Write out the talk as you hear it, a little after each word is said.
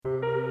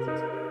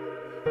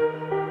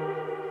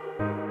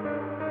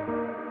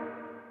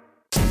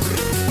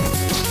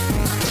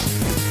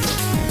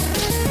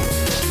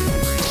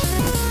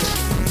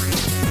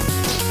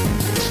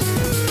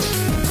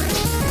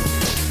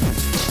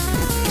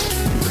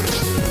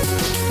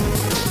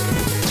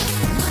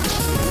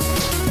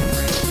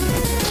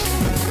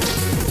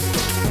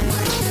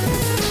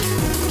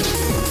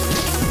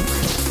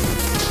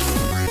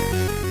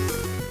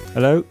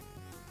Hello,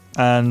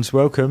 and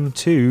welcome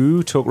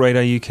to Talk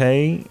Radar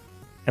UK,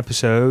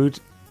 episode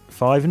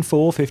 5 and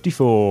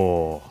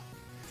 454.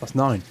 That's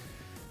 9.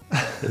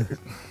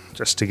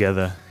 Just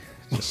together,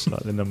 just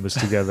like the numbers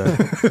together.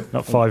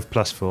 Not 5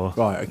 plus 4.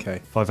 Right, okay.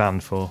 5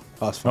 and 4. Oh,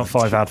 that's fine. Not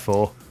 5 add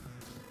 4.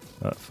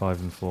 But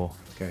 5 and 4.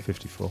 Okay.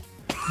 54.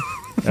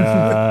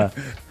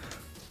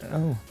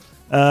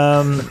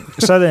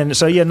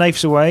 So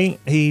Naif's away.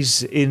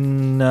 He's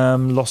in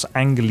Los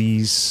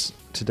Angeles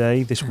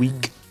today, this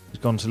week. He's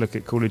gone to look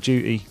at Call of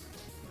Duty.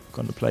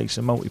 Gone to play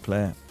some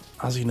multiplayer.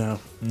 As you know.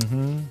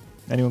 Mm-hmm.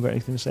 Anyone got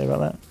anything to say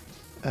about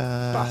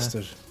that?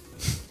 Bastard.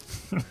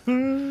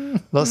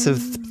 Lots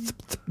of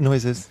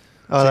noises.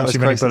 Oh, that was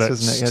crisis,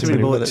 wasn't it? Yeah, Too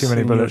many bullets. Too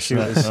many bullets.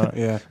 Shooters. Right.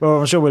 Yeah.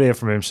 Well, I'm sure we'll hear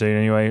from him soon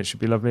anyway. It should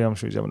be lovely. I'm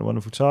sure he's having a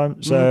wonderful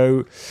time.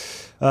 So,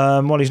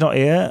 while he's not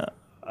here,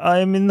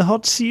 I'm in the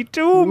hot seat.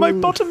 Oh, my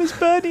bottom is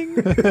burning.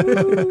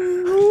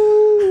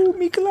 Ooh,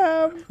 me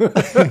clam.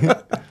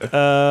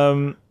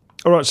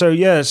 All right, so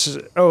yes.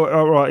 Oh,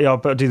 all right, yeah.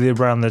 But do the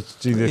round the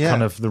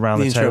kind of the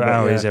round the intro table. bit,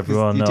 How yeah. is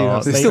everyone? You do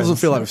have It still doesn't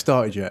feel like we've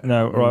started yet.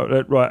 No,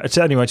 right.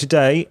 So anyway,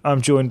 today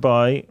I'm joined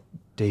by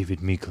David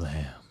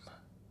Meekleham.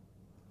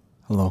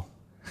 Hello.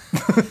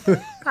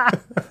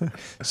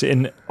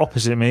 Sitting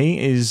opposite me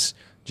is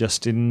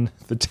Justin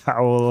the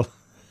Towel.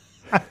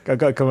 I've got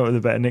to come up with a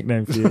better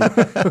nickname for you.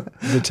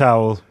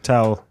 The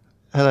Towel.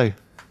 Hello.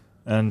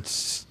 And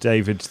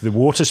David the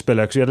Water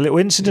Spiller, because we had a little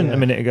incident a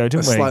minute ago,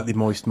 didn't A we? slightly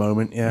moist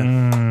moment,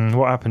 yeah.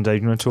 What happened,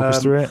 Dave? You want to talk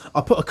us through it?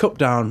 I put a cup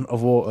down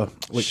of water,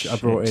 which I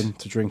brought in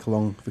to drink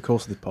along the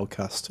course of the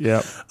podcast.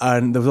 Yeah.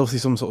 And there was obviously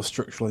some sort of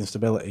structural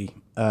instability.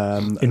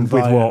 With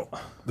what?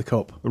 The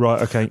cup.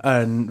 Right, okay.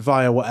 And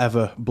via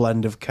whatever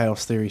blend of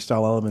Chaos Theory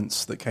style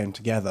elements that came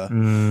together,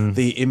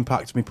 the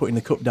impact of me putting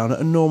the cup down at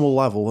a normal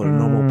level, at a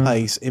normal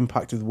pace,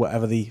 impacted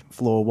whatever the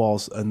floor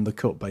was, and the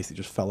cup basically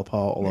just fell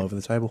apart all over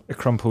the table. It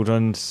crumpled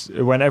and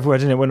it went everywhere,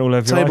 didn't it? It went all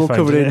over your Table iPhone,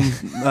 covered didn't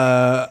in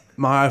it?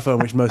 my iPhone,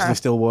 which mostly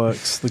still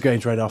works, the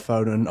Games Radar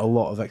phone, and a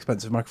lot of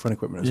expensive microphone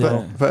equipment as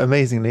well. But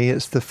amazingly,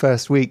 it's the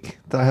first week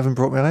that I haven't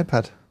brought my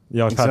iPad. The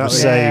iPad was Exactly.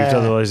 saved, Yeah.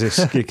 other's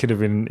it could have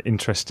been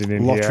interesting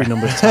in Lottery here.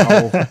 numbers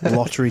towel,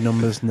 lottery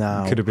numbers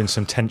now. Could have been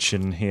some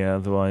tension here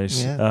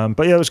otherwise. Yeah.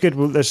 But yeah, it was good.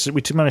 Well,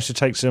 we managed to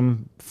take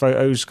some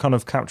photos, kind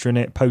of capturing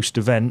it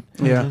post-event.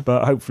 Yeah.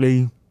 But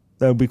hopefully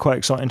they'll be quite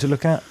exciting to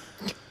look at.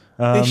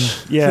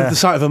 The Yeah.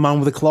 sight of a man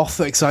with a cloth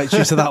that excites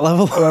you to that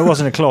level. Well, it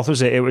wasn't a cloth,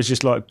 was it? It was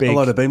just like big A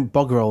load of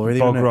bog roll, really.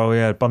 bog wasn't it? roll,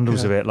 yeah,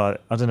 bundles of it.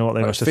 Like, I don't know what they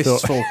Like must have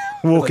fists thought.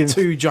 full. Walking, Like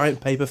 2 giant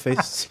paper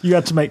fists. you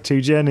had to make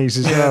 2 journeys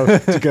as well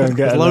to go and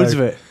get There's a loads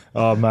load. of it.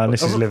 Oh man,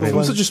 this is living.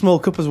 It's such a small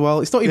cup as well.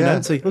 It's not even Yeah.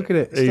 empty. Look at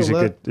it. It's These still are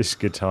there. good. This is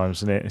good times,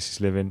 isn't it? This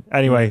is living.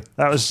 Anyway,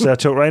 that was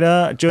Talk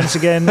Radar. Join us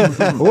again.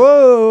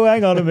 Whoa,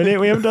 hang on a minute.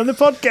 We haven't done the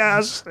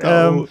podcast.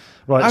 I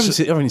Right. haven't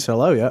even said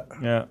hello yet.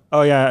 Yeah.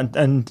 Oh yeah.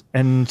 And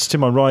to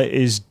my right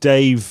is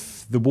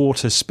Dave, the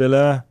Water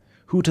Spiller.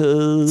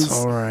 Hooters. It's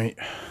all right.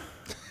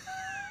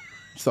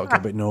 Just thought I'd get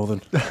a bit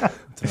northern. I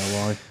don't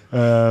know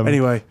why.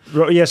 Anyway.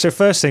 Right, yeah. So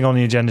first thing on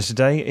the agenda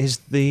today is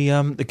the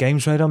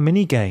Games Radar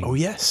mini game. Oh,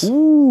 yes.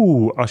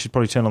 Ooh, I should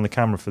probably turn on the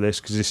camera for this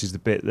because this is the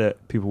bit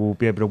that people will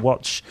be able to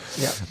watch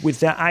with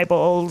their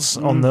eyeballs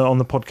on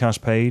the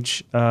podcast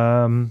page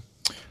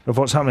of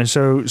what's happening.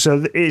 So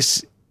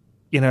it's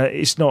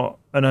it's not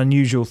an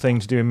unusual thing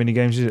to do in mini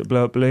games, is it?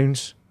 Blow up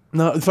balloons.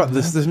 No, in fact,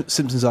 the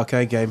Simpsons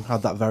arcade game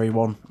had that very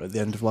one at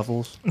the end of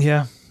levels.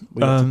 Yeah,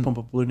 We had to pump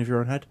up a balloon of your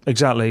own head.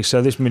 exactly.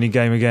 So this mini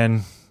game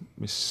again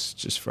is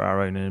just for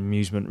our own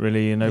amusement,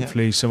 really, and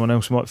hopefully someone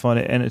else might find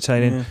it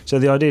entertaining. Yeah. So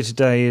the idea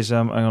today is,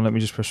 hang on, let me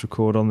just press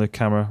record on the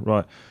camera.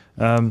 Right.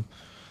 Do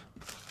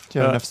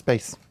you have enough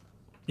space?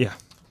 Yeah.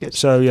 Good.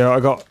 So yeah, I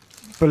got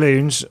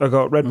balloons. I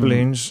got red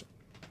balloons.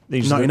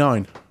 These are the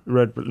 99.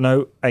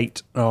 red.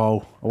 8.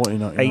 Oh, I want you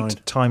 99.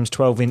 8 times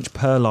 12-inch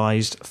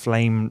pearlized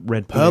flame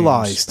red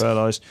balloons.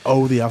 Pearlized.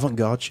 Oh, the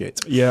avant-garde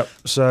shit. Yeah.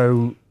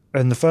 So,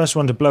 and the first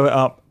one to blow it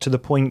up to the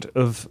point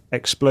of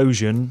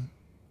explosion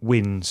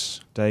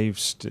wins.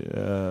 Dave's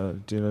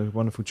doing a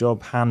wonderful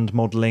job hand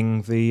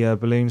modelling the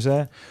balloons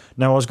there.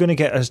 Now, I was going to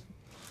get a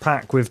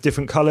pack with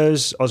different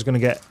colours. I was going to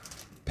get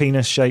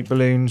penis-shaped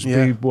balloons,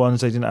 boob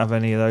ones. They didn't have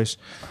any of those.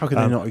 How could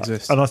they not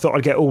exist? And I thought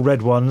I'd get all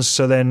red ones,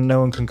 so then no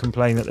one can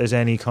complain that there's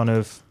any kind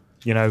of,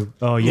 yellow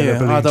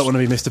balloons. I don't want to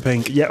be Mr.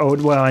 Pink. Yeah,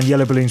 and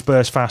yellow balloons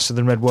burst faster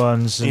than red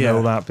ones and Yeah.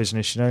 all that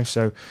business,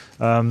 So,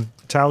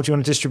 Tal, do you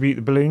want to distribute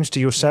the balloons to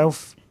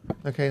yourself?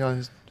 Okay, now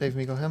it's Dave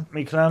Meekleham.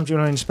 Meeklam, do you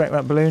want to inspect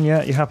that balloon?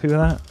 Yeah, you happy with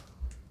that?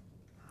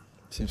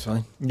 Seems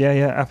fine. Yeah,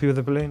 happy with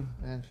the balloon?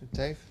 And for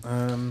Dave.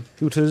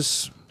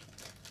 Hooters,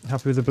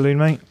 happy with the balloon,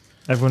 mate?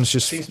 Everyone's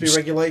just Seems to be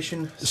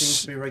regulation.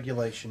 Seems to be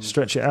regulation.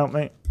 stretch it out,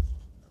 mate.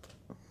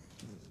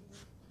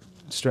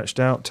 Stretched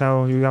out.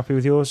 Tal, you happy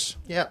with yours?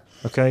 Yeah.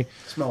 Okay.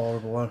 Smell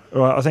horrible though.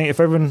 All right, I think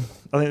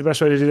the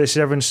best way to do this is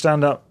everyone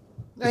stand up.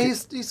 No,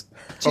 he's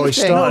Oh, he's cheating.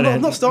 starting No, it.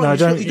 I'm not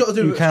starting. No, You've got to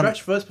do you a can't-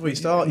 stretch first before you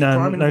start. You're No,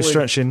 priming no the balloon.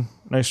 stretching.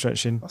 No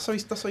stretching. That's how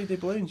you do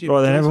balloons.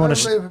 Right then, everyone, I've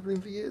played with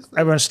balloon for years,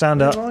 everyone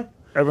stand up.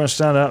 Everyone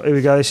stand up. Here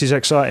we go. This is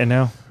exciting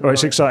now. Oh,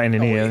 it's exciting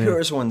in here.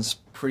 Yours one's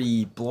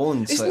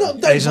pre-blown. It's so- not.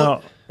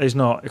 He's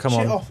not. Come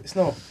Shit on. off. It's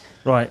not.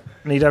 Right.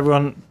 Need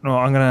everyone.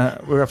 No,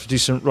 we'll have to do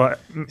some. Right.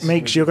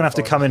 Meeks, you're going to have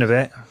to come in a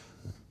bit.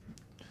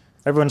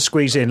 Everyone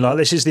squeeze in. Like,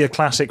 this is the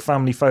classic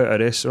family photo,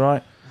 this, all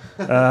right?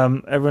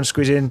 Everyone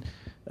squeeze in.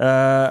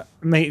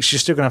 Meeks, you're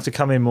still going to have to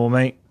come in more,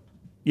 mate.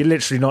 You're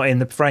literally not in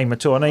the frame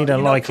at all. I know you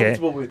don't like it.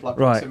 With, like,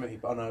 Right. proximity,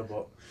 but I know,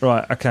 but...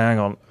 Right, okay, hang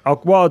on.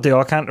 What I'll do,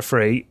 I'll count to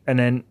 3, and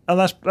then... Oh,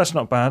 that's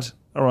not bad.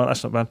 All right,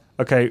 that's not bad.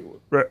 Okay,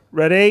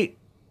 ready?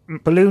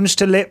 Balloons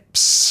to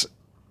lips.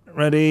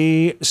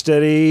 Ready,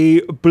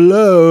 steady,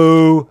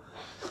 blow.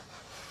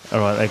 All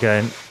right, they're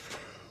going.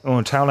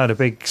 Oh, Towel had a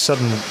big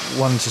sudden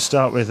one to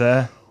start with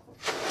there.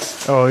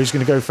 Oh, who's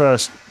going to go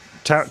first?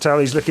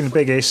 Towley's looking the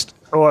biggest.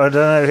 Oh, I don't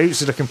know.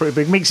 Hoots is looking pretty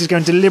big. Meeks is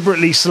going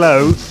deliberately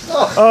slow.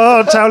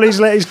 Oh, Towley's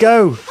let his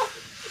go.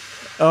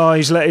 Oh,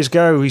 he's let his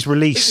go. He's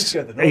released.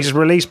 He's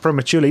released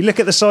prematurely. Look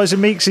at the size of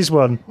Meeks'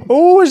 one.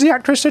 Oh, as the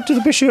actress said to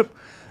the bishop.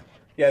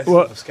 Yeah, this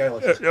is the scale.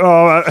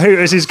 Oh,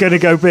 Hooters is going to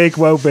go big,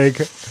 well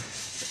big.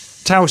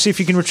 Towel, see if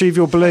you can retrieve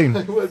your balloon.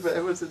 It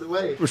was in the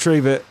way.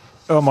 Retrieve it.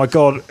 Oh my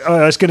god.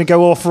 Oh, it's going to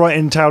go off right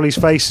in Towley's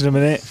face in a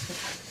minute.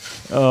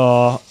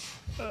 Oh.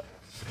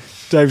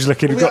 Dave's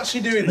looking. Are we actually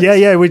doing this?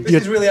 Yeah.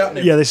 This is really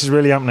happening? Yeah, this is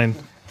really happening.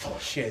 Oh,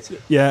 shit.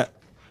 Yeah.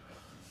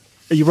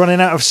 Are you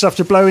running out of stuff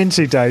to blow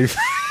into, Dave?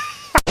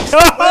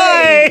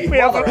 Hey! We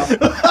have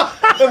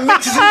The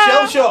mix is in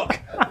shell shock.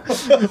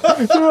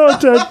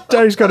 Oh,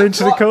 Dave's gone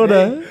into the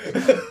corner.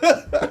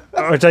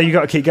 Oh, Dave, you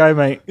got to keep going,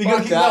 mate. You got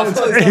to keep going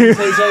until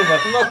it's over.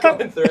 I'm not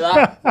going through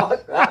that.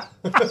 Fuck that.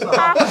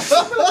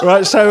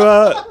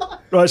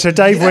 Right, so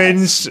Dave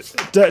wins.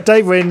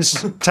 Dave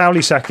wins.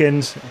 Towley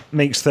second.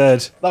 Meeks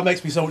third. That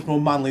makes me so much more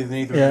manly than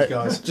either of these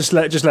guys. Just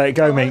let it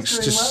go, Meeks.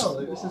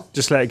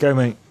 Just let it go,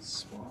 mate.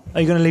 Are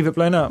you going to leave it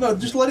blown up? No,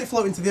 just let it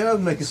float into the air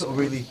and make a sort of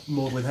really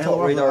maudlin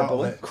halo out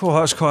of it. Cool,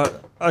 that's quite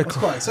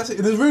excessive.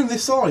 In a room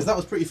this size, that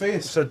was pretty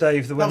fierce. So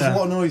Dave, the winner. That was a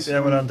lot of noise.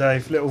 Yeah, well done,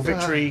 Dave. Little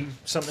victory,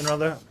 something or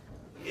other.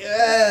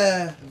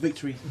 Yeah,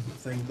 victory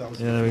thing. That was.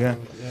 Yeah, there we go.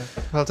 Yeah.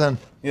 Well done.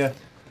 Yeah.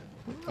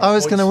 I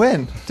was going to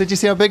win. Did you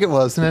see how big it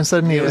was? And then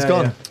suddenly it was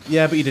gone.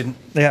 Yeah, but you didn't.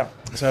 Yeah,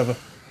 It's over.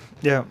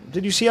 yeah.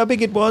 Did you see how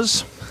big it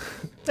was?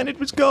 And it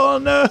was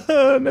gone.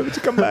 Never to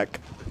come back.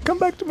 Come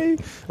back to me.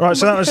 Right,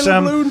 so that was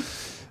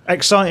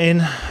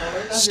exciting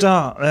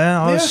start there.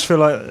 I just feel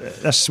like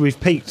we've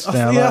peaked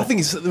now. I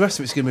think the rest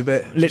of it's going to be a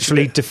bit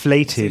Literally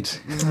deflated.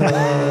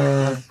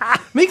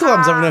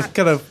 Mikolam's having a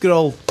kind of good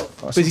old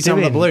busy time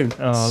on the balloon.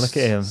 Oh, look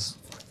at him.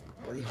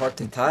 Bloody hard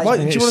to tie. Like,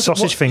 do you want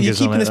sausage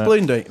fingers Are you on keeping it, this though.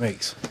 balloon, don't you,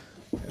 Mix?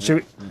 Should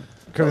we,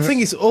 The thing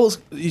is, you're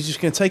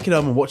just going to take it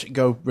home and watch it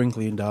go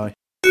wrinkly and die.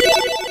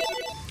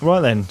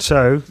 right then.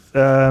 So,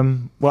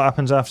 what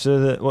happens after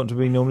that? What do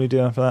we normally do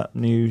after that?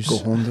 News. Go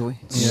home, do we?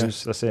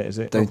 News. That's it. Is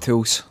it Down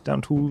tools.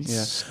 down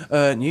tools?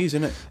 Yeah. News,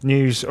 innit?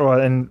 News. All right,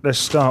 then let's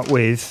start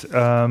with.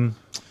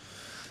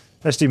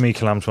 Let's do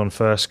Mikolam's one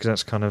first because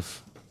that's kind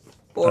of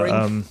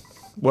Boring.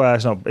 well,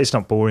 it's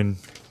not boring,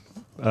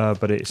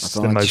 but it's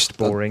the most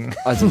boring.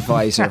 I'd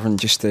advise everyone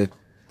just to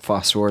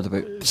fast forward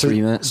about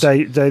 3 minutes.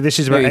 This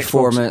is about Maybe Xbox.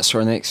 4 minutes for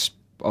our next.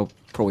 I'll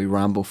probably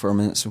ramble for a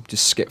minute, so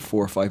just skip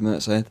 4 or 5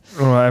 minutes ahead.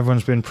 All right,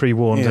 everyone's been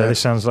pre-warned. Yeah. This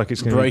sounds like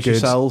it's going to be Brace good.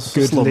 yourselves.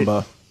 Good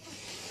Slumber.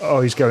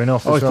 Oh, he's going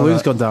off. Oh, as his well,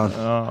 balloon's that. gone down.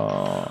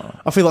 Oh.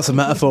 I feel that's a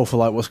metaphor for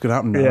like what's going to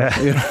happen now.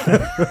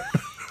 Yeah.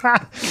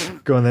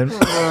 Go on then.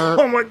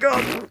 Oh my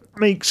God,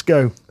 Meeks,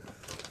 go.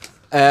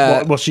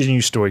 What's your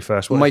news story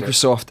first? What is it?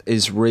 Microsoft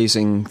is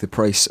raising the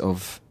price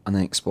of an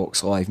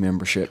Xbox Live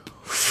membership.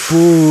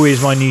 Ooh,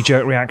 is my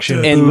knee-jerk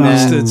reaction.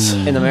 Bastards.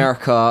 In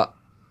America,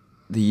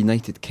 the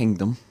United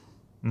Kingdom,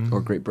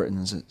 or Great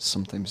Britain as it's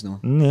sometimes known,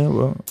 Yeah,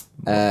 well.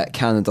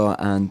 Canada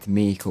and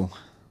Mexico.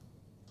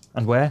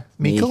 And where?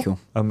 Meikle?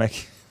 Oh,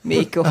 Mexico.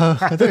 Mexico. I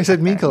thought you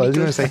said Meikle. I was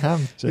going to say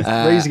ham.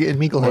 Raising it in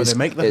Meikle. Where they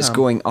make the It's ham.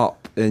 going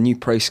up. The new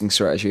pricing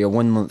strategy, a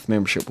 1 month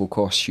membership will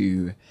cost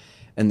you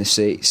in the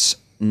States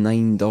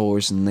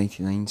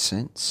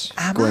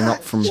 $9.99, going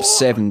up from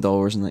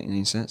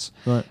 $7.99.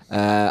 Right.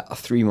 A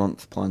 3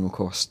 month plan will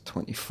cost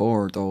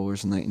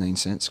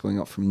 $24.99,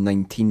 going up from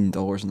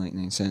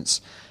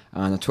 $19.99,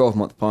 and a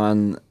 12-month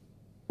plan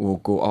will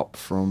go up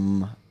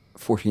from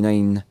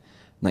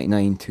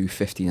 $49.99 to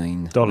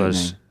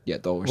 $59.99. Yeah,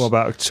 dollars. What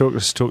about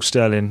let's talk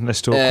sterling?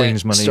 Let's talk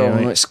Queen's money. Sterling,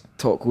 Right? let's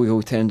talk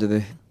legal tender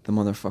the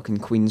motherfucking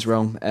Queen's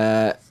realm.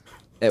 It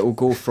will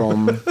go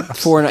from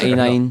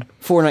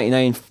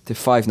 $4.99 to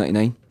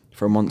 $5.99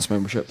 for a month's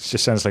membership. It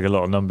just sounds like a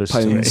lot of numbers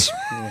Pounds. to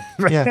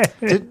Yeah.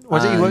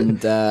 Why And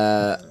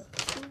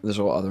there's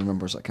a lot of other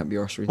numbers that can't be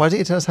arsed reading. don't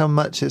you tell us how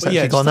much it's actually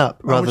just gone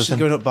up how rather much is than...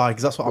 going up by?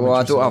 Because that's what I'm Well,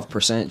 I interested don't in. have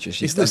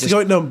percentages. It's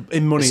going up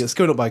in money. It's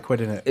going up by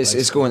 £1, isn't it?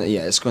 It's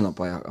going up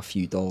by a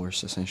few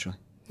dollars essentially.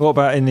 What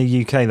about in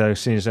the UK though?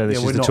 Seeing as though this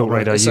Yeah, we're is the not Talk right.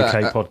 Radar It's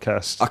UK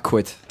podcast. A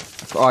quid.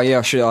 Oh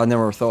yeah, I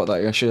never thought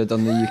that. I should have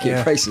done the UK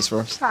Yeah. prices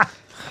first.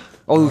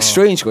 Although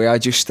strangely, I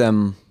just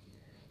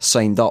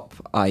signed up.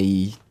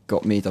 I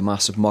got made a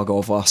massive mug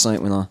of last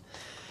night when there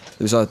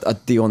was a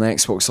deal on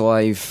Xbox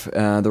Live.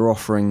 They're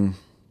offering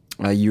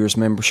a year's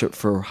membership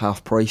for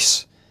half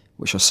price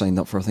which I signed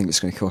up for. I think it's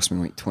going to cost me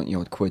like 20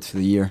 odd quid for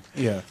the year.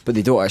 Yeah. But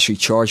they don't actually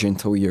charge you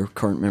until your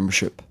current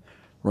membership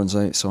runs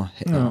out, so I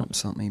hit that up,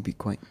 so that may be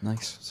quite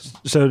nice.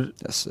 So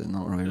that's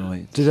not really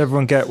related. Did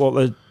everyone get what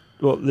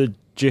the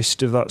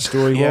gist of that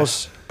story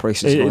was?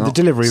 Prices the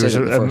delivery was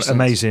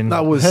amazing.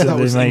 That was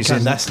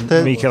amazing.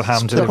 Michael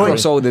Ham delivery. Of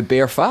course, all the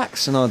bare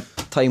facts in a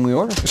timely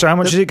order. So how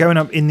much is it going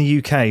up in the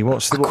UK?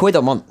 What's the quid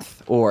a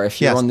month, or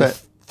if you're on the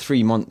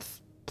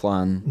 3-month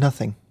plan,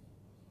 nothing.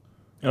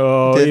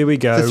 Oh, here we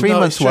go. The 3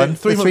 months one, the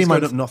 3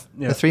 month,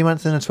 the 3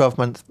 month and the 12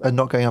 month are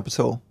not going up at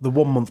all. The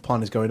 1 month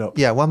plan is going up.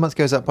 Yeah, 1 month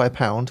goes up by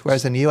 £1,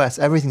 whereas in the US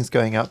everything's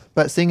going up.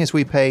 But seeing as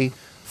we pay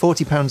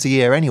 £40 a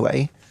year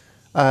anyway,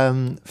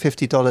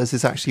 $50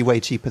 is actually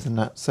way cheaper than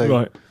that. So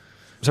right.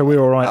 So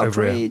we're all right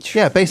over here.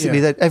 Yeah,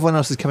 basically everyone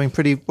else is coming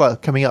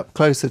coming up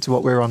closer to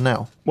what we're on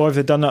now. Why have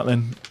they done that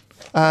then?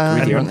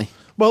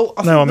 Well,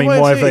 why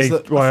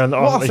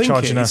aren't they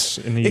charging us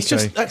in the UK? It's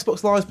just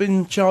Xbox Live's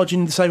been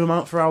charging the same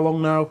amount for how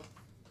long now?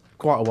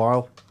 Quite a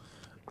while.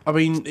 I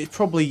mean, it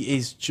probably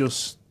is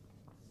just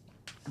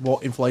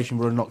what inflation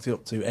would have knocked it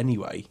up to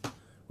anyway,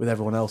 with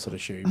everyone else, I'd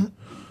assume.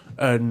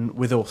 And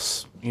with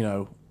us,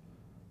 they're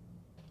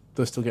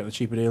still getting a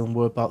cheaper deal and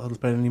we're about to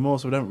pay any more,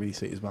 so we don't really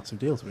see it as a massive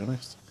deal, to be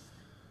honest.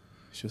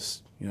 It's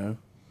just, You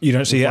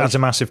don't see it as a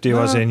massive deal,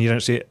 as in you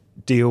don't see it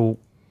deal.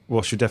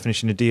 What's your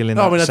definition of deal in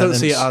that sentence? I don't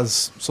see it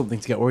as something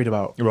to get worried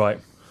about. Right.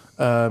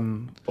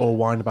 Or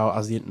whine about,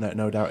 as the internet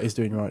no doubt is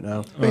doing right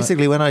now.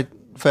 Basically, when I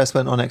first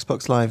went on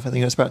Xbox Live, I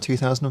think it was about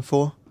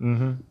 2004,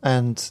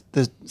 and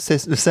the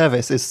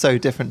service is so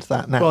different to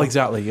that now. Well,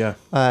 exactly, yeah.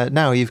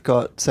 Now you've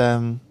got,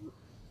 you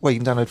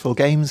can download full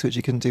games, which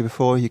you couldn't do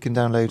before. You can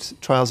download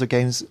trials of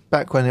games.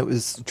 Back when it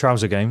was...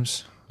 Trouser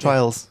games?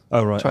 Trials.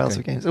 Oh, right. Trials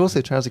of games.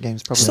 Also, trouser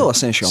games, probably. Still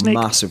essentially a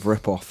massive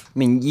rip-off. I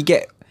mean, you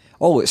get...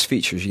 all its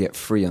features you get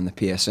free on the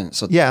PSN.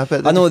 So yeah,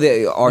 but I know that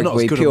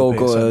arguably people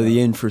go the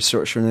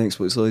infrastructure and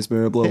Xbox Live,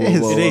 blah blah blah.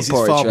 It is. It's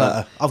far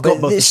better. I've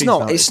got both.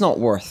 It's not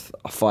worth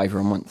a £5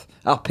 a month.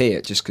 I'll pay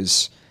it just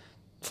because,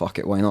 fuck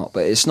it, why not?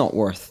 But it's not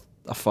worth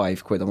a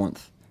 £5 a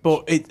month.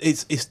 But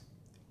it's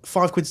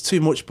 £5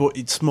 too much, but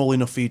it's small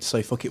enough for you to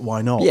say fuck it,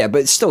 why not? Yeah,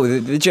 but still,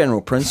 the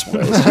general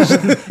principle is just,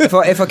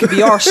 if I could be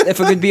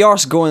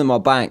arsed going to my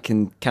bank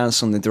and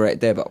cancelling the direct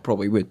debit, I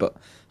probably would, but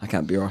I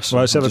can't be arsed.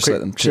 Right, let's have a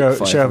quick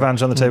show of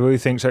hands on the table. Who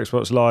thinks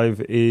Xbox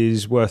Live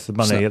is worth the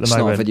money at the moment? It's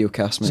not a video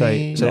cast,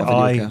 mate. Say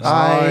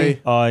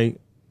I.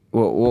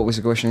 What was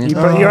the question? You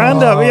put your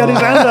hand up. He had his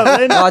hand up.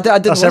 Then. No, I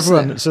didn't. That's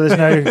everyone. So there's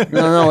no.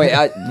 No. Wait,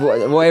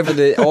 whatever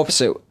the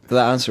opposite to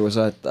that answer was,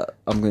 I'm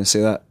going to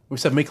say that. We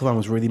said Mikkelman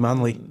was really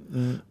manly.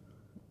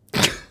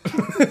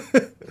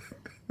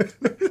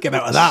 Get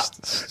out of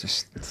that.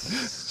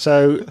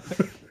 So.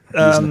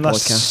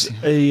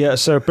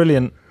 So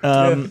brilliant.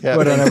 Well done,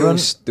 everyone.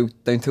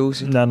 Down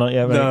tools? No, not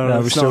yet. No,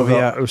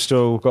 we've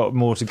still got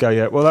more to go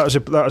yet. Well, that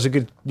was a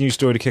good news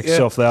story to kick us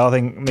off there. I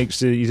think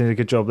Meeks, you did a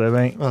good job there,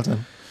 mate. Well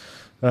done.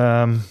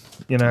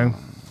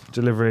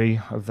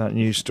 Delivery of that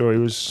news story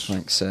was.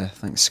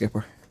 Thanks,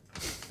 Skipper.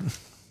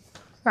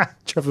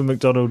 Trevor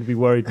McDonald would be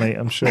worried, mate.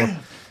 I'm sure.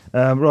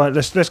 Right,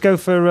 let's go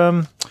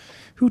for.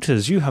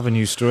 Hooters, you have a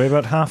news story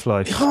about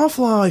Half-Life.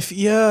 Half-Life,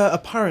 yeah.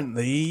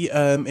 Apparently,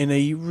 in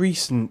a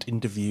recent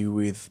interview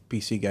with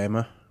PC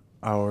Gamer,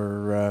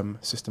 our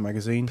sister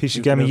magazine.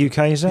 PC Gamer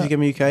UK, is that? PC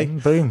Gamer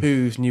UK. Boom.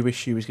 Whose new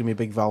issue is going to be a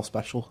big Valve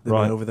special. They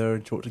went over there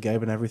and talked to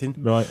Gabe and everything.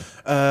 Right.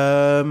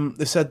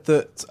 They said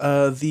that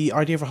the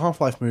idea of a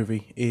Half-Life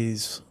movie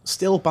is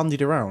still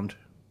bandied around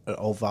at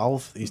old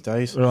Valve these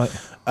days. Right.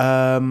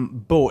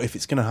 But if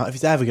it's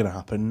ever going to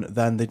happen,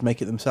 then they'd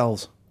make it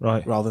themselves.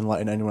 Right. Rather than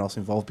letting anyone else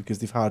involved, because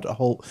they've had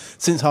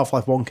since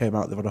Half-Life 1 came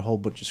out, they've had a whole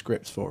bunch of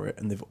scripts for it,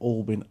 and they've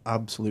all been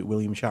absolute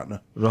William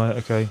Shatner. Right,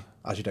 okay.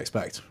 As you'd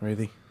expect,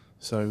 really.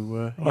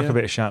 So, I like a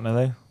bit of Shatner,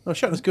 though. No,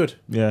 Shatner's good.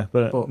 Yeah,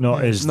 but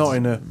not as... Not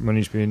in a... When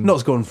he's been... Not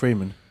as Gordon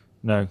Freeman.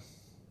 No.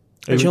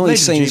 Do you know he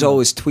signs all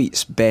his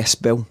tweets,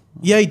 Best Bill?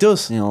 Yeah, he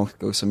does.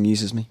 Goes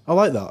amuses me. I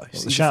like that.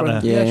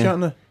 Shatner? Yeah,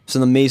 Shatner. It's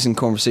an amazing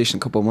conversation a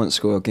couple of months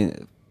ago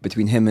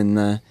between him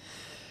and...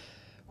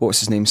 what's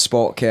his name?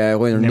 Spock,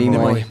 Leonard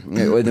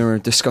Nimoy. They were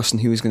discussing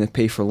who was going to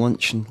pay for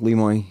lunch, and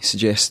Nimoy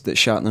suggested that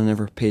Shatner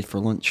never paid for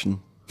lunch, and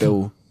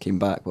Bill came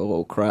back with a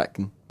little crack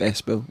and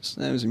Best Bill.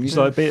 So that was amusing.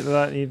 So I bet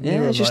that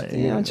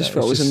I just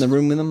felt I was in the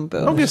room with them.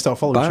 I'm going to start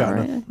following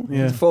Shatner.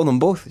 Yeah. Follow them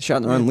both,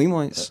 Shatner and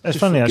Nimoy. It's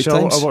funny, actually.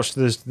 I watched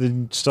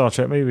the Star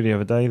Trek movie the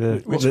other day,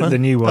 the new one. The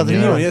new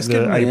one, yeah,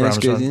 the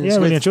Abrams one. Yeah,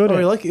 really enjoyed it. I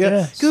really like it,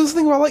 yeah. Because the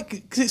thing about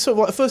because it's sort of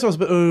like, at first I was a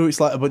bit, it's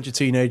like a bunch of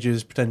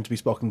teenagers pretending to be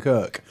Spock and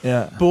Kirk.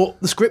 Yeah. But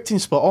the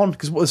scripting's spot on,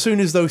 because as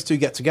soon as those two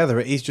get together,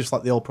 it is just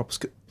like the old proper...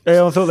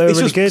 Yeah, I thought they were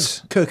really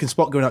good. Kirk and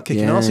Spock going out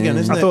kicking ass again,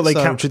 isn't it? I thought they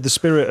captured the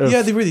spirit of...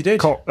 Yeah, they really did.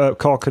 Cock and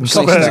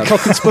Spurk.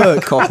 Cock and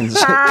Spurk. Cock and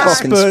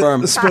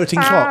sperm.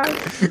 Spurting cock.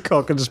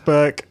 Cock and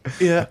Spurk.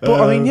 Yeah,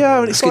 but I mean,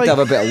 it's good to have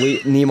a bit of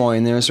Nimoy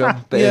in there as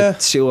well. Bit of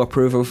seal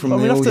approval from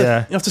the old...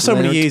 After so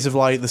many years of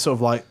like the sort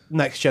of like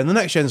next gen, the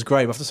next gen's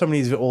great, but after so many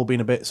years of it all being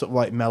a bit sort of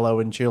like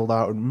mellow and chilled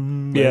out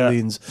and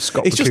aliens,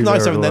 it's just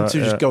nice having them two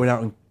just going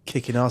out and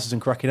kicking asses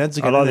and cracking heads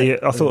I again. like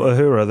innit? I thought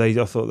Uhura.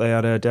 I thought they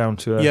had her down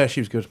to a Yeah,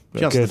 she was good.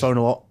 She answered the Good. phone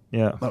a lot.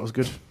 yeah. That was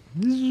good.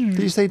 Did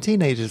you say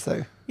teenagers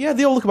though? Yeah,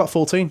 they all look about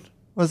 14,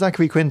 Well,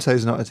 Zachary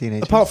Quinto's not a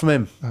teenager. apart from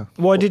him.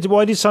 Why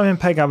did Simon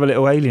Pegg have a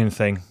little alien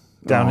thing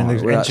down in the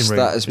engine room?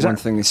 That is one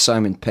thing. The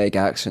Simon Pegg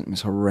accent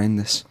was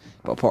horrendous.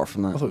 But apart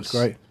from that, I thought it was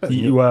great.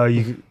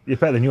 You're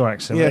better than your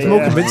accent. Yeah, mate. it's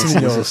more convincing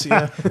than yours.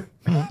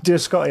 Yeah. Do a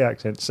Scotty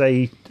accent.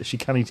 Say she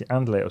can't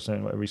handle it or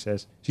something. Whatever he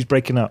says. She's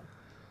breaking up.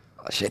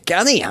 she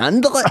can't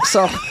handle it,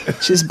 so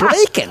she's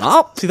breaking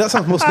up. See, that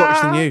sounds more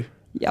Scottish than you.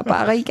 Yeah,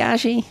 Barry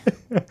Gashi.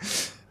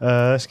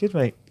 That's good,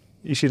 mate.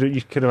 You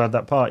could have had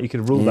that part. You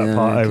could have ruled that Yeah,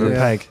 part over yeah.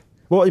 Peg.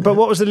 But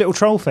what was the little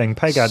troll thing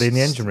Peg had in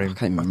the engine room? I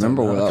can't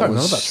remember what I that can't was.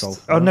 remember that troll.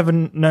 I've never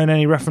known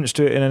any reference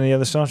to it in any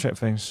other Star Trek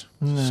things.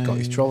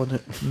 Scottish troll, isn't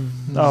it?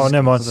 Oh,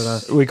 never mind. I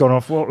don't know. We've gone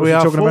off. What was We we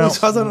are talking about?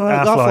 full- I don't know.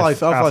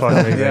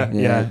 Half-Life. movie. Yeah.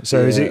 Yeah.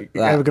 So is it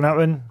that. ever going to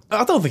happen?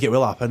 I don't think it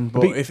will happen,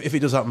 but Be- if it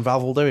does happen,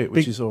 Valve will do it,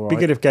 which is all Be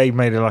right. good if Gabe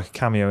made like a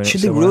cameo in it.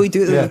 Should they somewhere. really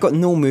do it? Yeah. They've got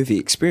no movie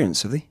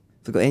experience, have they?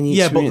 They've got any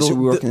Yeah, but experience of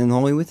working in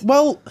Hollywood?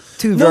 Well,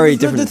 Two very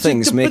different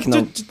things, making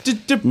a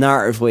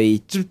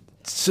narratively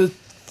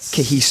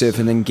cohesive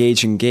and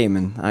engaging game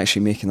and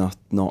actually making a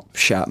not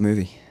shat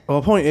movie. Well,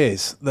 the point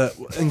is that,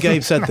 and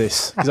Gabe said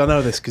this because I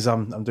know this because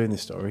I'm doing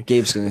this story.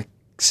 Gabe's going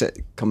to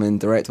come in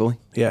direct, will he?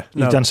 Yeah,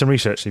 You've done some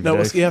research, have you,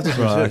 No, Dave? you have done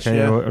some Right, research, okay,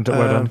 yeah. well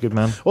done, good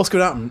man. What's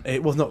going to happen?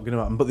 It was not going to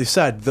happen, but they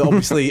said that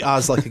obviously,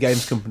 as like a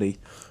games company,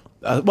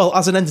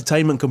 as an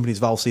entertainment company, as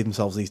Valve see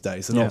themselves these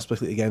days, they're Yeah. not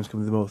specifically a games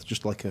company. They're more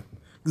just like a.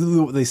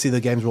 They see the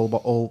games are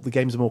all the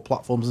games are more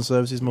platforms and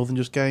services more than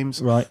just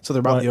games. Right. So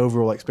they're about Right. the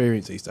overall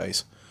experience these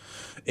days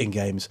in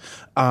games,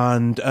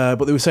 and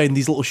but they were saying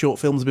these little short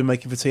films have been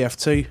making for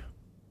TF2.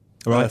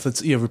 Right. For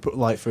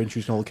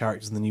introducing all the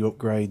characters and the new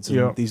upgrades and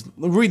Yeah. these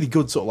really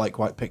good sort of like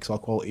quite Pixar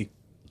quality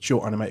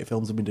short animated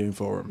films have been doing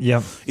for them.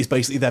 Yeah. It's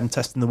basically them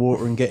testing the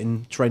water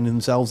and training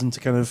themselves into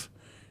kind of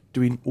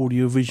doing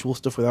audio visual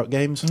stuff without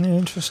games. Yeah,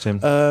 interesting.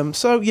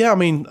 So yeah, I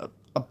mean,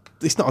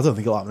 it's not. I don't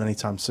think it'll happen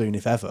anytime soon,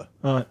 if ever.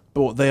 Right.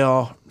 But they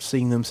are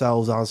seeing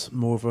themselves as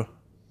more of a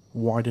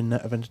wider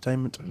net of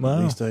entertainment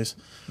Wow. these days.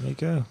 There you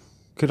go.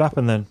 Could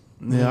happen then.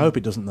 Yeah, I hope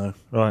it doesn't though.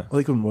 Right. Well,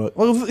 it couldn't work.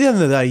 Well, at the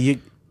end of the day,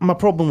 my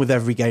problem with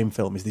every game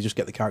film is they just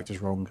get the characters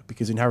wrong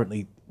because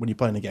inherently, when you're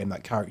playing a game,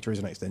 that character is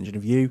an extension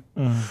of you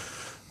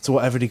to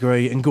whatever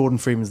degree. And Gordon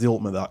Freeman's the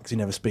ultimate of that because he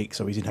never speaks,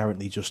 so he's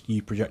inherently just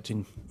you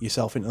projecting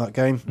yourself into that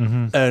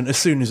game. And as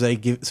soon as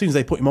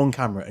they put him on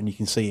camera and you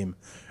can see him,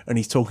 and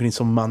he's talking in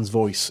some man's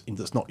voice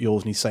that's not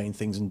yours, and he's saying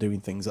things and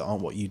doing things that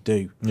aren't what you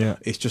do, Yeah.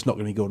 it's just not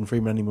going to be Gordon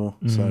Freeman anymore.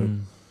 So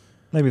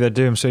Maybe they'll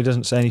do him so he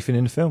doesn't say anything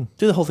in the film.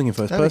 do the whole thing in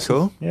first That'd be person.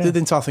 cool. Yeah. Do the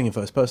entire thing in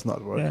first person.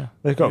 That'd work. Yeah.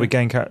 They've got to be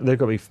they've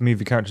got to be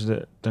movie characters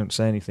that don't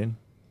say anything.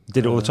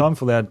 Did it all the time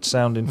before they had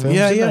sound in films.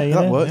 Yeah, didn't yeah, they?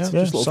 that worked. Yeah.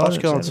 Just little Silence,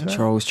 flashcards. yeah.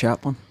 Charles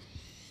Chaplin,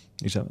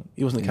 Exactly.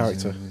 He wasn't a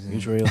character. He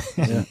was real.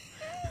 Yeah.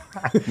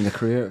 in the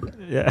career.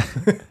 Yeah,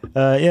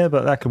 yeah,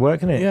 but that could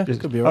work, couldn't it? Yeah,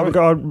 Just- could be alright.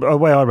 The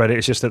way I read it,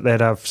 it's just that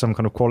they'd have some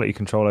kind of quality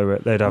control over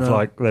it. They'd have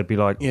No. they'd be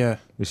like, Yeah.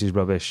 "This is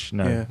rubbish."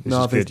 No, Yeah. this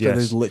No, is good. they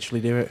Yes.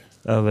 literally do it.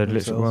 Oh, they'd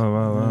literally. themselves.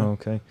 Wow,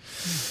 okay.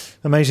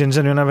 Amazing. Does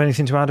anyone have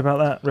anything to add about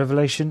that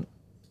revelation?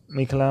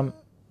 Mika Lamb,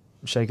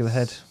 shake of the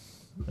head,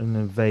 and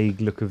a vague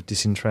look of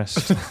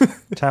disinterest.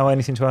 Tao,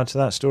 anything to add to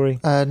that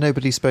story?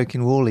 Nobody spoke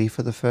in Wall-E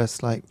for the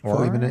first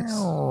 40 minutes.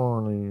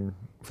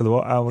 For the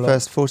what hour?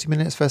 First 40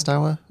 minutes, first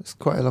hour. It's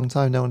quite a long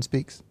time. No one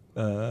speaks.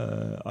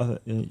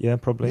 Yeah,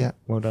 probably. Yeah.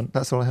 Well done.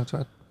 That's all I have to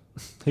add.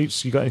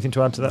 Hoots, you got anything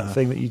to add to that Nah.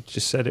 thing that you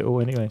just said it all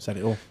anyway? Said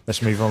it all.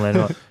 Let's move on then.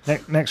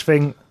 Right. Next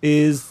thing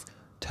is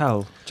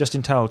Tal.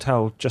 Justin Tal.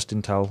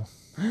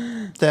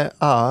 There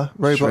are Just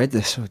robot. read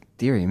this. Oh,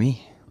 dearie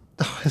me.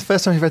 It's the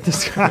first time I've read the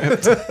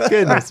script.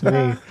 Goodness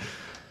me.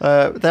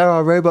 There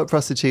are robot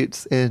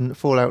prostitutes in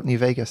Fallout New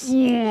Vegas,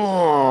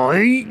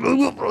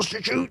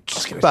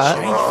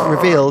 but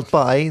revealed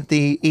by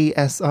the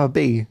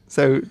ESRB.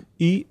 So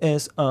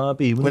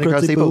ESRB. When a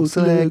grassy ball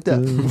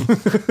selector.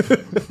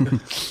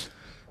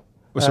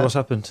 So what's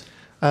happened?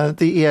 The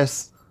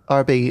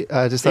ESRB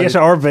decided.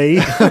 ESRB.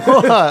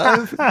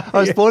 I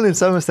was born in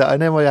Somerset. I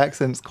know my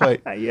accent's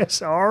quite.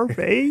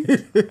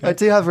 ESRB. I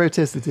do have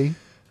roticity.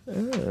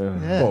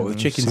 What, with the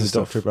chickens See and the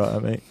stuff? doctor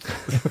about that, mate.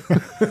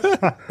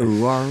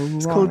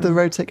 It's called the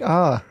Rotic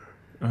R.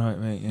 Right,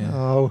 mate. Yeah.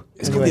 Oh,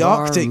 It's called the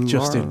Arctic,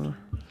 Justin.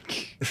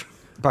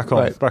 Back on.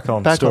 Right. Back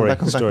on. Back on, Story.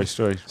 back on, back on.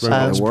 Story. Um,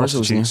 Robots, Warzone,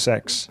 prostitutes, yeah.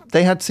 sex.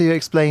 They had to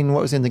explain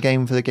what was in the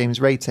game for the game's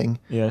rating.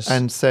 Yes.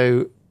 And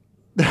so,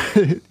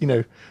 is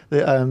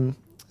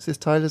this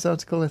Tyler's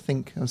article? I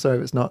think. I'm sorry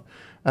if it's not.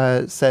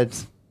 Said,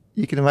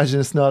 you can imagine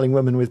a snarling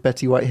woman with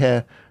Betty White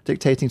hair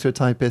dictating to a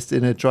typist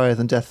in a drier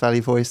than Death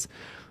Valley voice.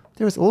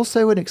 There is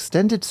also an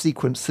extended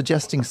sequence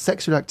suggesting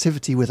sexual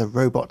activity with a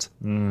robot.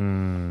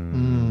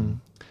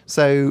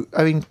 So,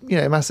 I mean,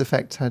 Mass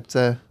Effect had...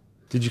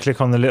 Did you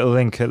click on the little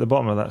link at the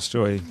bottom of that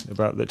story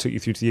about that took you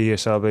through to the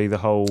ESRB, the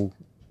whole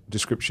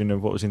description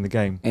of what was in the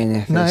game?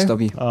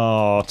 NFSW.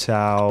 Oh,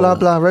 Tao. Blah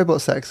blah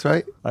robot sex,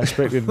 right? I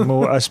expected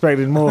more. I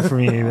expected more from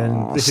you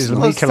than this is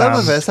Well, some Mikalam.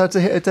 of us had to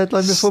hit a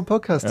deadline before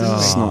podcast, didn't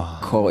It's we?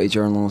 not quality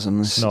journalism.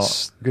 This It's not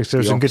is because there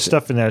was the some good opposite.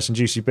 stuff in there, some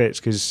juicy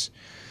bits.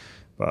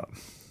 But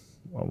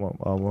I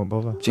won't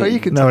bother. Oh, you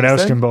could No one tell us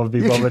else then. can bother.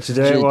 You bothered to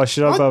do it. Why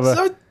should I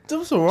bother? That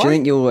was all Do right.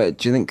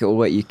 you think it'll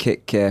let you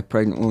kick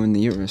pregnant women in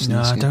the uterus? No,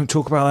 next game? don't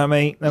talk about that,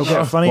 mate. They'll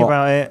get funny What?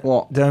 about it.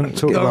 What? Don't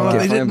talk Get- about get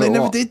that. funny They about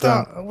never what? did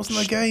that. That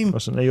wasn't a game.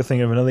 Wasn't it? You're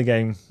thinking of another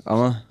game. Am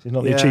I? It's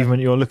not the Yeah.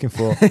 achievement you're looking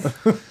for.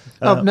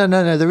 No.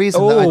 The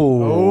reason that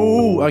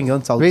Oh, hang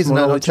on. Tell the reason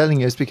someone I'm not else.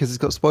 telling you is because it's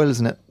got spoilers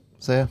in it.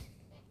 So yeah,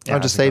 Yeah,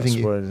 I'm just I think saving that's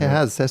you. spoilers, It isn't it?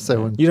 has. Says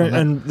so. on- You don't,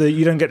 on there. and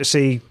you don't get to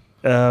see.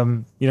 You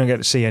don't get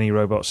to see any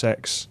robot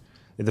sex.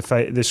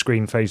 The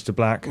screen fades to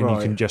black, and you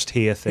Right. can just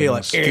hear things. Hear,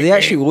 like, Do they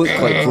actually look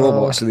like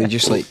robots, or are they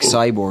just like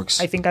cyborgs?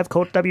 think I've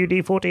caught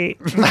WD-40.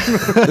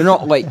 They're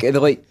not like they're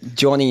like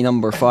Johnny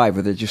Number 5,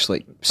 or they're just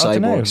like I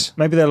don't know. cyborgs.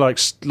 Maybe they're like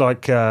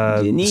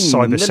You need-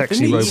 cyber they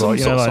sexy need robot. some You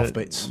know, sort of like soft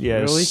bits.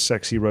 yeah, Really?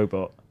 sexy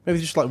robot. Maybe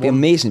just like It'd be one.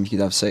 amazing if you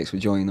could have sex with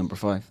Johnny Number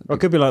 5. Or it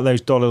could be like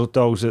those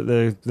dolls that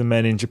the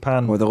men in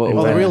Japan Or the little-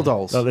 invent. Oh, the real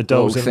dolls. Like the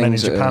dolls Little that men in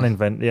things that Japan are-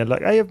 invent. Yeah,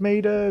 like I have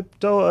made a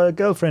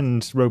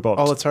girlfriend robot.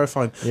 Oh, they're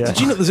terrifying. Yeah. Did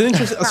you know there's an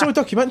interesting? I saw a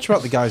documentary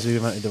about the guys who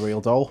invented the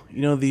real doll.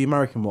 You know, the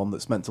American one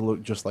that's meant to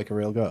look just like a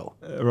real girl.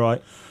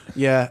 Right.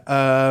 Yeah,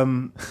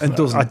 and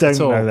doesn't. I don't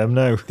at all. know them.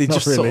 No, They not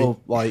just really. sort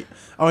of like.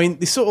 I mean,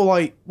 they sort of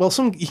like. Well,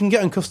 some you can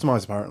get them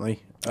customized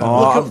apparently.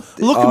 Oh,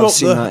 look I've them up.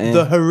 seen that, yeah.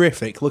 The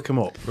horrific. Look them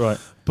up. Right.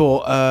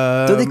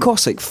 But Do they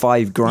cost like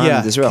 $5,000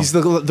 yeah, as well? 'cause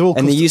they're all And they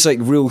custom- use like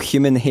real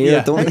human hair,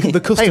 yeah, don't they? the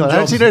custom Hang on, how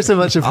jobs. do you know so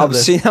much about I've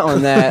this? seen it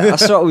on there. I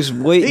saw it was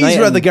late He's night.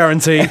 read and the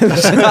guarantee.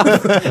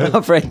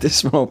 I've read the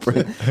small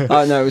print.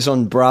 Oh no, it was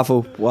on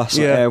Bravo last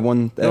Yeah.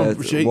 one. Oh,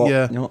 shit,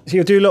 yeah. You know, So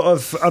you do a lot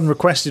of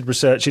unrequested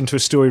research into a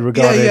story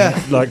regarding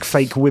yeah. like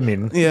fake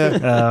women.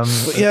 Yeah.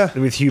 But yeah.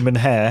 with human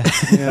hair,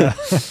 yeah,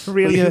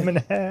 real But yeah. human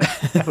hair.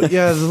 but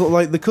yeah, there's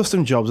like the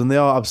custom jobs, and they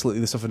are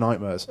absolutely the stuff of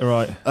nightmares.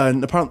 Right.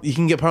 And apparently, you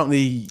can get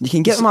you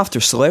can get them after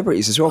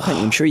celebrities as well, can't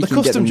you? I'm sure you The can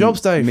get custom them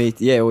jobs, Dave. Made,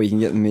 yeah, well, you can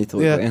get them made to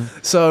look like Yeah. him.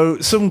 So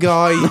some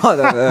guy,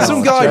 Oh,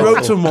 some guy terrible.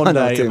 wrote to him one I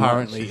know day too much.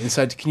 apparently and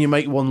said, "Can you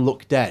make one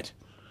look dead?"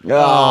 Oh.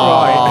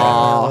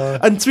 Right.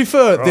 And to be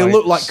fair, they Right.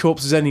 look like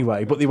corpses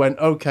anyway. But they went,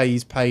 "Okay,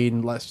 he's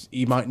paying less.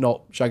 He might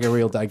not shag a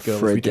real dead girl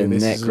if we do Friggin'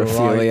 this." This is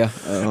all right." necrophilia.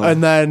 Oh.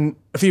 And then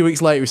a few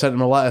weeks later, he sent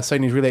him a letter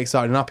saying he's really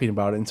excited and happy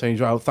about it, and saying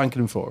he's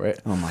thanking him for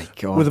it, Oh my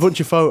god. with a bunch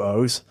of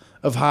photos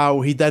of how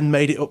he then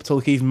made it up to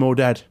look even more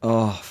dead.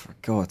 Oh, for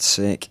God's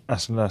sake.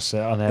 That's unhealthy,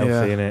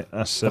 Yeah. innit?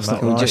 That's not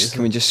Can we, right, just, isn't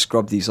can we just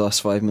scrub these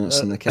last 5 minutes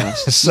in the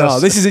cast? No,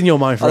 this is in your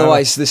mind forever.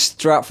 Otherwise, the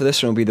strap for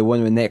this one will be the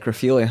one with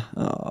necrophilia.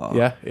 Oh.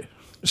 Yeah.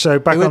 So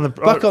back Anyway, on the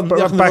back on the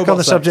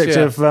robot subject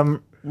sex, yeah. of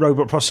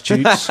robot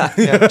prostitutes.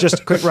 Just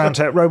a quick round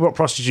tap. Robot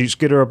prostitutes,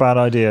 good or a bad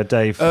idea,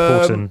 Dave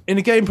Horton? In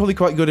a game, probably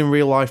quite good. In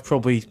real life,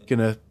 probably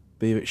gonna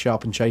be a bit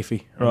sharp and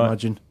chafy. I Right.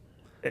 imagine.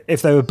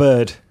 If they were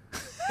bird,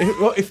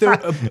 If they were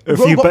if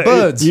robot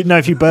birds. you know,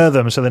 if you burr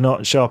them so they're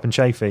not sharp and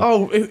chafy.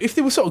 Oh, if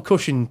they were sort of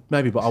cushion,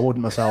 maybe, but I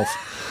wouldn't myself.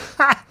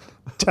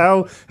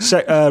 Tell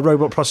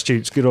robot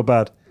prostitutes, good or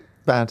bad?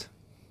 Bad.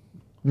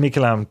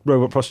 Mikalam,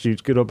 robot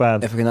prostitutes, good or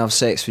bad? If we can have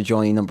sex with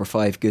Johnny Number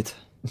 5, good.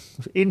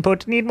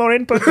 Input, need more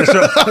input. That's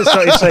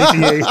what you say to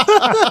you.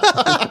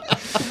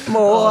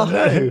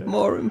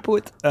 More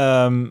input.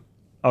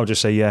 I'll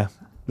just say yeah,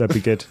 that'd be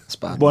good. It's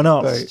bad. Why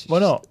not? Right. Why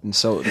not?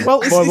 Insulting. Well,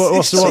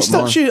 what's the- it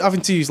stops you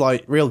having to use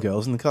like real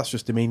girls, and that's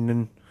just demeaning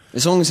and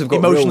As long as they've got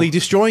emotionally real,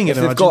 destroying it. if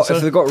I they've imagine, got so.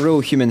 if they've got real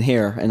human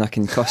hair and I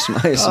can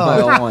customise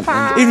how I want.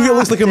 And Even if it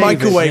looks like a David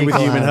microwave with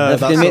Nicolai. human hair, if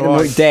they that's make them all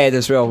look right. dead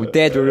as well,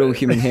 dead with real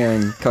human hair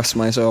and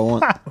customise how I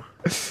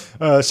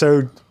want.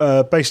 So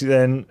basically,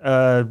 then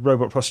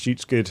robot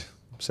prostitutes good,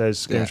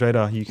 says Games Yeah.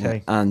 Radar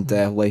UK. And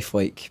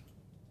lifelike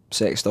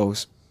sex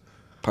dolls,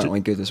 apparently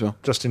good as well.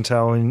 Justin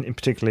Towell in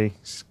particularly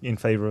in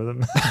favour of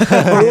them.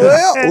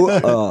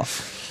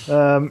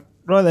 Oh,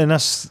 Right then,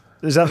 is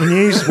that the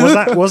news?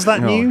 Was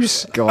that oh,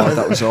 news? God,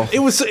 that was awful.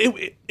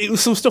 It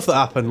was some stuff that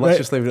happened. Let's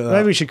just leave it at that.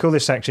 Maybe we should call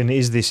this section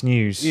 "Is this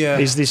news?" Yeah.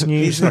 Is this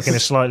news? Is Like in a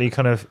this- slightly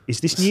kind of "Is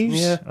this news?"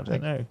 Yeah. I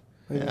don't know.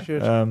 Maybe we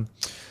should.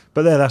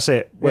 But there, that's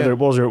it. Whether Yeah. it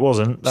was or it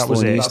wasn't, that was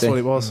Slow it. news That's day. what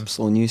it was.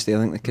 Slow news day, I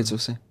think the kids will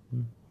say.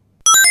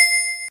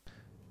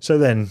 So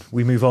then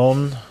we move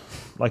on,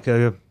 like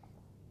a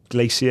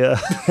glacier,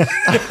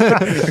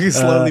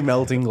 Slowly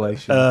melting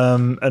glacier.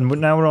 and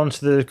now we're on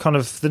to the kind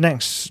of the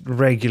next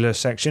regular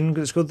section.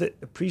 It's called the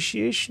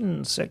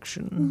appreciation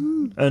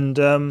section, and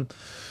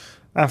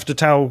after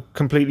Tal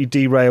completely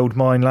derailed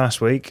mine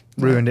last week,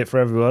 ruined it for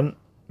everyone,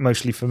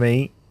 mostly for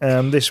me.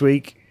 This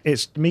week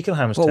it's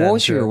Mikaelham's turn. What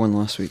was to- your one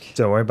last week?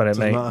 Don't worry about it,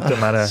 mate. matter. Don't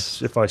matter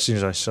if as soon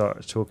as I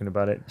start talking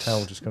about it,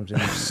 Tal just comes in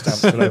and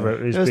stamps all over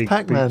his It was big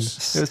Pac-Man.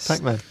 boots. It was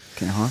Pac-Man.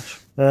 Kind of harsh.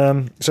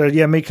 So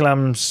yeah,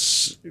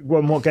 Mikalam's.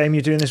 What game are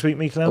you doing this week,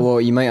 Mikalam? Well,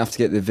 you might have to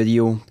get the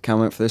video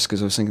camera out for this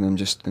because I was thinking I'm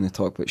just going to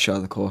talk about Shadow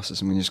of the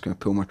Colossus and we're just going to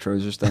pull my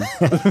trousers down.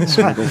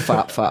 So we go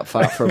fat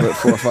for about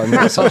 4 or 5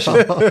 minutes.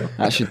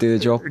 That should do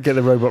the job. Get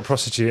the robot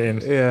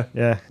prostitute in.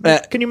 Yeah.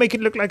 Can you make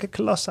it look like a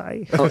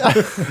colossi?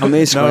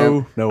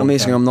 Amazingly, No,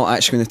 I'm not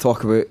actually going to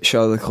talk about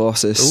Shadow of the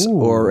Colossus Ooh.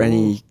 or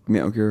any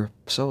Metal Gear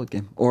Solid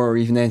game or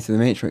even Enter the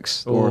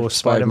Matrix or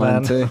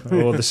Spider-Man 2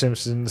 or The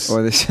Simpsons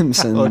or The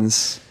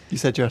Simpsons. You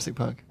said Jurassic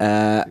Park.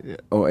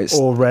 It's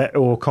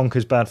or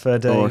Conker's Bad Fur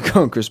Day or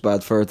Conker's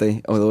Bad Fur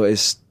Day, although it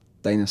is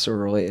dinosaur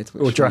related.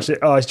 or Jurassic.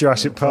 Oh, it's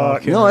Jurassic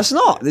Park. No, it's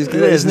not.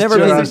 There's never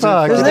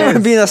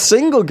been a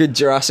single good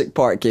Jurassic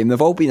Park game.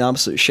 They've all been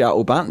absolute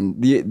shadow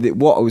banting.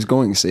 What I was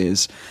going to say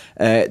is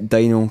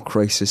Dino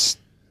Crisis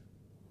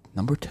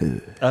number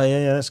 2. Oh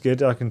yeah, that's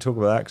good. I can talk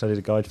about that because I did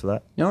a guide for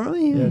that. You know what I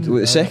mean? Yeah,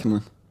 With the second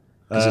one.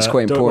 Because it's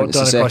quite important. It's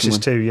the Dino second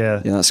Crisis one. 2,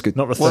 yeah. Yeah, that's good.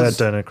 Not the third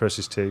Dino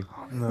Crisis 2.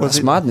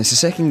 That's madness. The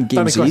second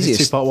game's the Dino easiest.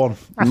 Crisis 2 Part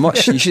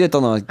 1. You should have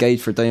done a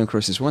guide for Dino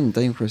Crisis 1.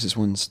 Dino Crisis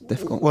 1's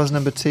difficult. Was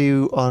number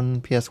 2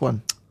 on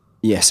PS1?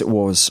 Yes, it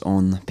was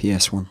on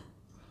PS1.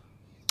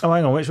 Oh,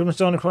 hang on. Which one was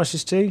Dino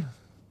Crisis 2?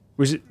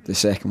 Was it? The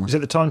second one. Is it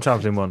the time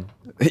traveling one?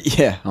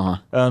 Yeah.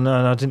 Oh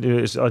no, I didn't do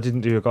it. I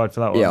didn't do a guide for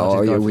that one. Yeah, I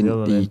did a guide you for the wouldn't,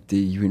 other one.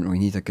 you wouldn't really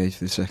need a guide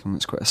for the second one.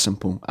 It's quite a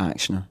simple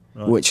actioner,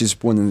 Right. which is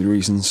one of the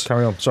reasons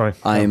Carry on. Sorry.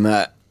 I'm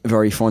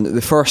very fond of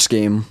the first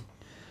game.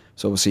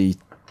 So obviously,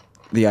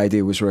 the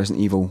idea was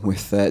Resident Evil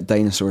with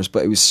dinosaurs,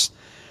 but it was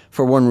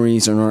for one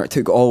reason or it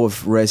took all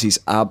of Resi's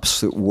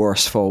absolute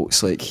worst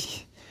faults, like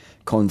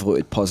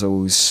convoluted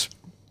puzzles,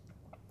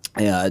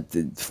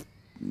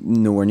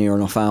 nowhere near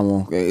enough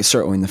ammo.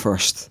 Certainly in the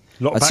first.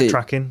 A lot of I'd say-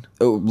 backtracking.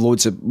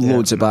 Loads of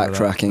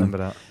backtracking.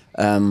 Remember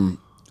that.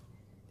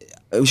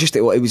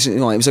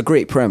 It was a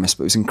great premise,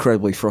 but it was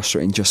incredibly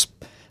frustrating just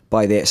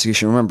by the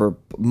execution. Remember,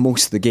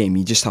 most of the game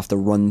you just have to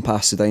run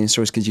past the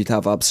dinosaurs because you'd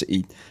have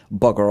absolutely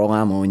bugger all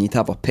ammo, and you'd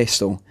have a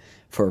pistol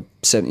for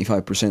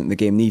 75% of the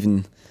game. And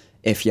even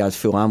if you had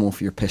full ammo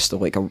for your pistol,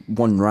 like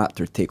one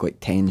raptor would take like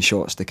 10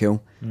 shots to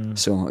kill.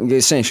 So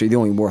essentially, the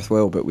only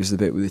worthwhile bit was the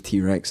bit with the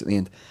T-Rex at the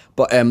end.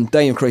 But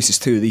Dino Crisis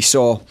 2, they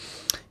saw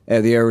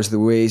the errors of the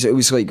ways. It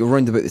was like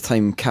around about the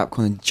time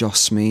Capcom had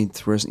just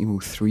made Resident Evil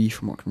 3,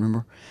 from what I can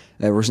remember.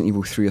 Resident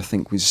Evil 3, I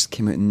think,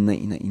 came out in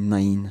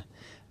 1999.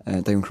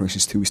 Dino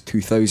Crisis 2 was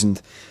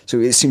 2000. So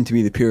it seemed to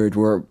be the period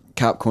where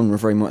Capcom were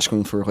very much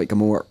going for like a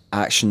more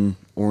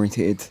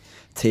action-orientated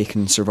take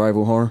on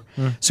survival horror.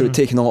 So it'd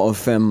taken a lot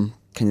of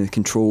kind of the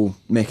control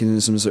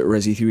mechanisms that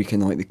Resi 3,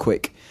 kind of like the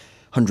quick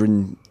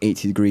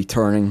 180-degree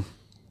turning.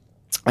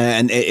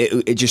 And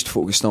it just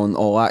focused on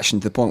all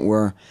action to the point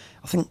where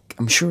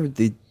I'm sure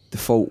the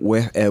default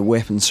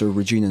weapons for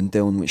Regina and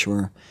Dylan, which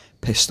were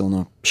pistol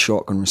and a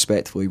shotgun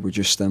respectively, were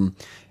just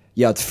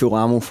you had full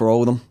ammo for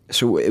all of them.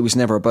 So it was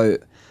never about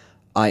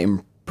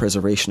item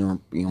preservation or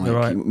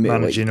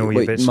managing all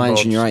your bits and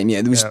managing bobs. your item.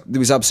 Yeah, there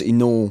was absolutely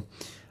no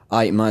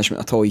item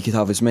management at all. You could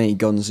have as many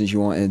guns as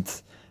you wanted,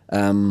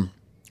 and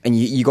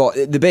you got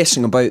the best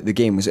thing about the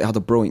game was it had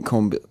a brilliant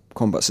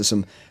combat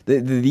system.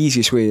 The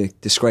easiest way to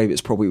describe it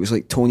is probably it was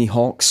like Tony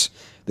Hawk's,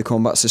 the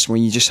combat system,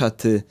 where you just had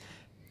to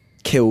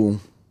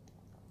kill.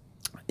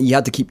 You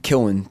had to keep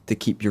killing to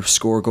keep your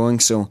score going.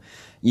 So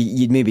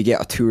you'd maybe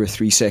get a 2 or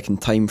 3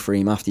 second time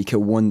frame after you kill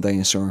one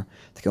dinosaur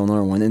to kill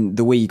another one. And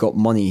the way you got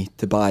money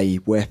to buy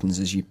weapons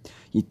is you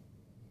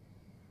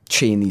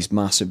chain these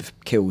massive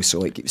kills. So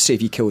like, say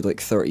if you killed like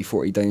 30,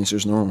 40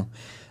 dinosaurs in a row,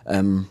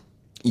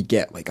 you'd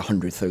get like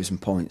 100,000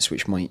 points,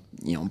 which might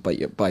buy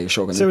your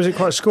shotgun. So was it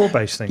quite a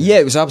score-based thing? Yeah,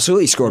 it was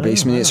absolutely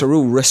score-based. It's a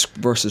real risk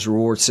versus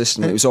reward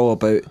system. It was all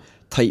about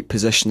tight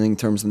positioning in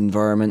terms of the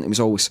environment. It was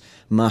always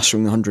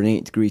mastering the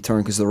 180-degree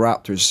turn because the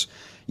raptors,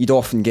 you'd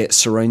often get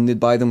surrounded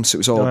by them, so it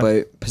was all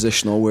about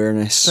positional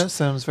awareness. That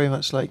sounds very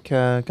much like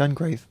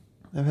Gungrave.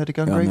 Ever heard of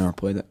Gungrave? I've never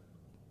played it.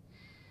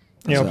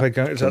 Yeah, I played.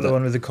 Is that the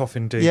one with the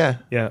coffin dude? Yeah.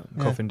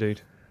 Coffin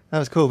dude. That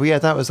was cool. But yeah,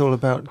 that was all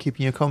about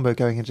keeping your combo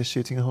going and just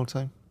shooting the whole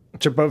time.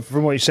 But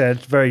from what you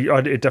said,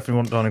 I definitely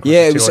want Dino Crisis 2.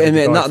 Yeah, it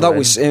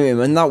was.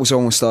 That was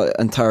almost an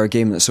entire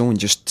game in its own.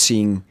 Just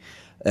seeing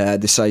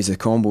the size of the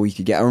combo you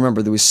could get. I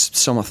remember there was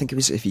some. I think it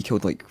was if you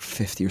killed like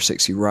 50 or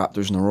 60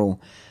 raptors in a row,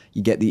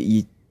 you get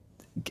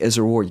as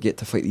a reward you get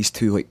to fight these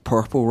 2 like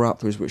purple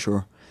raptors, which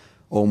were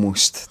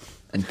almost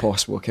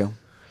impossible to kill.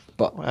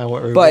 But one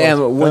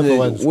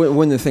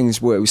of the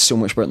things where it was so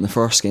much better than the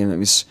first game, it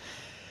was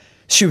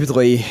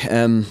stupidly,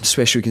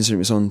 especially considering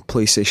it was on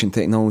PlayStation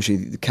technology,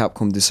 the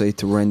Capcom decided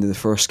to render the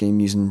first game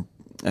using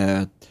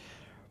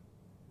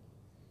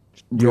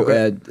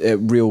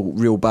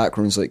real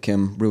backgrounds, like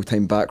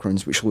real-time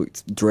backgrounds, which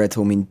looked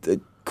dreadful. I mean,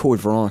 Code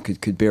Veronica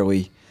could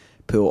barely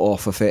pull it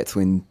off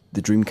effectively in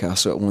the Dreamcast,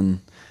 so it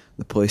won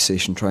the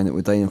PlayStation trying it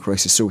with Dino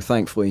Crisis. So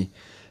thankfully,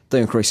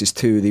 Dino Crisis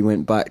 2, they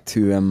went back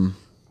to...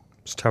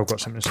 Has Tal got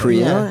something to say?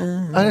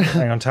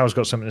 Hang on, Tal's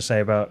got something to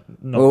say about...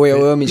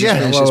 let me just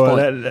finish this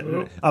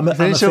point.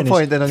 Finish your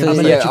point, then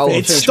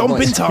it's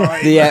stomping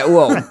time.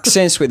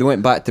 Essentially they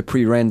went back to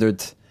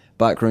pre-rendered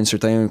backgrounds for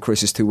Dino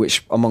Crisis 2,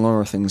 which, among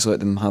other things, let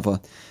them have a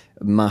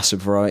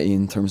massive variety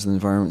in terms of the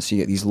environment. So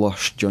you get these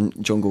lush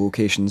jungle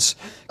locations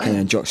kind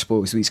of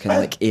juxtaposed with these kind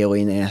of like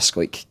alien-esque,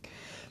 like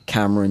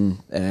Cameron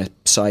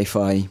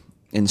sci-fi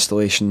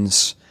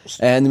installations.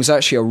 And there was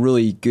actually a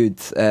really good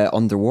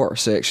underwater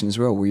section as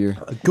well, where you're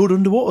A good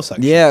underwater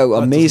section. yeah,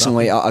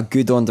 amazingly a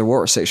good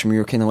underwater section where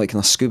you're kind of like in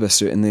a scuba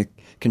suit, and the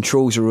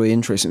controls are really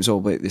interesting. It was all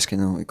about this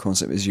kind of like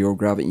concept of zero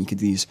gravity, and you could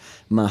do these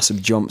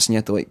massive jumps, and you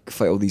had to like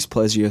fight all these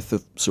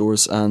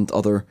plesiosaurs and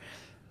other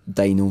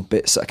dino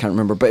bits that I can't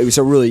remember, but it was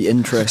a really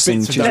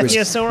interesting.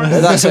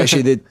 That's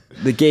actually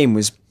the game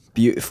was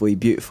beautifully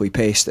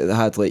paced. It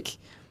had like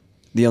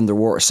the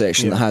underwater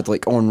section that had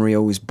like on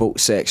rails boat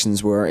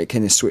sections where it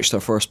kind of switched to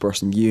a first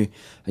person view,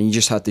 and you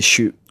just had to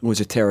shoot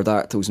loads of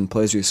pterodactyls and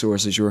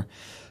plesiosaurs as you were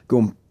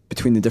going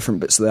between the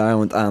different bits of the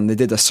island. And they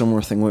did a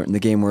similar thing in the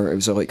game where it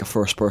was like a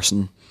first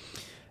person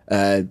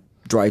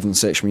driving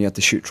section where you had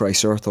to shoot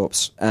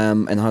triceratops,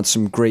 and it had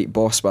some great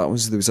boss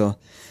battles. There was a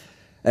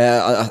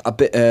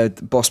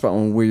boss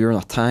battle where you're in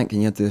a tank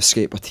and you had to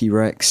escape a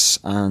T-Rex,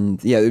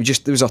 and yeah, there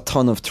was a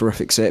ton of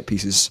terrific set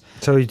pieces.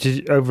 So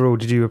overall,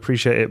 did you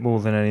appreciate it more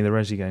than any of the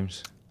Resi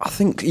games? I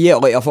think, yeah,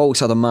 like I've always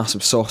had a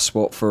massive soft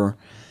spot for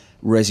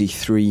Resi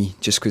 3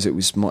 just because it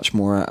was much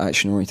more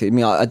action oriented. I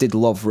mean, I did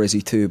love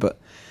Resi 2, but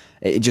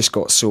it just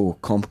got so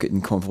complicated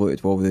and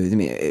convoluted. I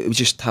mean, it was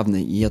just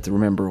you had to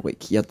remember,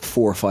 like, you had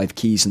 4 or 5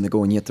 keys in the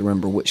go, and you had to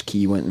remember which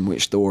key went in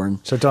which door. And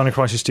so Dino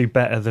Crisis 2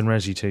 better than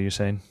Resi 2, you're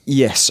saying?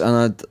 yes, and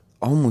I'd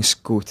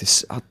almost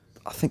I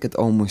think I'd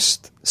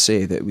almost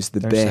say that it was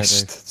the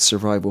best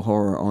survival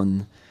horror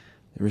on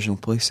the original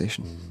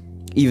PlayStation,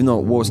 even though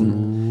it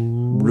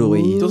wasn't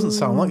really It doesn't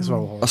sound like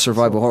a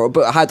survival horror,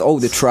 but it had all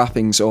the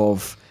trappings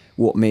of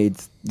what made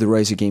the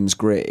Resi games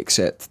great,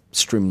 except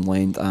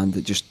streamlined, and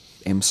it just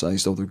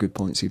emphasised all their good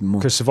points even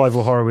more. Because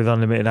survival horror with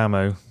unlimited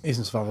ammo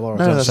isn't survival horror.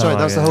 No, that's right.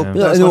 That's the whole. Yeah.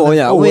 That's No, one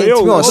yeah. of Wait,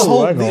 to be honest,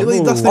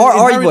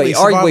 Arguably,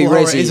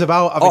 Resi is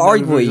about having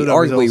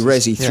arguably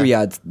Resi 3 Yeah.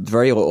 had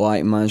very little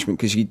item management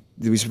because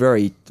there was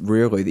very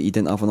rarely that you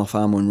didn't have enough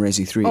ammo in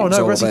Resi 3. Oh It was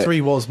no, all Resi about- 3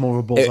 was more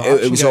of a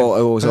It was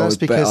all that's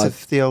because about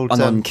of the old.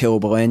 an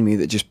unkillable enemy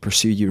that just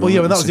pursued you. Well,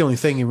 yeah, but that was relentlessly. the only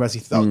thing in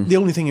Resi. The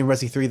only thing in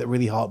Resi 3 that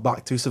really harked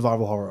back to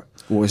survival horror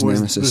Was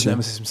Nemesis, yeah.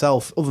 Nemesis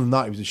himself. Other than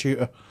that, he was a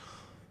shooter,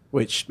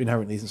 which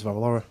inherently isn't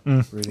survival horror.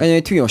 Really.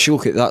 And to be honest, you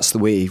look at that's the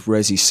way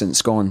Resi's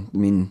since gone. I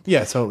mean,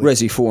 Yeah, totally.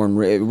 Resi 4 and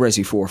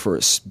Resi 4 for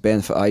its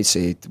benefit, I'd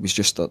say, it was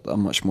just a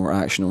much more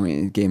action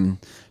oriented game.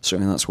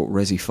 Certainly, that's what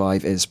Resi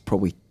 5 is.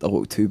 Probably a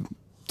little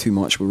too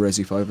much with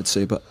Resi 5, I'd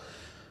say, but.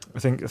 I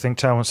think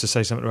Tal wants to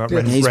say something about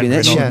he's been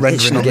itching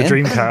rendering on the again.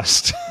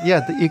 Dreamcast.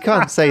 Yeah, you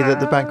can't say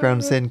that the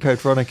backgrounds in Code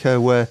Veronica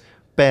were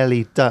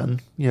barely done.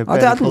 I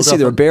didn't say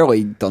they were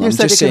barely done. You I'm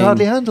said just it could saying.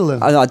 hardly handle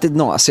them. I did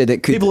not. I said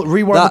it could. People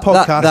rewind the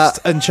podcast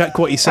and check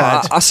what you said.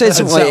 I said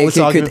something and like settle this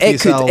argument for it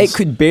yourselves.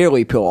 could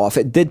barely pull it off.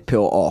 It did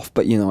pull it off,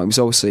 but it was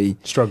obviously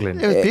Struggling.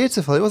 It was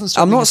beautiful. It wasn't.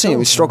 I'm struggling not at saying it all.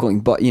 was struggling,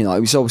 but it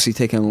was obviously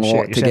taking a lot Shit, to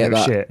you're saying get it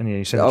was that. shit, and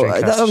you said the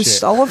Dreamcast that was was,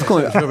 shit. I love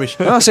Code. Rubbish.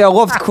 I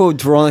loved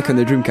Code Veronica on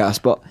the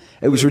Dreamcast, but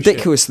it was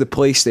ridiculous. The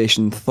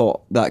PlayStation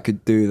thought that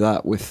could do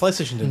that with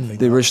PlayStation didn't think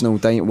the that. original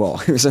Dino. Well,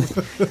 it was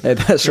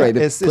that's right.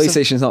 The it's a-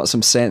 PlayStation's not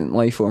some sentient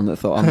life form that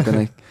thought I'm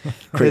going to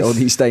create all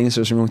these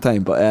dinosaurs in real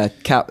time. But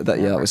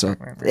that was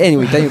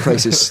anyway. Dino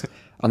Crisis,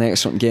 an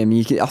excellent game.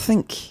 I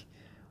think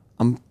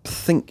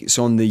it's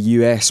on the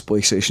US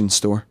PlayStation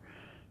Store,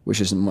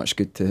 which isn't much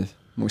good to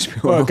most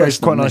people. Well, it goes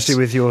quite This. nicely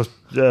with your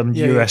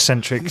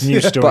US-centric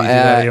news stories But,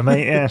 earlier,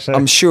 mate. Yeah, so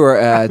I'm sure.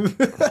 I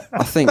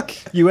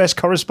think. US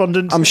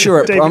correspondent. I'm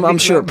sure. David I'm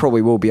sure it Nicklam.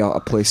 probably will be a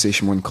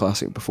PlayStation 1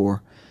 classic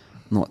before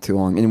not too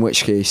long. In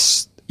which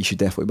case, you should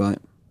definitely buy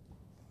it.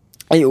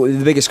 Anyway,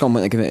 the biggest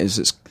compliment I give it is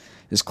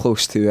it's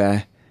close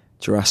to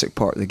Jurassic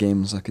Park the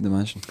games I could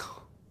imagine.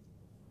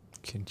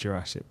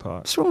 Jurassic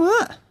Park. What's wrong with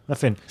that?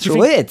 Nothing. It's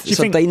related. It's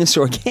a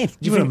dinosaur game. Do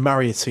you want to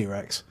marry a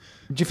T-Rex?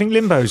 Do you think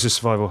Limbo's a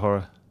survival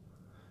horror?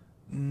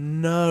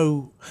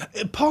 No.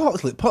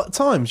 Partly. At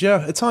times,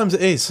 yeah. At times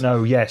it is.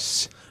 No.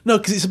 Yes. No,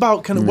 because it's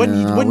about kind of No,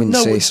 I wouldn't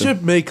say it's so. Jim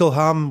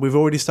Meekleham. We've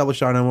already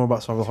established I know more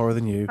about survival horror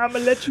than you. I'm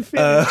gonna let you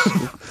finish.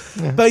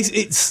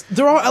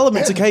 There are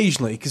elements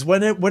occasionally because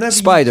whenever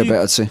Spider you bit,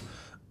 I'd say.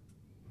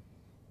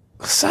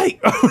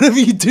 whenever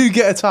you do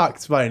get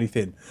attacked by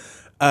anything,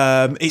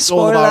 it's all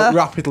Spoiler. about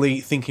rapidly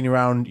thinking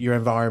around your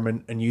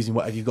environment and using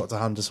whatever you've got to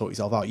hand to sort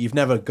yourself out. You've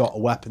never got a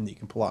weapon that you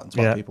can pull out and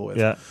smack people with.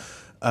 Yeah.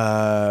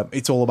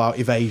 It's all about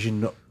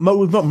evasion.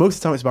 Most of the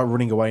time, it's about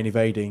running away and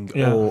evading,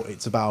 Yeah. or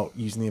it's about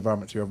using the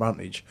environment to your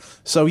advantage.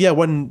 So yeah,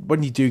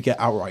 when you do get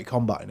outright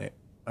combat in it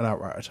and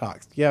outright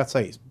attacks, yeah, I'd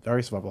say it's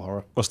very survival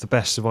horror. What's the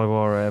best survival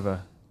horror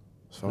ever?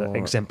 Survival That horror.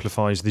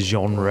 exemplifies the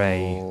genre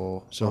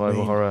Oh, survival I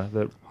mean- horror.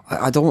 That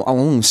I'll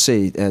almost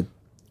say the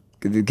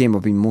game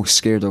I've been most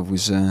scared of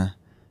was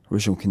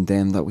original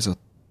Condemned. That was I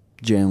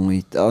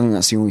think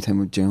that's the only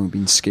time I've generally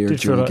been scared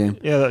did feel during like, the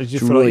game. yeah, that, you It's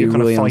feel like really, you're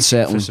kind really of fighting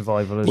unsettling. for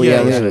survival. As Well,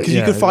 Yeah, yeah, because you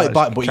yeah, could fight that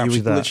back, but you captured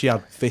would that. literally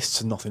had fists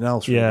and nothing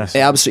else. Really. Yeah. So-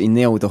 It absolutely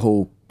nailed the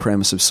whole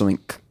premise of something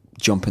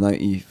jumping out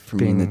at you from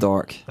being in the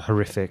dark.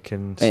 Horrific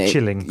and Yeah.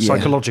 chilling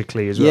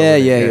psychologically as well. Yeah,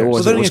 wasn't yeah, it? it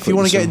was. So then, if you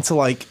want to quite get into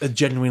like a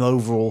genuine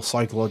overall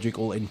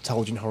psychological,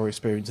 intelligent horror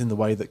experience in the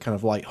way that kind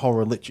of like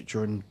horror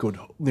literature and good,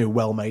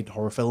 well-made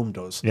horror film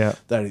does, Yeah.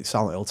 then it's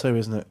Silent Hill 2,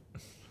 isn't it?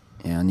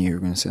 Yeah, I knew you were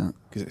going to say that.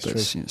 Because But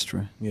it's true. yeah, it's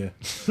true.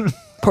 Yeah.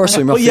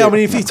 Personally, my But yeah, I favourite-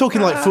 mean, if you're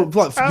talking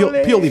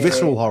like purely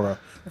visceral horror,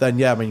 then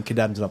yeah, I mean,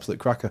 Condemned's an absolute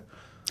cracker.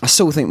 I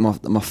still think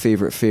my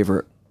favourite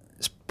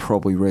is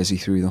probably Resi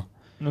 3 though.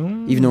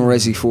 Even though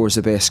Resi 4 is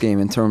the best game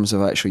in terms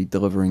of actually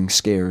delivering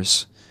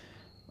scares,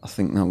 I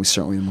think that was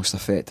certainly the most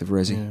effective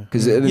Resi.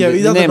 Because it was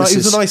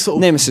a nice sort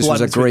of Nemesis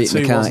was a blend between great the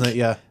two, mechanic. wasn't it?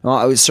 Yeah. Well,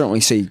 I would certainly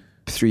say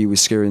 3 was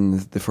scarier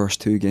than the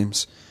first 2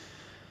 games.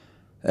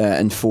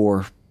 And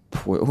 4,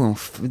 well,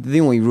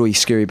 the only really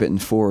scary bit in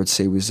 4 I'd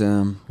say was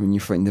when you're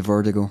fighting the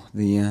Vertigo,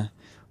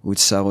 with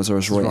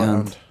Salazar's right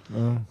hand,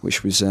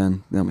 which was that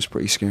was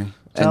pretty scary.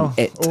 And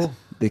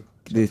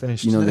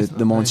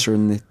the monster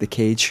in the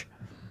cage.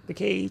 The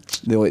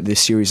cage. The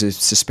series of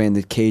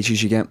suspended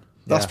cages you get.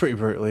 That's pretty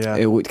brutal, yeah.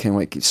 It looked kind of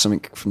like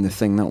something from The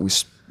Thing. That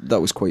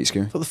was quite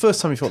scary. But the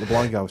first time you thought the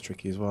blind guy was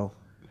tricky as well.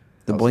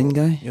 The blind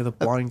guy? Yeah, the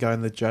blind guy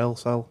in the jail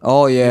cell.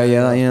 Oh yeah,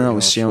 Yeah, that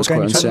was pretty quite What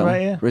game you talking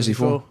unsettling. about here? Resi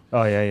 4.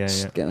 Oh yeah.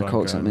 Just getting a Blind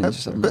cocks guy. at me.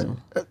 Just having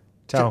a-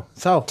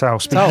 Tao.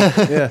 Speak.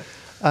 Yeah.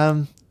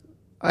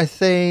 I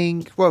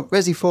think, well,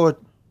 Resi 4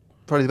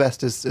 probably the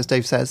best, as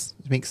Dave says,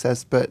 as Meek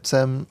says, but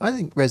I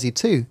think Resi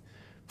 2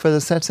 for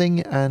the setting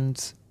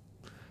and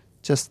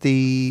just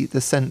the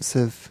sense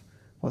of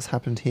what's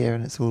happened here,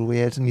 and it's all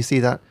weird, and you see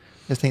that,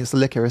 I think it's the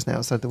liquor, isn't it,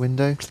 outside the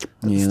window at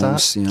the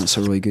start? That's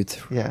a really good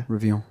Yeah.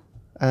 reveal.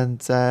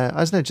 And I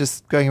don't know,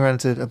 just going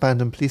around to an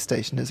abandoned police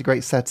station, it's a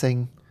great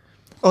setting.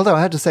 Although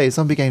I had to say,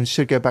 zombie games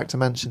should go back to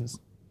mansions.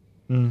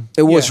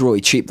 It was really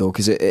cheap though,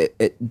 because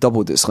it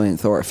doubled its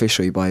length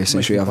artificially by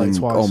essentially Making it having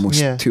twice. almost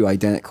Yeah. 2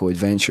 identical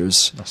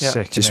adventures, That's Yeah.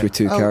 sick. just innit? with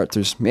 2 Oh,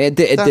 characters. It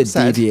did that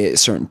said- deviate at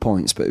certain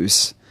points, but it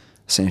was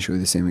essentially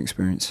the same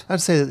experience.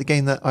 I'd say that the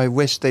game that I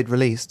wish they'd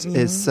released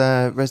is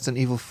Resident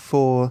Evil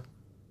 4,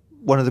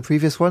 one of the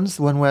previous ones,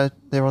 the one where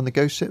they were on the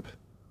ghost ship,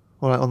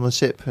 or like on the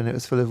ship, and it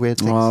was full of weird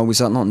things. Was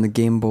that not in the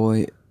Game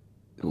Boy?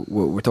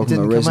 We're talking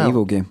didn't about come Resident out.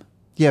 Evil game.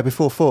 Yeah,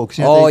 before 4. Cause,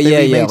 Like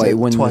remade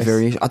one it twice.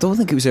 variation. I don't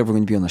think it was ever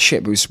going to be on a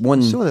ship. It was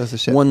one. Sure, there was a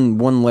ship.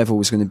 One level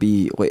was going to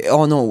be like.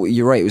 Oh no,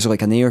 you're right. It was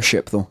like an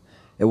airship though.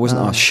 It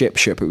wasn't a ship.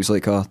 It was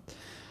like a.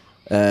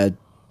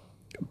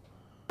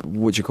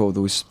 What do you call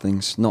those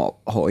things? Not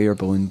a hot air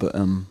balloon, but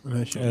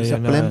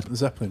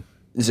Zeppelin.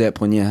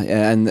 Zeppelin. Yeah,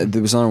 and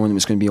there was another one that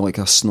was going to be like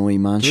a snowy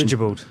mansion.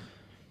 Dirigible.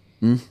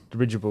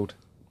 Dirigible.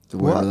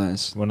 Whatever What? that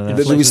is. One of There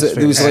them. was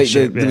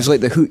Airship, there was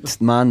like the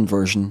Hooked Man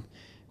version,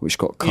 which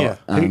got cut. Yeah.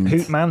 and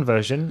Hoot Man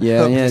version.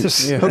 Yeah,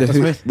 Hooked. yeah.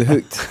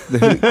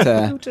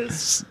 Yeah.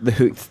 The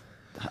hooked.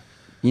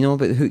 You know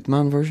about the Hooked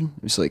Man version?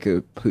 It was like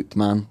a hooked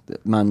man, the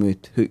man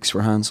with hooks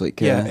for hands.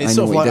 Like Yeah, I it's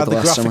know sort of what like he had did the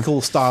last summer.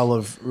 graphical style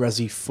of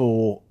Resi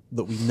 4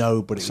 that we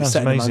know, but it was Sounds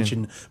set in a amazing.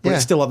 mansion. But Yeah.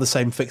 it still had the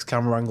same fixed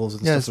camera angles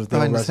and Yeah, stuff as it's the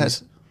old behind his head.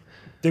 Resis.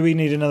 Do we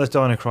need another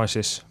Dino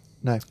Crisis?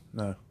 No.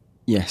 No.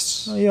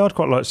 Yes. Oh, yeah, I'd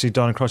quite like to see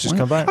Dino Crisis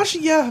come back.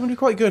 Actually, yeah, I mean,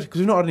 quite good because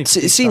we've not had any. It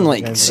seemed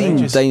like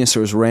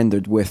dinosaurs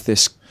rendered with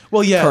this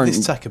Well, yeah, current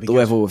this tech would be good.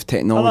 level of I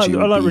technology.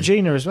 like would be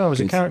Regina as well as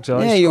a good. character. I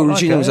Yeah, just quite like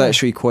Regina her, was yeah.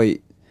 actually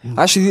quite.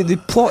 Actually, the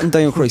plot in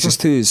Dino Crisis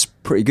 2 is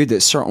pretty good.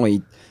 It's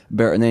certainly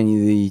better than any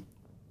of the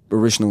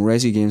original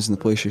Resi games in the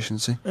PlayStation.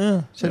 Say.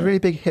 She had really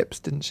big hips,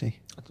 didn't she?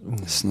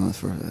 It's not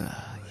for.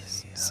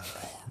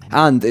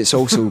 And it's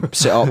also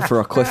set up for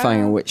a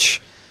cliffhanger,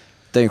 which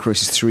Dino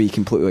Crisis 3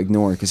 completely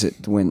ignored because it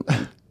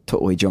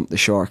totally jumped the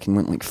shark and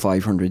went like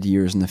 500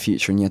 years in the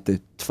future, and you had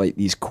to fight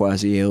these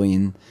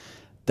quasi-alien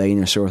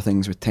dinosaur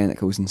things with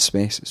tentacles in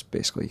space. It's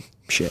basically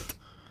shit,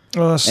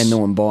 Well, and no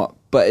one bought.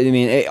 But I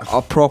mean,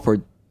 a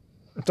proper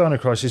Dino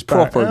Crisis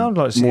back. proper, I'd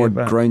like to see more it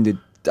back. grounded.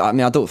 I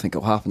mean, I don't think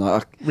it'll happen.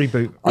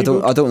 Reboot. I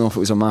don't know if it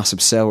was a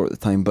massive seller at the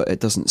time, but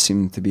it doesn't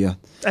seem to be a.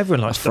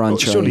 Everyone likes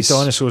franchise. Surely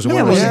dinosaurs are Yeah,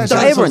 one well, of yeah, those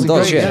dinosaurs everyone are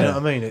does, great, yeah. You know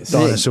what I mean? It's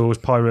Dinosaurs,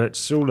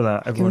 pirates, all of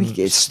that. Everyone.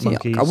 Monkeys.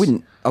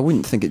 I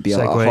wouldn't think it'd be a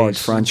hard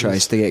Segways.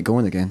 franchise to get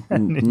going again. Not by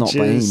any Ninjas.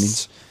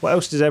 means. What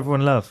else does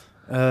everyone love?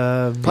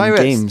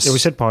 Pirates. Games. Yeah, we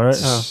said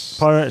pirates.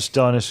 Oh. Pirates,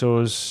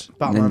 dinosaurs,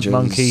 Batman. Ninjas,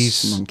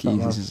 monkeys,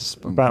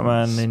 Batman,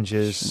 Batman,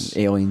 ninjas,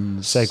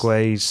 aliens,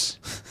 segways.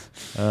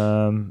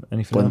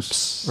 Anything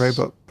else? blimps,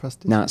 Robot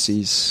prostitutes.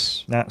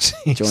 Nazis,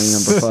 Nazis. Johnny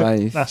Number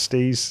 5.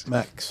 Nasties.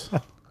 Max. I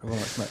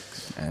like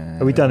Max.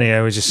 Are we done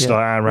here? We're just Yeah. like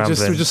our rambling.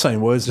 We're just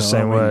saying words. Just now,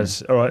 saying aren't we?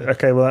 words. All right.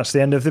 Okay. Well, that's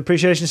the end of the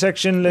appreciation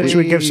section. Should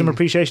we give some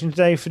appreciation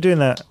today for doing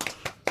that?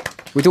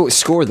 We don't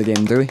score the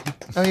game, do we?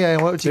 Oh yeah,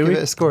 what would you Do give we?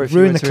 it a score if you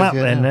Ruin were the to clap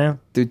review it then. Now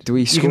Do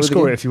we score you can the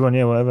score game? it if you want.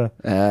 Yeah, whatever.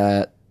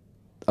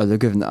 I'd have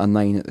given it a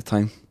 9 at the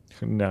time.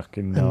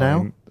 Knocking And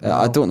now?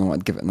 I don't know what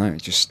I'd give it now.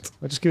 Just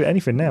I'll just give it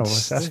anything now.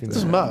 What's It asking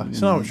doesn't that? matter.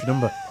 It's not much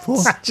number.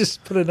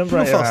 Just put a number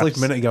I out. fell your asleep a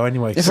ass. minute ago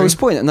anyway. if I was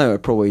playing it now,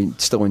 I'd probably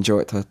still enjoy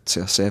it to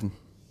say a 7.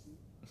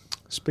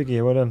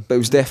 Spiggy, well done. But it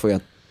was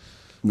definitely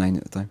a 9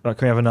 at the time. Right,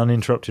 can we have an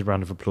uninterrupted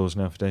round of applause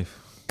now for Dave?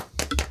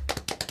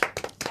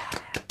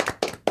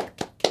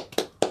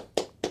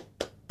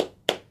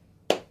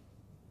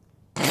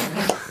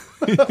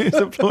 He's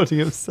applauding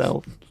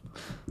himself.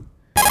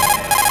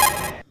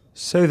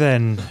 So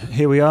then,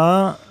 here we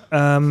are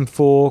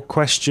for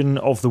question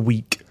of the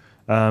week.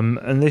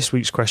 And this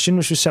week's question,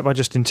 which was set by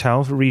Justin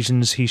Towell for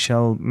reasons he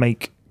shall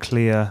make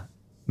clear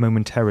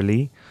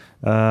momentarily.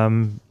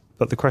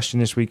 But the question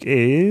this week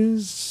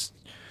is,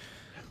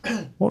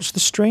 what's the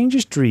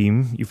strangest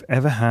dream you've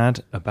ever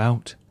had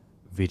about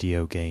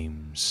video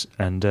games?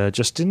 And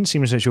Justin,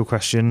 seeing as it's your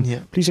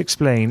question, please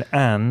explain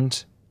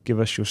and give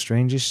us your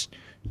strangest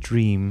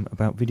dream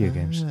about video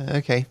games.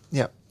 Okay,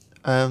 yeah.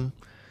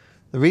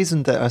 The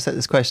reason that I set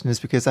this question is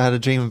because I had a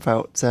dream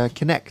about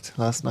Kinect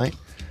last night,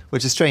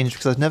 which is strange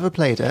because I've never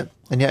played it,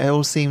 and yet it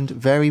all seemed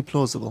very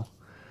plausible.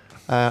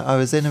 I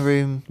was in a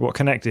room... What,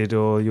 connected,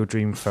 or your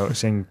dream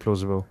seemed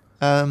plausible?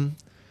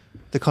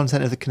 The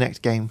content of the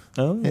Kinect game.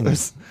 Oh. It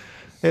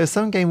was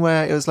some game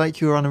where it was like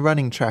you were on a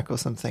running track or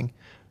something,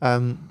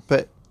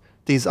 but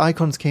these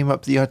icons came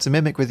up that you had to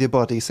mimic with your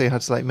body, so you had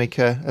to like make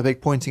a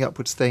big pointing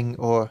upwards thing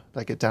or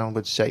like a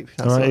downwards shape.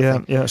 All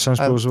right, yeah, it sounds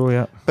plausible,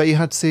 yeah. But you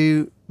had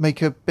to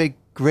make a big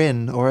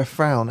grin or a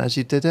frown as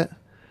you did it.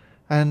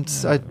 And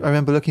I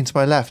remember looking to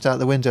my left out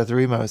the window of the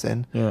room I was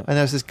in, and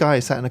there was this guy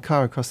sat in a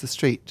car across the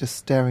street just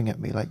staring at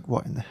me like,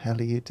 what in the hell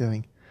are you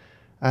doing?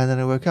 And then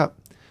I woke up.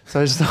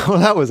 So I just thought, well,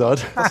 that was odd.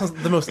 That's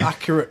the most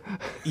accurate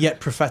yet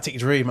prophetic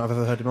dream I've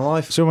ever heard in my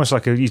life. It's almost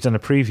like he's done a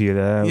preview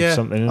there or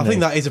something, I think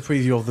that is a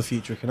preview of the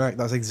future Kinect.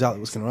 That's exactly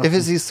what's going to happen. If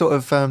it's these sort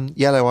of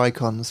yellow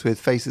icons with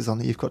faces on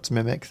that you've got to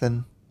mimic,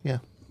 then yeah,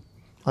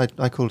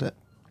 I called it.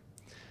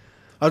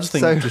 I just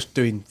think just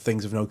doing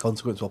things of no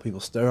consequence while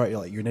people stare at you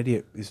like you're an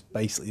idiot is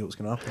basically what's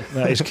going to happen.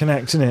 That is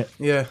Kinect, isn't it?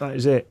 Yeah. That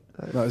is it.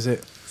 That is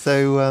it.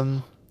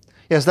 So,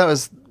 yes,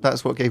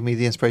 that's what gave me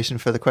the inspiration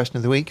for the question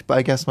of the week. But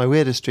I guess my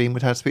weirdest dream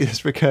would have to be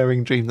this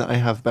recurring dream that I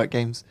have about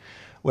games,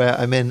 where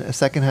I'm in a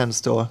secondhand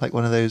store, like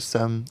one of those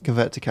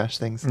convert to cash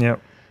things. Yep.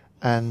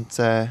 And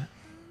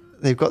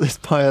they've got this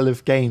pile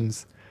of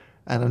games,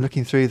 and I'm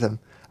looking through them,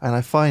 and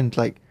I find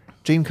like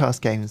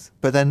Dreamcast games,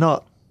 but they're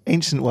not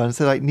ancient ones,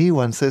 they're like new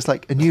ones. So it's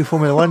like a new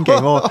Formula 1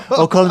 game or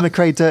Colin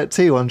McRae Dirt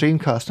 2 on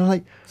Dreamcast. And I'm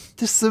like,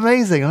 this is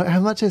amazing. Like,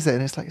 how much is it?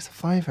 And it's like, it's a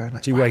 £5. I'm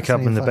like, do you wake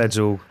up and the bed's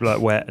all like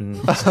wet and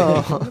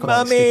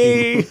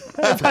Mummy,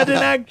 I've had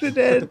an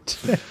accident.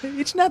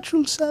 It's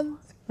natural, son.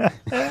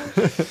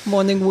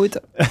 Morning wood.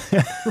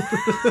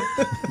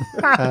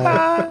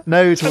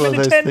 No to all of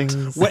those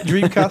things. Wet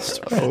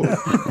Dreamcast.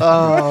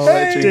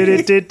 Wet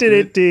Dreamcast.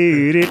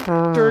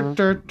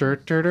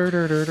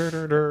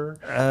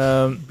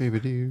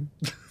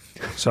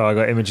 So I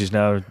got images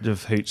now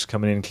of Hoots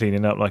coming in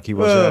cleaning up like he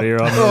was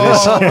earlier on.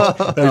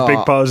 Those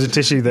big piles of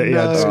tissue that he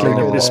had to clean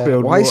up the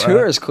spilled Why is water.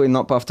 Hooters cleaning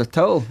up after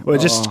Till? Well,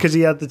 just because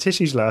he had the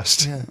tissues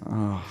last. Yeah.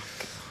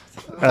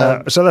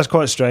 So that's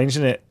quite strange,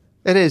 isn't it?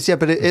 It is, yeah,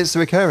 but it's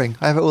recurring.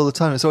 I have it all the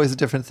time. It's always a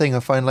different thing. I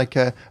find like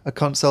a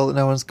console that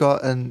no one's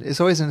got, and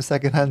it's always in a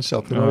second-hand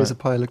shop, and always a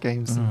pile of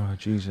games. Oh,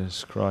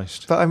 Jesus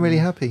Christ. But I'm really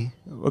happy.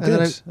 Well, and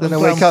good. then I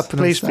wake up and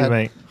please I'm sad. be,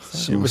 mate.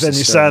 So But then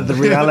you're sad the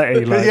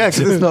reality. Like, Yeah,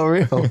 because it's not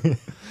real.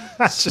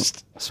 that's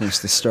just... It's the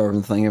most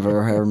disturbing thing I've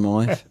ever heard in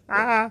my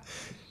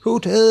life.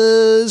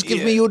 Hooters,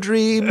 give me your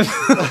dream.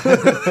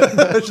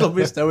 I just love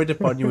bestowing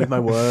upon you with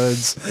my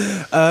words.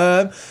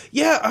 I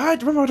remember I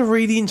had a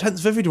really intense,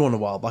 vivid one a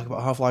while back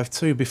about Half-Life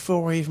 2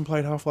 before I even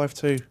played Half-Life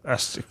 2.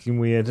 That's fucking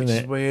weird, isn't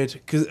It's it?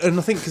 weird. And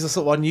I think because I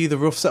sort of I knew the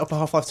rough setup of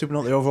Half-Life 2 but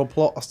not the overall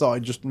plot, I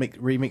started just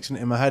remixing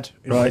it in my head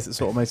in ways that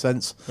sort of made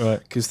sense. Right.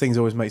 Because things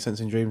always make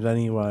sense in dreams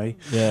anyway.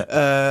 Yeah.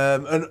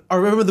 And I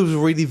remember there was a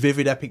really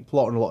vivid, epic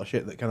plot and a lot of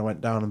shit that kind of went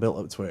down and built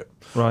up to it.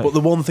 Right. But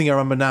the one thing I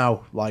remember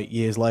now, like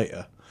years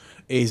later,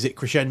 is it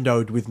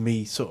crescendoed with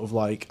me sort of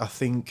like, I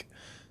think,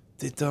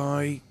 did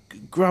I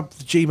grab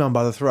the G-Man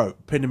by the throat,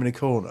 pinned him in a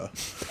corner?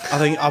 I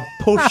think I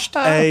pushed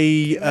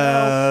a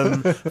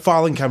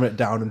filing cabinet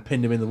down and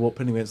pinned him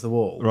against the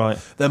wall. Right.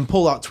 Then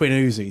pulled out twin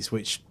Uzis,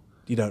 which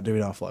you don't do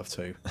in Half-Life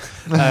 2.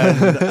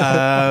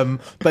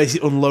 And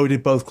basically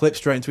unloaded both clips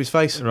straight into his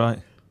face. Right.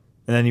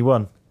 And then you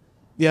won.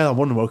 Yeah, I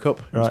won and woke up.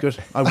 It was Right. good.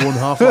 I won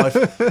Half-Life.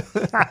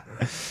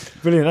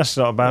 Brilliant. That's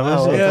not bad, Wow,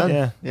 is it? well done.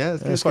 Yeah. Yeah,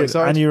 it's good. That's quite good.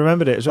 exciting. And you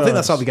remembered it as well. I think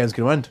that's how the game's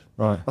going to end.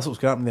 Right. That's what's going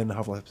to happen at the end of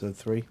Half-Life Episode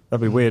 3.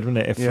 That'd be weird,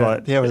 wouldn't it? If Yeah.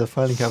 like Yeah, with a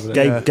filing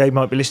cabinet. Gabe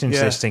might be listening to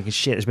Yeah. this thinking,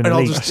 shit, there's been And a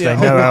I'll leak. just, They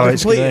I'll know how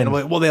it's complete going it. to I'm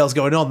end. like, what the hell's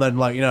going on? Then,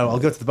 like, you know, I'll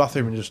go to the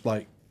bathroom and just,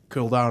 like,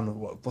 cool down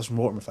and put some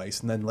water in my face.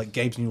 And then, like,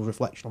 Gabe's new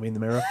reflection will be in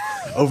the mirror.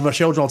 Over my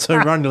shoulder, I'll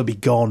turn around and it'll be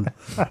gone.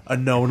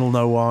 And no one will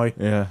know why.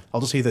 Yeah.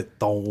 I'll just hear the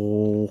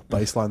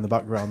bass line in the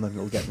background, then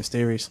it'll get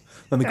mysterious.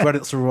 Then the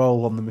credits will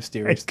roll on the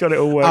mysterious It's got it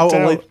all worked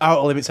out.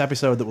 Outer Limits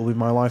episode that will be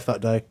my life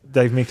that day.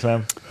 Dave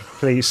Miklam,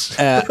 please.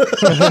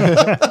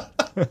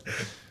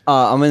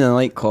 I'm in a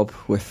nightclub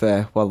with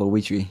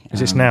Waluigi. Is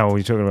this now? What are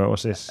you talking about?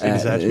 What's this?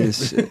 his head. It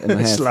is in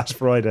my It's head. last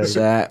Friday. It's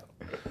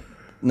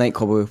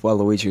nightclub with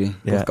Waluigi.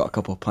 Yeah. We've got a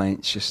couple of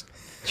pints, just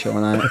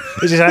chilling out.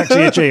 Is this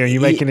actually a dream? Are you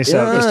making this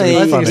up just to I be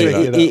think funny? it's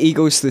making it up. He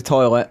goes to the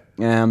toilet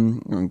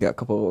and get a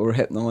couple of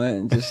hypno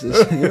and just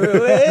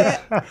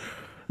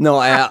No,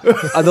 I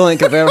don't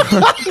think I've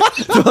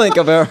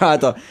ever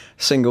had a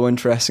single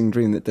interesting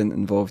dream that didn't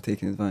involve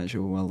taking advantage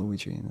of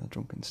Waluigi in a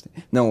drunken state.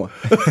 No,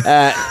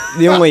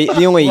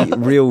 the only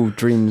real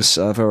dreams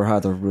I've ever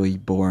had are really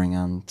boring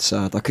and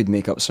sad. I could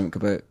make up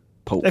something about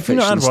Pulp Have you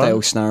not Fiction had one?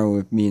 style scenario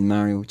with me and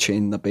Mario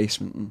chained in the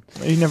basement.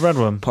 And You never had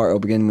one. part will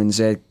begin when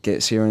Zed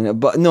gets here.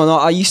 But no,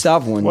 I used to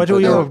have one. Why do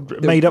all but your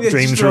they're- made-up Yeah,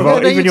 dreams just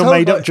revolve? no, Even you your told-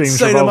 made-up dreams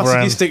Say no revolve around.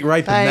 masochistic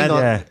rape and Hang then.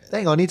 on. Yeah.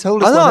 Hang on, he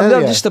told us I know, one I'm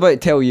earlier. just about to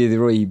tell you the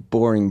really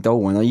boring,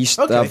 dull one. I used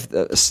to Okay. have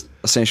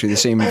essentially the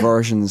same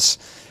versions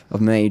of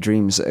many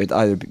dreams. That would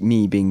either be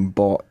me being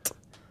bought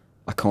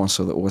a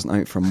console that wasn't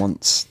out for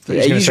months. I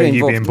was going to say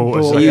you being bought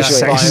as a usually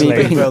sex me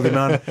slave. being- Wealthy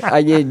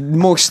man.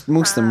 most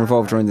of them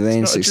revolved around the not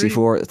a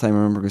N64 at the time. I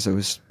remember because I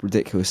was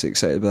ridiculously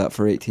excited about that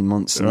for 18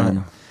 months, and Right.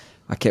 then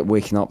I kept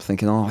waking up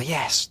thinking, "Oh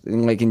yes!"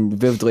 and like in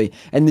vividly.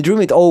 And the dream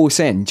would always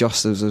end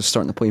just as I was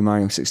starting to play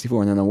Mario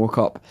 64, and then I woke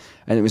up,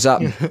 and it was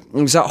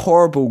that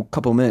horrible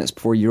couple of minutes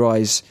before you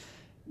realise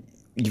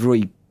you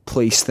really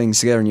place things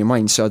together in your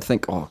mind. So I'd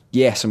think, "Oh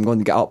yes, I'm going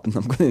to get up and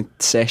I'm going to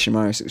session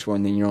Mario 64,"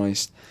 and then you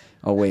realise,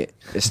 "Oh wait,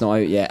 it's not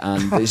out yet,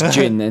 and it's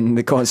June, and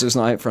the console's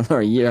not out for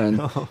another year," and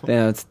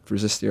then I'd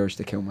resist the urge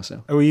to kill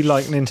myself. Were you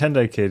like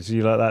Nintendo kids? Were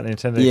you like that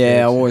Nintendo kids?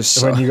 Yeah, I was.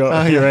 When you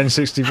got your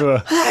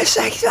N64.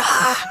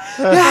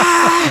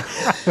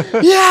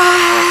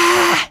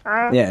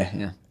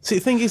 Yeah. See,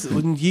 the thing is,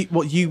 when you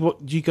got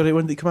it,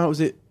 when did it come out? Was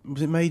it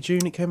May,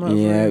 June? It came out.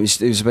 Yeah, it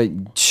was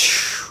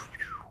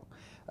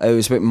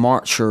about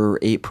March or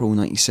April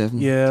 '97.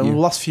 Yeah, well, the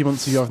last few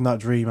months of you having that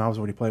dream, I was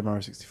already playing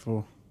Mario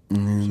 64. So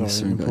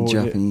So we got imported it.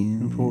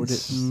 Japanese. Imported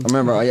it. I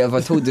remember. Have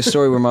I told the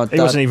story where my He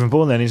wasn't dad? even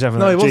born then. He's having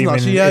No, that he wasn't dream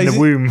actually, yeah, in the he's-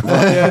 womb.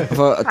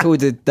 I told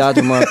the dad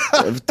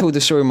I've told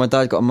the story where my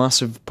dad got a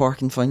massive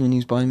parking fine when he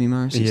was buying me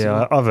Mario 64.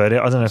 Yeah, I've heard it.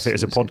 I don't know if it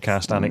was a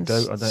podcast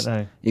anecdote. I don't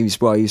know. He was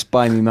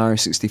buying me Mario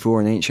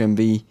 64 in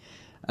HMV,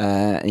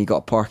 and he got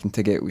a parking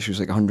ticket which was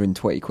like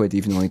 120 quid,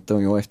 even though he'd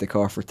only left the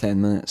car for 10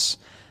 minutes.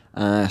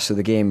 So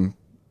the game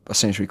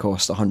essentially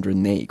cost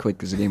 180 quid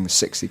because the game was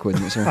 60 quid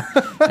in its own.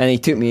 And he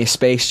took me a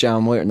Space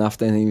Jam later enough,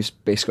 then he was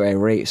basically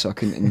irate, so I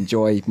couldn't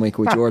enjoy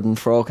Michael Jordan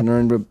frolicking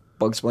around with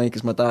Bugs Bunny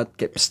because my dad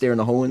kept staring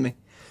a hole in me,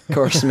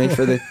 cursing me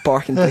for the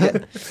parking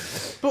ticket.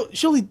 But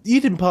surely you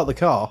didn't park the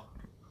car.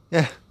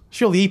 Yeah.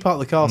 Surely he parked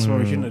the car somewhere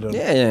he shouldn't have done.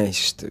 Yeah,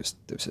 it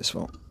was his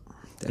fault.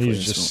 Definitely He was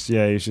his just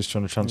fault. he was just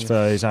trying to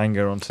transfer his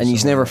anger onto. And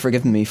he's someone never else.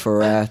 forgiven me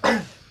for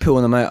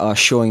pulling him out of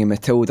showing in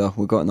Matilda.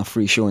 We got in a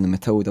free showing in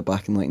Matilda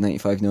back in like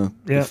 '95. No,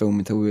 Yeah. the film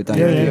Matilda. We were down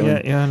Yeah,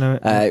 there. I know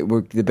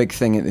it. The big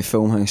thing at the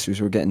film house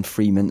was we're getting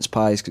free mince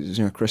pies because it was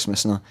near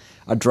Christmas, and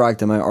I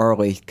dragged him out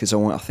early because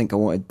I think I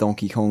wanted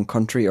Donkey Kong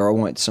Country, or I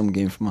wanted some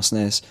game from my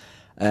SNES,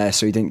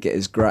 so he didn't get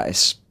his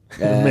gratis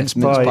Mince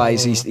mince pie.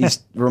 pies. He's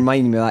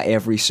reminded me of that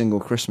every single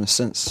Christmas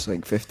since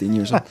like 15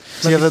 years old.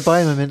 Did you ever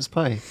buy him a mince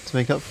pie to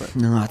make up for it?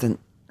 No, I didn't.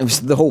 It was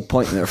the whole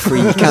point that they're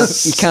free. You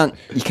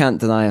can't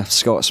deny a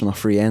Scotsman a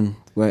free end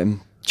without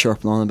him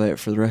chirping on about it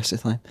for the rest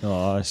of the time.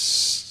 Oh,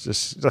 that's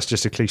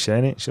just a cliche,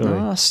 isn't it? Surely.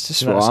 No, that's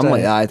just Isn't that what a I'm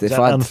like. stereotype? If Is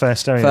that an unfair I'd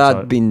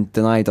stereotype? been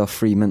denied a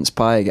free mince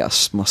pie, I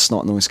get my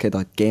snot nosed kid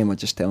a game. I'd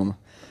just tell him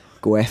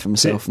go F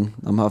himself, and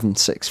I'm having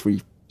 6 free.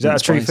 Is that a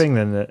mince true pies. thing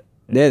then? That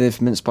Yeah, the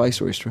mince pie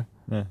story's true.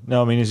 yeah.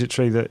 No, I mean, is it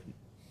true that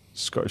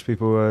Scottish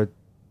people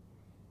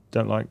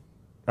don't like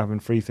having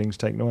free things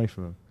taken away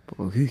from them?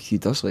 Well, who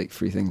does like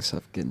free things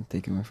have getting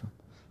taken away from?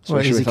 Well,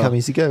 Especially easy with come, a-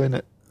 easy go,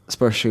 innit?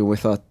 especially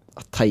with a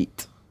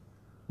tight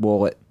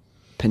wallet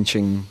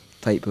pinching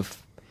type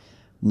of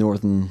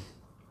northern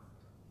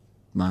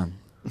man.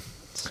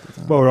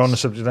 Well, we're on the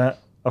subject of that.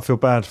 I feel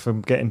bad for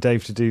getting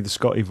Dave to do the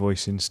Scotty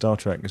voice in Star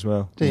Trek as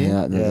well. Do you?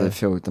 Yeah, I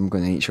feel I'm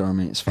going to HR,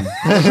 mate. It's fine.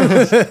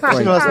 Should've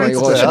asked me to do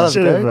it. I'll have a go.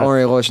 Should've,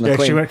 lodging a Yeah,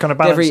 'cause claim. you kind of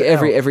balance it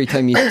out. Every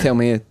time you tell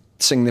me to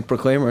sing the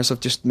Proclaimers, I'll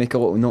just make a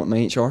little note in my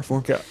HR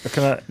form.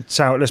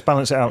 Let's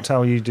balance it out.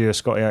 Tell you do a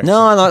Scotty accent.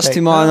 No, that's Okay.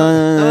 too much.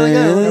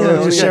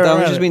 no, just share it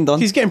Damage around has been done.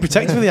 He's getting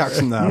protected with the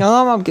accent now.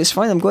 No, it's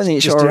fine. I'm going to HR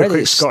Just do a already.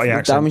 quick It's- Scotty the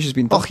accent. damage has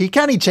been Oh, done. he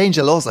can't change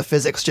the laws of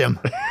physics, Jim.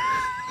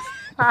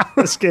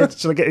 That's good.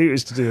 Shall I get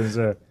Ooters to do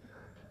it?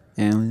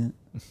 Yeah, Do you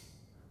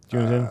want to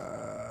do?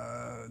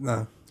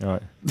 No. All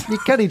right. You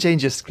can't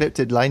change your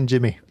scripted line,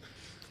 Jimmy.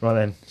 Right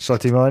then, shall I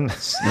do mine?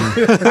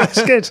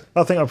 That's good.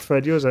 I think I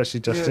preferred yours actually,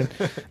 Justin.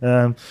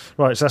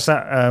 Right, so that's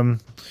that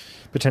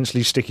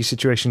potentially sticky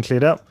situation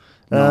cleared up.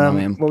 no,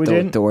 mate, What we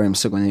doing? don't worry, I'm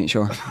still going to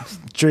HR.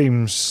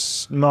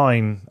 Dreams,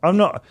 mine. I'm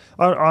not.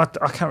 I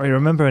can't really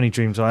remember any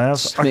dreams I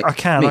have. Make- I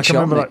can make sure,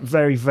 remember mate. like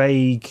very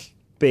vague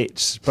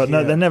bits, but no,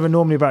 Yeah. they're never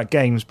normally about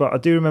games. But I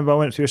do remember I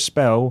went through a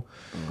spell.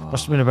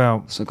 Must have been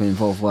about. It's not going to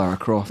involve Lara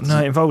Croft. No,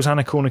 it involves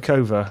Anna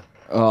Kournikova.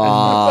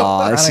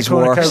 Oh, this Anna is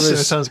worse. Kournikova That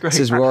sounds great. This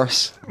is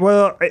worse.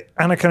 Well,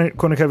 Anna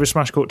Kournikova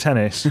smash court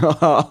tennis,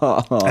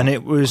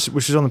 and which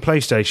was on the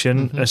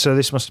PlayStation. So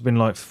this must have been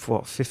like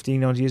what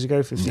 15 odd years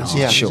ago. 15, No, 16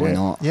 Yeah. years surely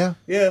ago? not. Yeah,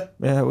 Yeah.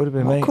 Yeah, it would have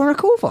been me.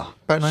 Kournikova?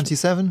 about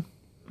 97.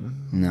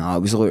 No, it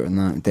was later than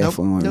that.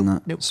 Definitely later than nope,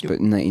 that. nope, It's nope.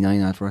 about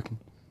 99, I'd reckon.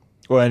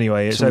 Well,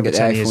 anyway, it's Someone over get the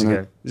 10 years iPhone ago.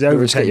 out. It's over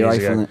Whoever's got 10 your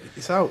years iPhone ago. out.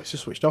 It's out. It's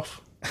just switched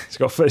off.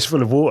 It's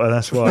full of water.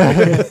 That's why.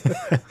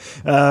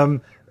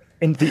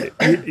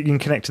 You can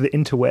connect to the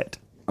interwet.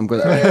 I'm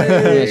going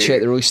to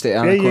check the release date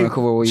and corner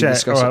cover while you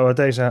discuss all right, it. well,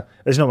 Dave's out.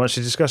 There's not much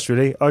to discuss,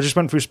 really. I just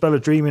went through a spell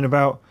of dreaming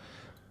about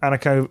Anna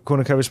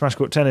Kournikova Smash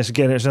Court Tennis.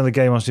 Again, it's another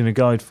game I was doing a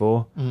guide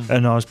for,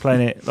 and I was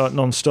playing it like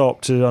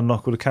non-stop to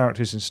unlock all the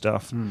characters and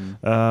stuff.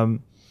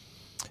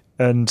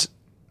 And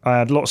I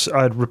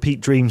had repeat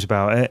dreams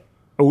about it,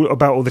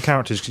 about all the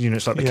characters, because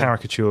it's like the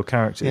caricature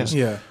characters.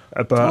 Yeah.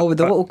 But With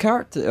the little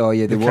character. Oh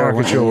yeah, they the were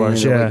caricature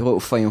ones, like yeah. little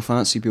Final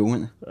Fantasy people,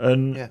 weren't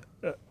they?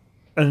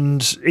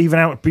 And even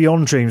out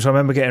beyond dreams, I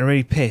remember getting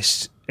really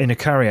pissed in a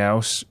curry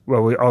house.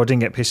 Well, I didn't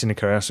get pissed in the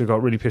curry house. I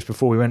got really pissed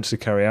before we went to the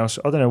curry house.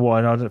 I don't know why.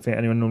 And I don't think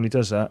anyone normally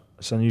does that.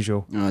 It's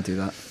unusual. No, I do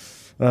that.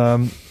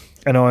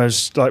 And I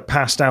was like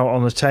passed out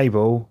on the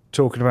table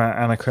talking about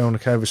Anna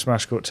Kournikova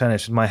Smash Court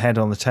Tennis with my head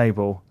on the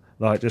table,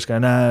 like just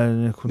going,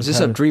 no. Was this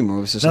a dream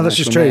or was this? No, that's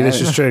just true. This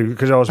is true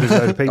because I was with a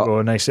load of people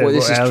and they said, "Well,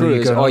 this is true."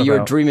 You're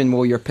about? Dreaming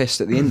while you're pissed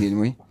at the Indian,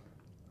 were you?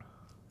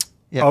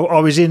 Yeah. I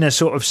was in a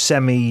sort of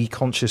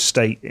semi-conscious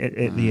state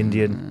at the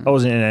Indian. I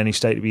wasn't in any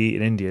state to be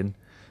eating Indian,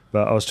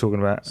 but I was talking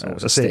about. So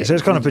it's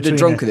kind of between. The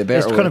drunker the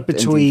better. It's kind of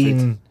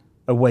between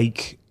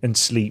awake and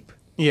sleep,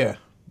 Yeah.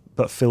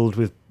 but filled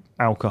with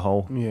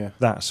alcohol. Yeah.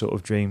 That sort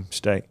of dream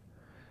state.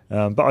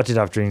 But I did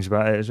have dreams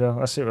about it as well.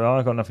 That's it.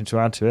 I got nothing to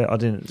add to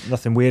it.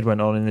 Nothing weird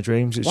went on in the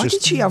dreams. It's Why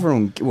just, did she have her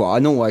own? Well, I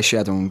know why she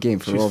had her own game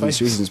for obvious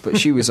famous. reasons, but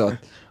she was a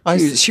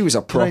she was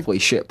a properly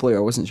shit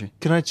player, wasn't she?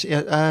 Can I?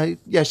 I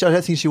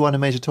don't think she won a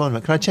major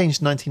tournament. Can I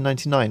change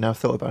 1999? Now I've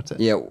thought about it.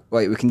 Yeah,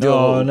 right. We can do.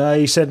 Oh no,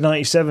 you said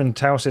 97.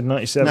 Tao said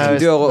 97. No, we can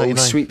it's do a little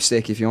 99.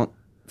 sweepstake if you want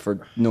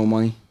for no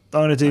money.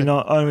 I'm gonna do. I'm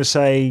gonna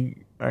say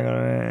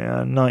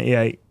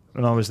 98,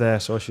 and I was there,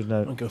 so I should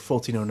know. I'll go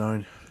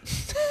 1409.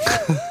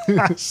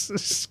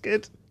 That's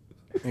good.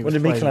 What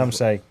did Mikalam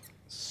say?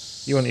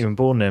 You weren't even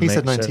born then, He mate.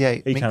 said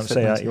 98. He Mick can't said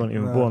say that. 98. You weren't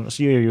even No. born. It's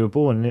you were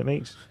born, isn't it,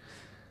 Meeks?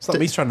 It's like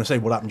me trying to say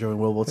what happened during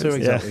World War II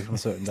exactly on a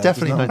certain day.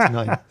 Definitely It's not-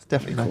 99. It's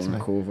definitely 99.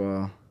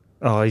 Kournikova.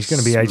 Oh, he's going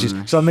to be ages.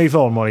 Smash. So I'll move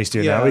on while he's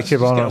doing Yeah, that. We let's keep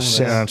just on get on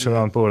sitting with around this.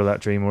 until I'm bored of that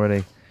dream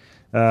already.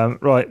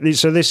 Right.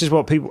 So this is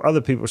what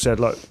other people said,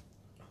 like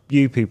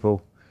you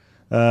people.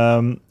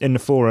 In the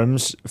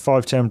forums,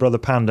 510 Brother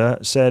Panda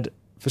said,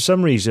 for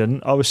some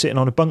reason, I was sitting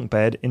on a bunk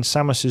bed in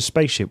Samus's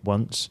spaceship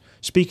once,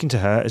 speaking to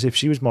her as if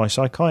she was my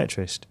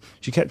psychiatrist.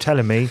 She kept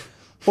telling me,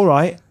 all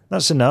right,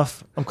 that's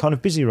enough. I'm kind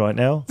of busy right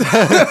now.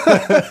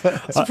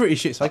 That's a pretty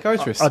shit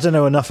psychiatrist. I don't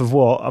know enough of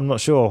what. I'm not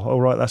sure.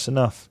 All right, that's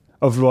enough.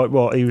 Of like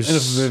what he was.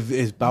 Enough of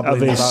his babbling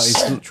of about his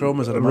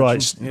traumas, I'd imagine.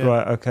 Right, Yeah.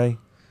 right, okay.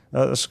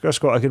 That's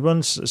quite a good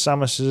one.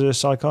 Samus is a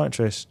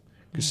psychiatrist.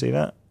 You can see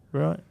that,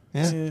 right?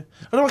 Yeah. Yeah.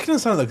 I know, I can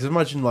understand that because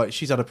imagine like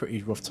she's had a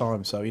pretty rough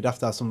time, so you'd have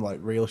to have some like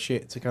real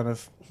shit to kind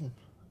of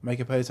make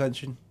her pay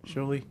attention.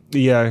 Surely.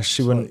 Yeah,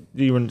 she wouldn't. like-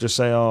 You wouldn't just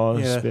say, "Oh,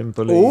 it's Yeah. been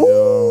bullied."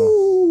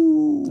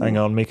 Or, hang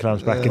on,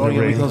 Mikalam's back in Oh, the yeah,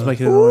 room. Mikael's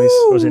making a noise.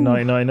 Was it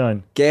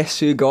 1999? Guess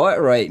who got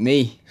it right?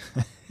 Me.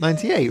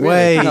 98. Really?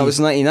 Wait. That was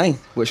 99,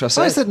 which I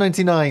said. I said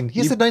 99.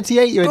 You said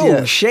 98. You Oh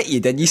idiot. shit,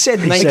 you did. You said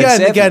said-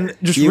 97. Again,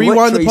 just You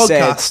rewind the literally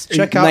podcast, said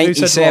check out who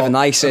said 97. what,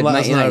 I said and let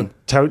us know.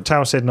 99.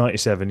 Tao said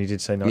 97. He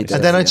did say 97.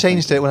 And then I Yeah,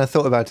 changed it when I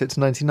thought about it to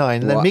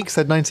 99. And then What? Meek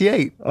said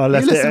 98. I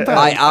left You it. listen at- back.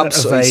 I a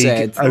absolutely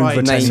vague said over Right,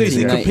 10 seriously, years.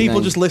 could 99.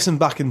 people just listen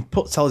back and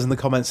tell us in the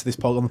comments of this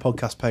on the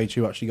podcast page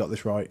who actually got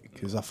this right?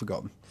 Because I've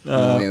forgotten.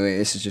 wait,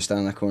 this is just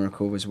Anna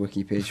Kournikova's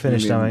wiki page.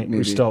 Finished now, mate.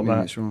 We stopped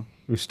that. It's wrong.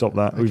 We've stopped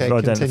that. We've Okay,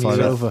 identified continue. It's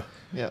that. over.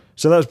 Yeah.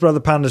 So that was Brother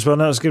Panda as well.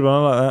 That was a good one.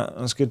 I like that.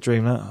 That's a good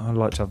dream. That I'd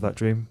like to have that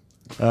dream.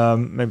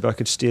 Maybe I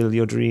could steal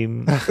your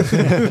dream. I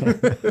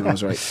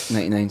was right.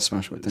 99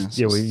 Smash What Dance.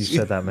 Yeah, well, you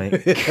said that, mate.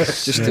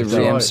 Just to Moved on.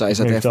 re-emphasise,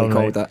 I Moved definitely on,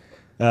 called mate.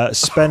 that.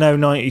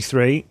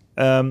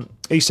 Spenno93.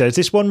 He says,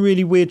 this one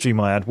really weird dream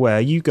I had where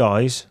you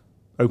guys,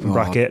 open Oh,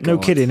 bracket, no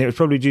God. kidding, it was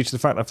probably due to the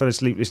fact I fell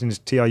asleep listening to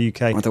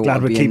TRUK. I don't Glad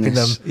wanna we're be in keeping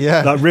them this.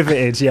 Yeah. like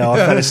riveted. Yeah,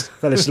 I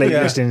fell asleep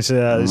Yeah. listening to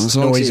this As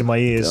long as noise you- in my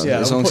ears. Yeah.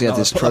 As long as he had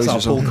his that's our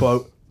trousers pull on.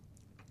 quote.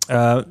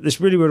 This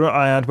really weird one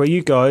I had where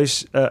you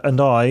guys and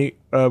I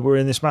were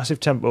in this massive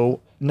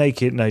temple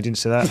naked. No, I didn't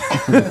say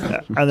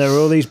that. And there were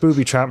all these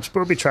booby traps.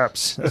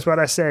 That's what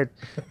I said.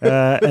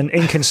 And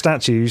Incan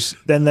statues.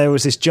 Then there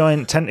was this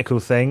giant tentacle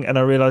thing, and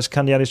I realised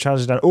Candy had his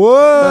trousers down.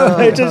 Whoa!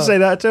 I didn't say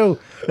that at all.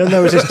 Then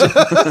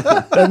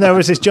there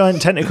was this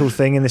giant tentacle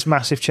thing in this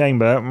massive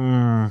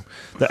chamber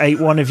that ate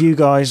one of you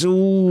guys.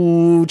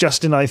 Ooh,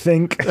 Justin, I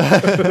think.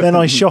 Then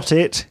I shot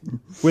it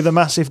with a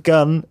massive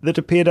gun that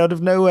appeared out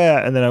of nowhere,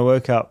 and then I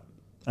woke up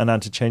and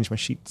had to change my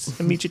sheets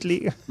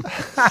immediately.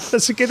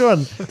 That's a good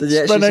one. Did you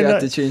actually Spenno say I ni- had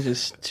to change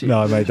his cheek? No,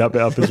 I made that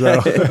bit up as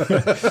well.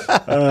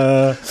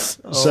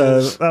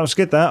 So that was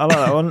good. That I like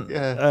that one.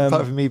 Yeah.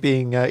 Apart from me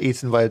being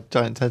eaten by a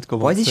giant tentacle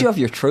Why did monster. you have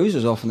your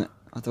trousers off in it?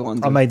 I don't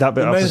want to. I made that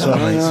bit You up made as that well.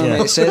 up. mate. No,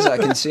 Yeah. it says it, I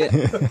can see it.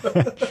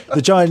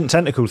 The giant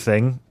tentacle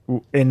thing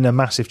in a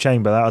massive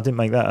chamber. That I didn't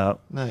make that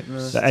up. No.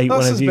 That ate one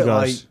That's of a you bit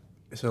guys. like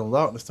It's Eternal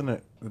Darkness, doesn't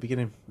it? At the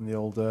beginning, in the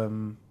old.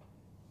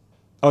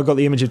 I got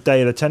the image of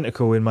Day of the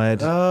Tentacle in my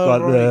head. Oh,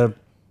 like right. the.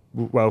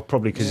 Well,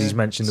 probably because he's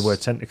mentioned the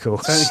word tentacle.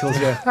 Tentacles,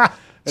 yeah.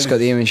 It's got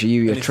the image of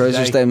you, your it's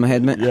trousers today. down my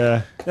head, mate.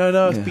 Yeah,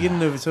 No, it's Yeah. the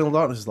beginning of Eternal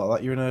Darkness is like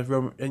that. You're in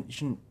a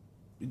ancient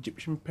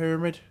Egyptian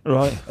pyramid,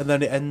 right. and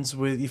then it ends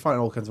with you find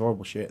all kinds of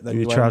horrible shit. Then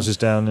Your you end trousers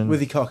down and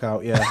with your cock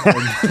out, yeah.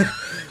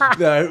 And,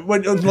 no,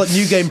 when like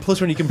New Game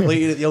Plus, when you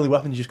complete it, the only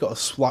weapon you just got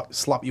to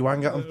slap your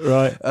wang at them.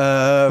 right.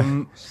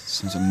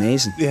 Sounds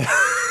amazing. Yeah.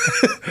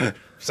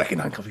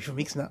 Second-hand copy for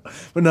me, snap.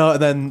 But no,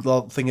 and then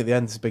the thing at the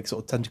end is a big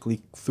sort of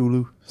tentacly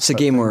Thulu. It's a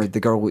game where the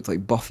girl looked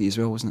like Buffy as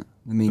well, wasn't it?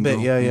 The main A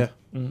bit, girl. yeah.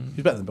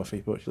 She's better than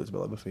Buffy, but she looks a bit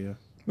like Buffy, yeah.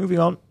 Moving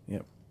on.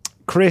 Yep.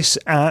 Chris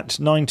at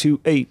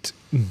 928.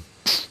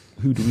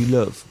 Who do we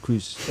love?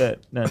 Chris at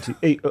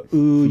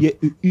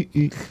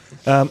 928.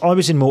 I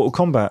was in Mortal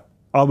Kombat.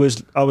 I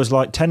was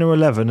like 10 or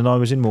 11, and I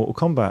was in Mortal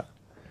Kombat.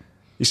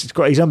 He's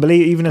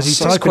unbelievable. Even as he's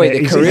That's typing quite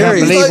it, the he career. can't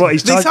He's believe like, what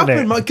he's this typing happened,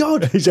 it. my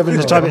God. He's having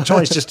to type it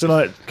twice just to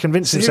like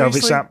convince himself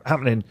it's Seriously?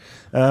 happening.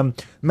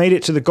 Made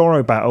it to the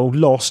Goro battle,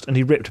 lost, and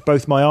he ripped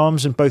both my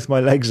arms and both my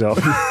legs off.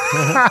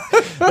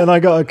 Then I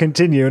got to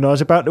continue, and I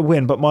was about to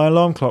win, but my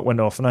alarm clock went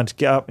off, and I had to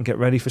get up and get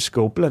ready for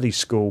school. Bloody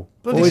school.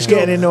 Always Still,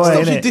 getting in the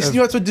way, stops you innit?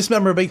 you have to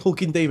dismember a big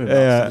hulking demon.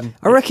 Yeah.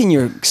 I reckon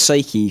your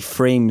psyche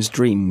frames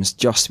dreams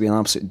just to be an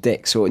absolute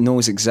dick, so it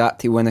knows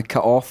exactly when to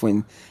cut off, when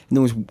it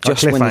knows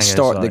just when to cliffhangers,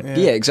 start. like.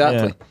 Yeah,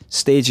 exactly. Yeah.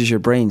 Stages your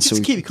brain, Just so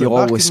to keep you you'll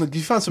coming back, always. isn't it?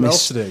 You find something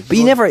else to do. But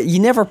you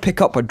never pick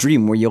up a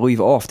dream where you leave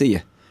it off, do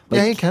you?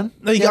 Yeah, you can.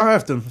 No, I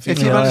have done. A few If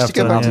you times. I manage have to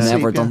go done, back to yeah. sleep,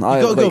 Never yeah. done. You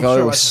I got to go like I straight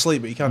back always. to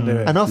sleep, but you can do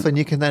it. And often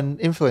you can then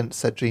influence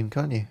said dream,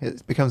 can't you?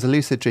 It becomes a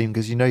lucid dream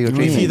because you know you're If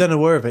dreaming. you're then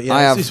aware of it, yeah. I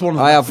it's have. just one of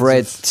the I have methods read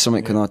of-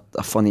 something on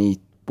a funny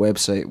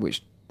website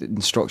which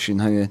instructs you on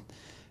how to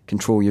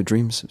control your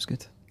dreams. It was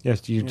good.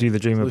 Yes, you do the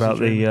dream Lucid about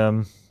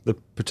dream. the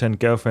pretend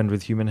girlfriend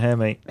with human hair,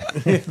 mate.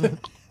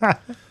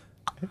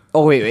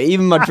 Oh wait,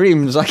 even my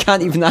dreams, I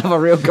can't even have a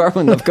real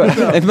girlfriend. I've got.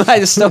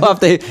 I still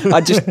have to.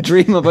 I just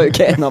dream about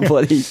getting a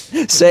bloody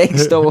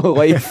sex doll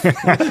life,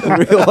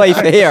 real life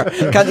hair.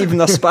 Can't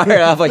even aspire to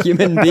have a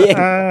human being.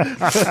 Well,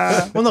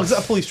 no, because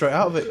that'll pull you straight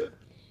out of it.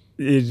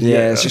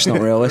 Yeah, it's just not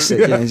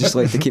realistic. Yeah, I just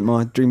like to keep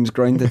my dreams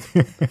grounded.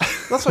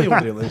 That's why you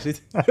want to do it, Lucid.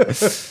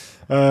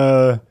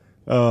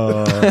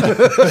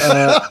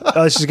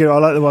 This is good. I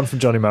like the one from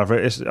Johnny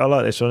Maverick. I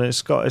like this one.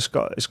 It's quite.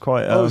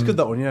 Oh, it's good,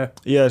 that one, yeah.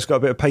 Yeah, it's got a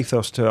bit of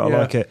pathos to it. I Yeah.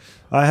 like it.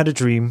 I had a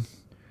dream.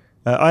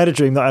 That I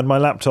had my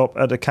laptop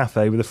at a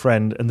cafe with a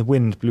friend, and the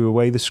wind blew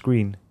away the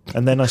screen.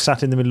 And then I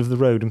sat in the middle of the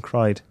road and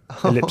cried.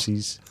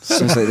 Ellipses.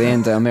 Sounds like the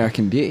end of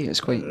American Beauty. It's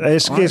quite. Yeah,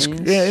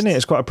 isn't it?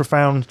 It's quite a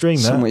profound dream.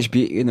 So That much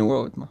beauty in the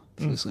world.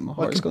 Feels like my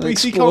heart's Like, going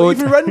to PC explode. can't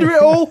even render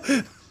it all.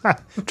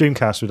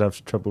 Dreamcast would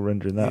have trouble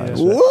rendering that. Yeah.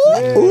 actually.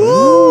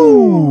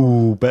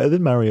 Ooh, better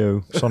than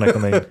Mario Sonic. I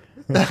mean,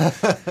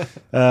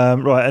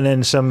 right, and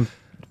then some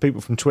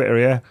people from Twitter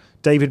here.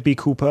 David B.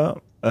 Cooper.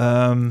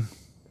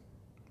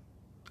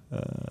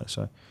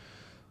 Sorry,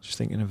 just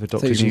thinking of a I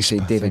thought Doctor you were going to Seuss say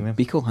thing David then.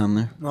 Beakleham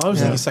there. No, I was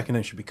Yeah. thinking second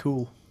name should be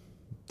cool.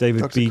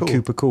 David Dr. B. Cool.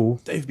 Cooper Cool.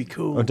 Dave be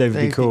cool. Or David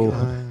B. Dave Cool.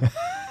 Beagle.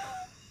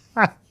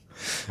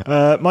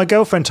 My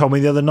girlfriend told me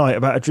the other night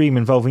about a dream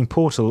involving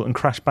Portal and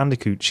Crash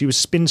Bandicoot. She was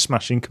spin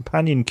smashing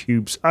companion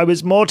cubes. I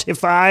was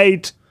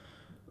mortified.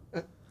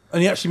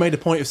 And he actually made a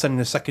point of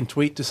sending a second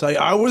tweet to say,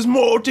 I was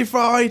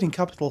mortified in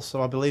capitals,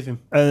 so I believe him.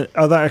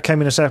 That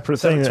came in a separate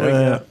thing. Separate tweet,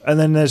 yeah. And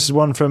then there's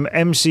one from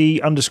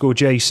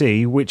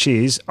MC_JC, which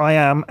is, I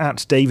am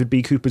at David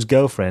B. Cooper's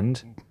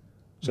girlfriend.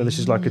 So this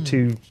is like a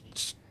ting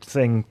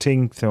thing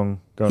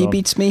going He on.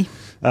 beats me.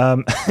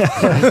 Help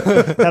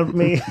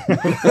me.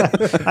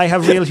 I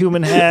have real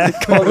human hair.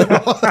 Call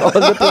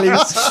the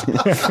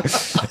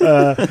police.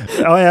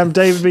 I am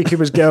David B.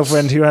 Cooper's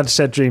girlfriend who had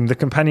said dream. The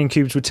companion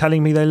cubes were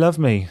telling me they love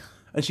me.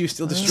 And she was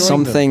still destroying them.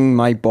 Something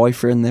my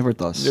boyfriend never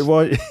does.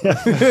 Well,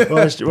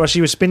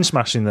 she was spin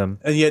smashing them.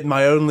 And yet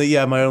my only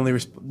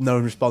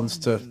known response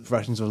to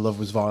Professions of Love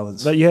was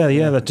violence.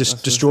 They're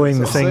just destroying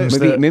the that's things. it.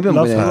 that Maybe I'm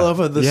love gonna- her. I love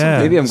her. There's Yeah.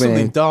 Maybe I'm something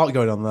gonna- dark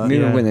going on there.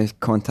 Maybe I'm Yeah. going to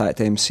contact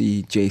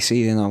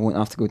MC/JC, then I won't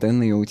have to go down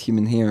the old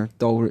human hair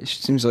doll. It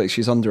seems like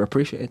she's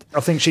underappreciated. I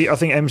think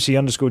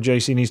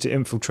MC_JC needs to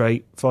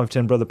infiltrate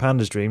 510 Brother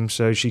Panda's dream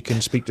so she can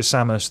speak to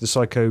Samus, the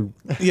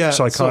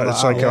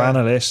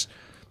psychoanalyst.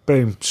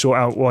 Boom, sort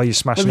out why you're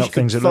smashing Maybe up you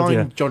things could that love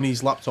find you.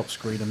 Johnny's laptop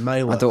screen and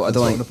mail it. I don't and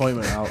sort think- an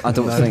appointment out. I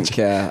don't And,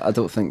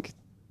 think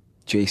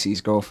JC's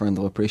girlfriend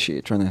will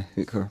appreciate trying to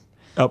hook Up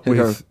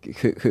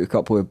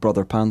up with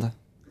Brother Panda.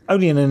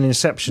 only in an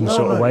Inception No,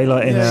 sort of no, way,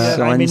 like in yeah, a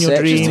yeah. I'm in your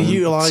Inception, Just to dream.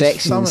 utilise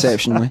sexy Samus.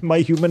 Inception way. My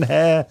human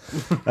hair.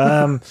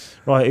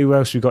 Right, who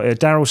else we got here?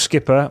 Daryl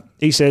Skipper.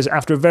 He says,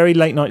 after a very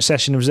late night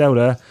session of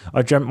Zelda,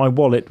 I dreamt my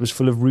wallet was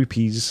full of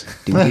rupees.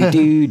 Do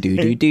do do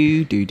do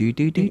do do do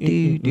do do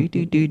do do do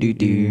do do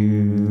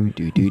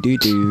do do do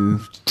do.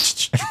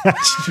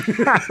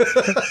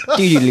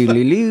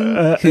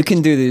 Who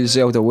can do the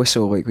Zelda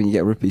whistle like when you get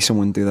a rupee?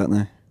 Someone do that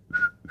now.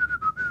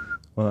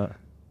 What?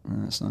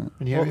 No, that's not.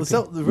 When you What,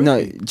 open- the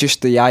No,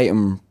 just the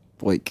item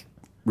like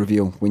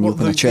reveal when you What,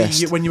 open a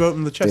chest. when you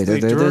open the chest,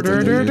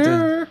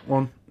 Du-du-du-du-du-du-du.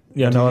 one.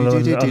 Yeah, no, I know.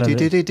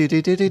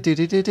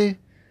 Do-do-do-do-do-do-do-do-do-do.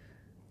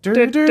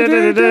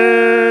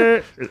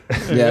 Yeah,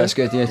 that's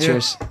good. Yeah,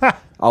 cheers.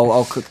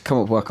 I'll come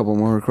up with a couple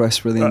more requests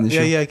for the end of the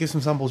show. Yeah, give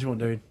some samples you want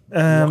doing.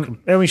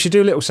 Yeah, we should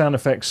do little sound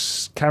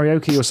effects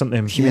karaoke or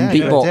something. Human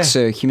Yeah,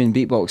 beatbox, human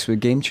beatbox with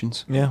game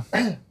tunes. Yeah.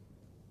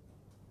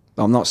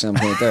 I'm not saying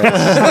I'm going to do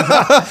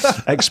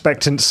it.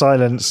 Expectant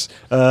silence.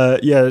 So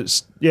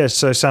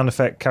sound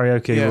effect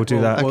karaoke. Yeah, we'll do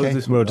that. Okay.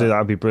 We'll do that.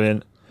 That'd be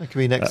brilliant. That could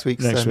be next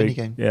week's Next week.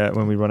 minigame. Yeah,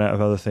 when we run out of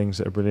other things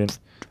that are brilliant.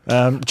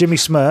 Jimmy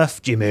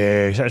Smurf. Jimmy.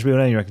 That's a real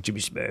name, you reckon? Jimmy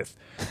Smurf.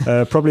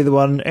 Probably the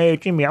one, hey,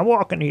 Jimmy, I'm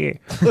walking here.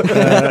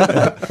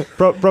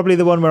 Probably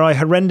the one where I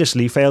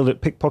horrendously failed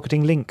at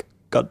pickpocketing Link.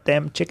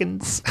 Goddamn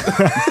chickens.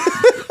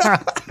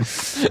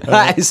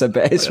 That is the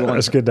best one.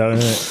 That's good, though,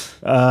 isn't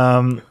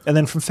it? And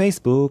then from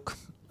Facebook.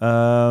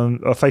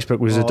 Facebook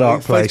was a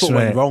dark place. Facebook wasn't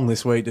went it? wrong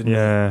this week, didn't it?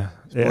 Yeah.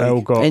 It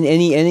all got. And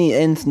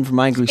anything from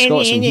Angry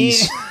Scotsman,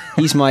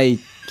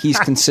 he's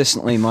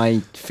consistently my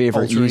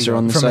favourite Alter user ego.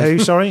 on the From site. who,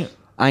 sorry?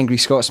 Angry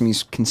Scotsman,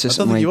 he's I don't think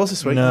consistently. he was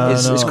this week. No.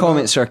 His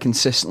comments are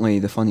consistently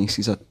the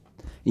funniest.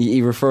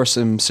 He refers to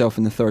himself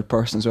in the third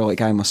person as well,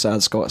 like I'm a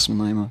sad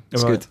Scotsman.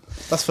 It's Right. good.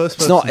 That's first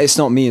It's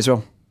person. not me as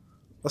well.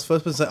 That's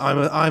first person.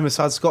 I'm a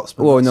sad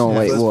Scotsman. Oh That's no,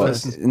 wait, first what?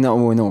 person.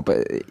 No,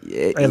 but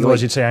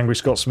Otherwise, you'd say Angry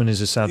Scotsman is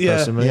a sad Yeah.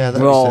 person. wouldn't Yeah, you?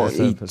 that well, was he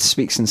third person.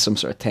 speaks in some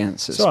sort of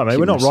tense. It's all right, mate.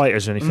 We're not humorous.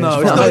 writers or anything. No,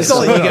 It's it's fine. not- it's not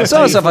like you get It's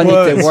not as if I need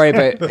words. to worry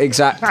about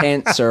exact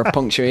tense or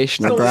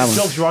punctuation or It's not like grammar.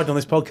 jobs you ride on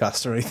this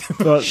podcast or anything.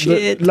 But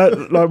Shit.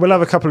 we'll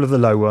have a couple of the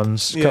low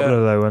ones. Yeah. Couple of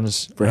the low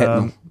ones. For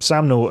Hypno.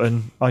 Sam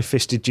Norton, I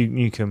fisted Duke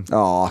Nukem.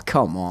 Oh,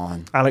 come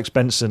on. Alex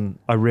Benson,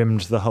 I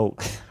rimmed the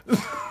Hulk.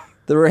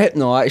 The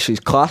Hypno actually is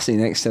classy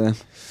next to them.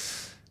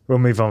 We'll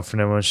move on from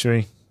them on, shall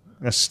we?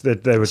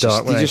 They were dark, You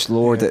weren't they? just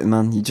lowered it,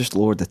 man. You just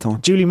lowered the tone.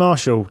 Julie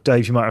Marshall,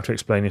 Dave, you might have to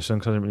explain this one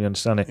because I didn't really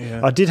understand it.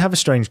 Yeah. I did have a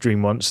strange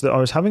dream once that I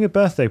was having a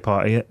birthday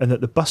party and that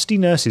the busty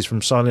nurses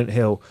from Silent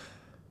Hill,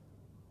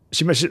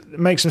 she makes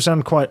them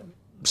sound quite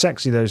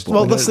sexy, those.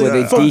 Well, that's With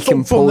the the from the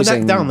decomposing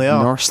neck down. They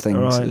are. nurse things.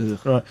 Right, Ugh.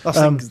 right. That's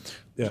things.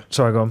 Yeah.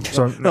 Sorry, go on.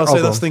 Sorry. No, I'll so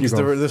go that's on. things. You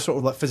go on. They're sort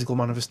of like physical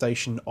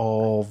manifestation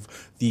of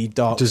the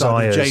dark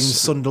Desires. side of James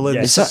Sunderland's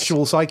Yes.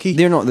 sexual psyche.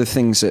 They're not the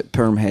things that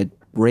Permhead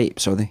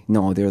rapes, are they?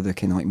 No, they're the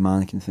kind of like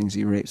mannequin things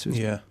he rapes with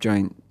his Yeah.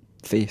 giant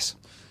face.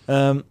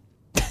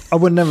 I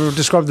would never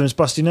describe them as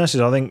busty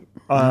nurses. I think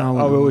I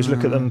always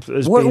look at them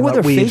as What being were like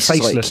their weird, faces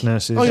faceless like?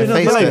 nurses. Oh, you're not-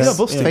 Yeah. no, you're Faceless,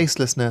 not busty.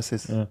 faceless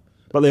nurses. Yeah.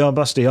 But they are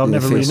busty. I've Yeah,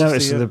 never really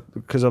faceless, noticed yeah.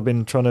 because I've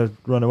been trying to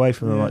run away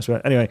from them. Like,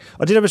 so anyway,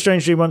 I did have a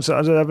strange dream once that I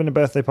was having a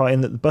birthday party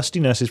and that the busty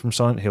nurses from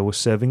Silent Hill were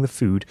serving the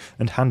food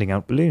and handing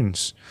out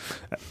balloons.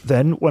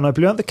 Then, when I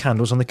blew out the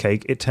candles on the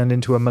cake, it turned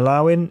into a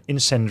Malawin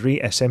incendiary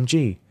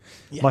SMG.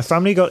 Yes. My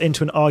family got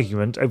into an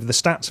argument over the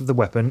stats of the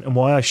weapon and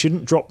why I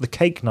shouldn't drop the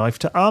cake knife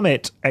to arm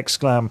it!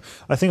 Exclam.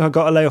 I think I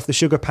got to lay off the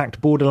sugar-packed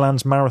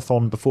Borderlands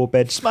marathon before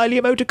bed. Smiley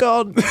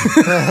emoticon!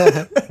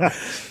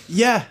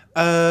 Yeah.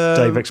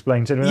 Dave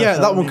explained to me. Yeah,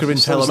 that one could have been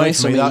Sounds tailor-made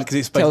nice. for me. I mean, That because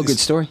it's tell a basically- good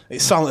story.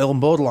 It's Silent Hill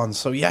and Borderlands,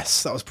 so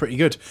yes, that was pretty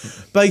good.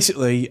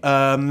 Basically,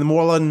 the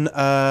Moreland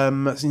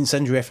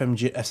incendiary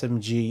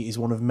SMG is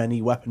one of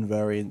many weapon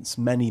variants.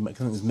 I think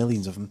there's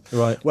millions of them.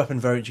 Right. Weapon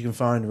variants you can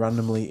find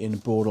randomly in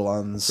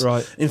Borderlands.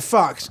 Right. In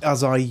fact,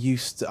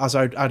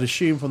 I'd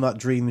assume from that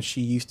dream that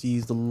she used to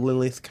use the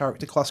Lilith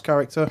class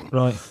character,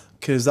 Right.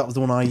 because that was the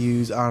one I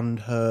use, and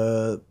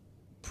her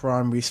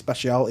primary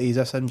speciality is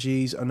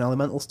SMGs and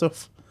elemental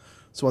stuff.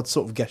 So I'd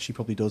sort of guess she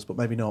probably does, but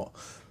maybe not.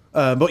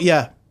 But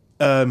yeah,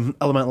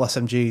 elemental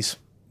SMGs,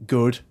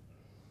 good,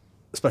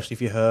 especially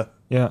if you're her.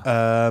 Yeah.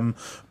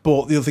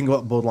 But the other thing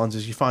about Borderlands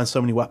is you find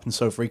so many weapons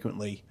so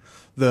frequently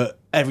that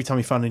every time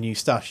you find a new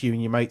stash, you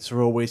and your mates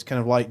are always kind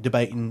of like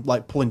debating,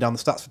 like pulling down the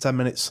stats for 10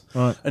 minutes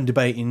Right. and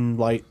debating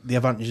like the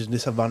advantages and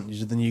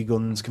disadvantages of the new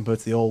guns compared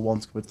to the old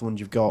ones compared to the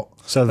ones you've got.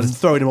 So And the-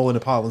 throwing them all in a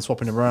pile and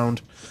swapping them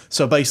around.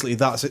 So basically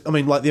that's it. I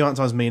mean, like the amount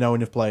of times me and Owen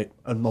have played,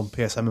 and on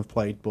PSM have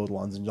played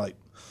Borderlands, and like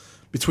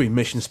between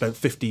missions spent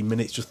 15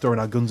 minutes just throwing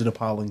our guns in a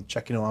pile and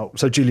checking them out.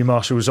 So Julie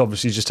Marshall was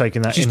obviously just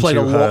taking that She's into played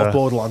a lot her- of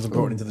Borderlands and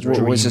brought it into the What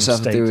dream. was this have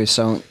to state. do with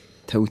Silent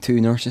Hill 2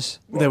 nurses?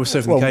 They were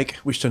serving Well- the cake,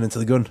 which turned into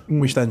the gun,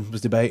 which then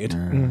was debated.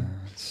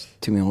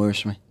 Too many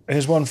lawyers for me.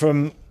 Here's one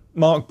from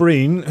Mark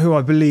Breen, who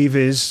I believe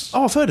is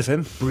Oh, I've heard of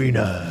him.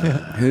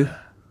 Breener. Who?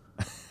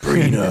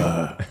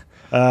 Breener.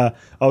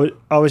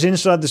 I was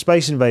inside the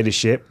Space Invader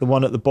ship, the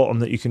one at the bottom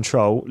that you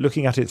control,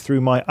 looking at it through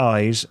my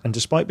eyes, and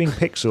despite being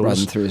Riding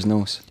pixels, through his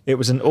nose. it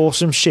was an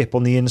awesome ship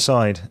on the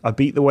inside. I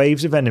beat the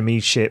waves of enemy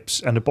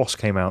ships, and a boss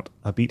came out.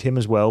 I beat him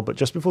as well, but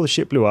just before the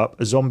ship blew up,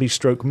 a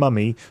zombie-stroke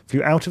mummy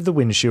flew out of the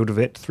windshield of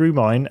it, through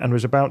mine, and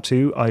was about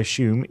to, I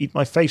assume, eat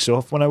my face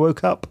off when I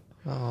woke up.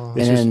 Oh.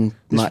 This and was-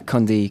 then Matt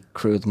Cundy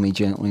cradled me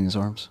gently in his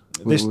arms.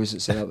 This- What was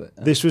it say about it?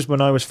 This was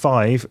when I was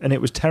 5, and it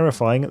was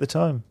terrifying at the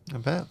time. I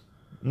bet.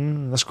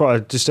 That's quite a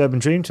disturbing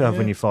dream to have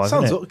when you're 5,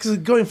 Sounds isn't it? because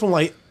going from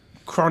like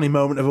crowning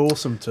moment of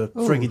awesome to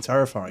frigging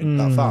terrifying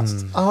that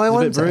fast. Oh, I It's a bit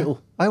wonder.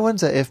 brutal. I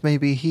wonder if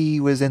maybe he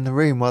was in the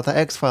room while the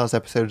X-Files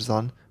episode was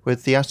on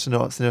with the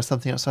astronauts and there was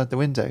something outside the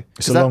window.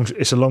 It's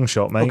a long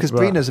shot, mate. Because but-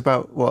 Breener's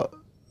about, what,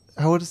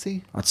 How old is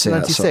he? I'd say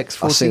 96,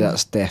 I'd say 14?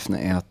 that's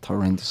definitely a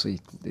horrendously.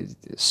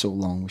 It's so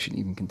long. We shouldn't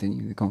even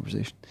continue the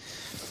conversation.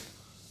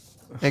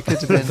 It could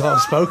have been. Well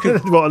spoken.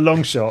 What a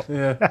long shot.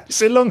 Yeah.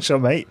 It's a long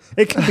shot, mate.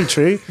 It could be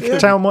true.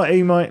 Tal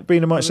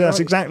Brina might say that's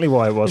exactly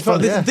why it was. In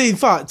fact, Yeah. in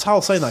fact,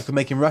 Tal saying that could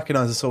make him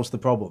recognise the source of the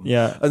problem.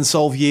 Yeah. And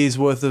solve years'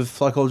 worth of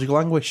psychological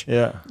anguish.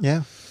 Yeah.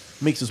 Yeah.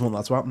 Meeks doesn't want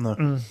that to happen,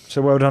 though.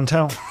 So well done,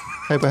 Tal.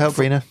 Hope I help,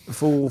 Brina.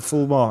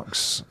 Full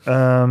marks.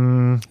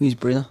 Who's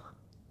Brina?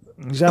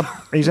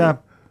 He's our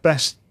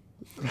best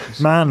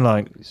man.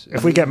 Like,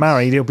 if we get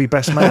married, he'll be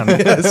best man.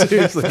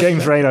 Seriously. If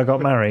James Rayner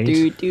got married,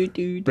 Do.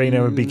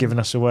 Brina would be giving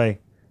us away,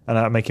 and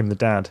that'd make him the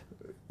dad.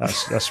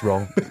 That's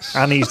wrong.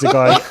 And he's the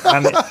guy.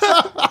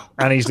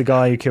 And he's the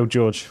guy who killed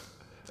George.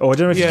 Oh, I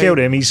don't know if he killed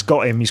him. He's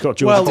got him. He's got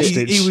George Well,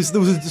 hostage. he was.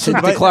 There was some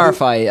To debate-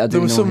 clarify, I there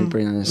didn't was know who who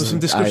Brina is. There was some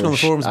discussion on the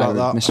forums about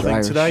that. Mr. I think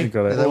Irish. today. You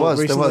got it. There was.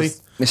 Recently.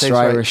 Dave's Mr.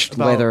 right. Irish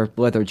About-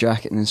 leather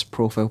jacket in his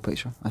profile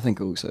picture. I think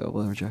it looks like a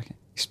leather jacket.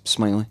 He's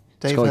smiling.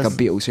 He's Dave got like a has-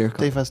 Beatles haircut.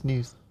 Dave has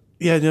news.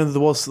 Yeah, there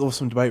was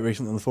some debate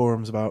recently on the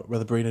forums about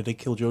whether Brina did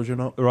kill George or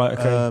not. Right,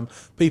 okay.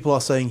 People are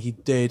saying he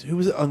did. Who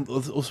was it?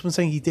 Someone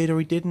saying he did or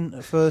he didn't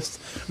at first.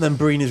 And then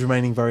Brina's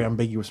remaining very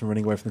ambiguous and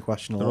running away from the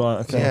question a lot. Right,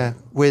 okay. Yeah,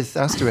 with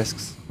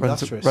asterisks.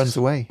 Asterisks. Runs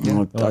away. You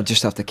Yeah. know, I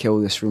just have to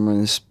kill this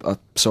rumour. I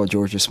saw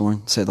George this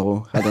morning, said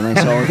hello, had a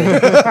nice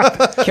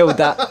holiday. Killed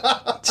that.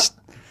 Just,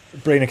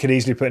 Brina could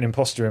easily put an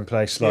imposter in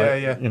place.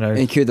 Like, Yeah. you know.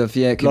 he could have,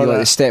 it could Like be like that.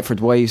 the Stepford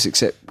Wives,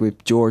 except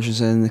with George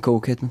instead of Nicole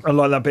Kidman. I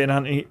like that bit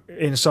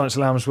in Silence of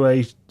the Lambs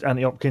where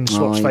Anthony Hopkins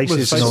swaps yeah.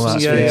 faces and all that.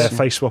 Faces, Yeah, yeah.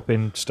 face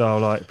swapping style,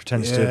 like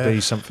pretends to Yeah.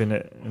 be something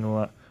and all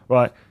that.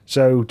 Right.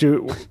 So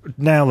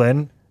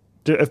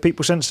have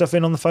people sent stuff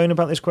in on the phone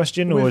about this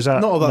question, or We've- is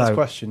that not about this no?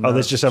 question, Oh, no,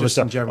 there's just other just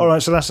in stuff. general. All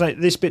right. So that's like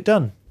this bit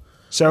done.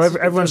 So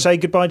everyone say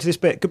goodbye to this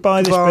bit.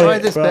 Goodbye this Goodbye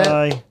bit. this bit.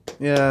 Bye.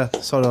 Yeah,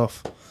 sod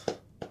off.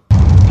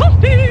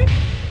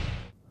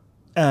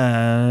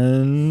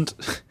 And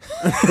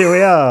here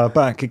we are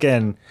back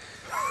again.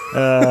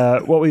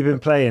 What we've been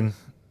playing.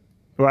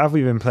 What have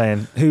we been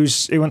playing? Who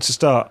wants to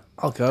start?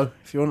 I'll go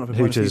if you want. I've been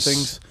playing a few Hooters,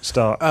 things.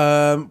 start.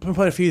 Been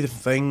playing a few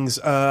different things.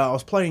 I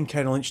was playing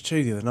Kane Lynch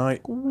 2 the other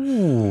night.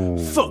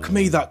 Fuck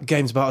me, that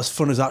game's about as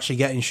fun as actually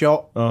getting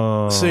shot.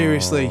 Oh.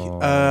 Seriously.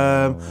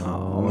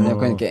 Oh, we're not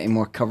going to get any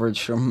more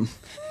coverage from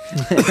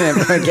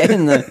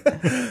getting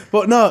the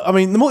But no, I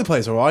mean the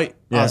multiplayer's alright.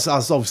 Yeah. As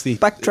obviously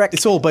Backtrack.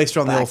 It's all based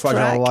around the old Fragile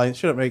Backtrack. Alliance.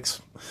 Shut up,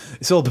 Mix.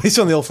 It's all based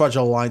on the old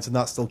Fragile Alliance, and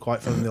that's still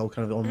quite fun in the old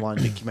kind of online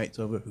dick your mates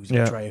over who's a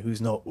Yeah. betrayer,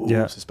 who's not. Ooh,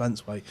 Yeah.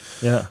 suspense way.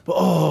 Yeah. But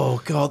oh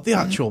god, the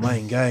actual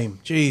main game,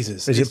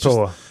 Jesus, Is it it's just-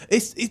 poor?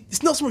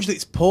 It's not so much that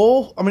it's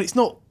poor. I mean, it's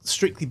not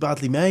strictly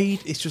badly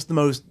made. It's just the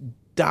most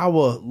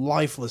dour,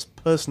 lifeless,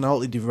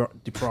 personality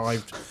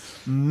deprived,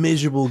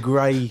 miserable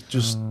grey.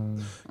 Just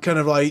kind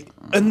of like,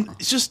 and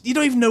it's just you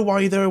don't even know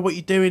why you're there or what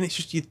you're doing. It's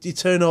just you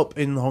turn up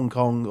in Hong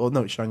Kong or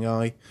no, it's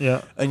Shanghai.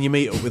 Yeah. And you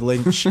meet up with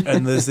Lynch,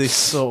 and there's this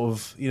sort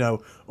of,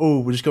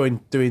 we're just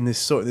doing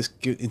this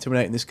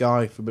intimidating this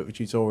guy for a bit of a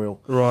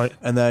tutorial. Right.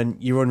 And then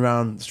you run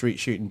around the street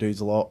shooting dudes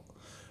a lot,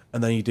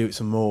 and then you do it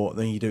some more, and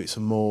then you do it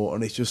some more,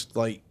 and it's just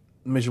like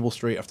miserable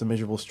street after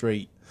miserable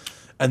street.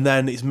 And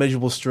then it's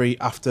miserable street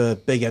after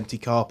big empty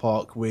car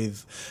park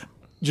with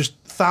just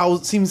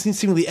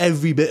seemingly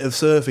every bit of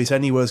surface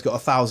anywhere's got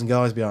 1,000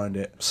 guys behind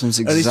it. Sounds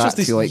And it's just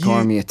exactly this like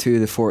Army of 2,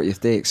 the 40th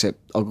day, except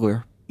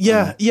uglier.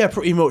 Yeah,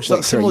 pretty much. Like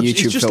That's for a similar.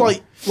 YouTube It's just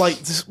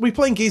film. we're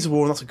playing Gears of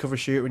War, and that's a cover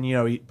shooter,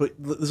 and but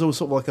there's always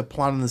sort of like a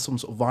plan, and there's some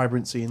sort of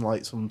vibrancy and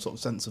like some sort of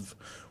sense of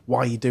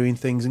why you're doing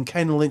things. And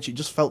Kane and Lynch, it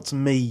just felt to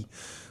me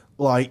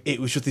like it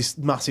was just this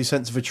massive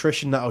sense of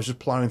attrition that I was just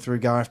plowing through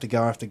guy after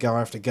guy after guy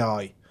after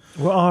guy.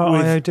 What are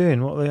With- IO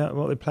doing? What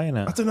are they playing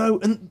I at? don't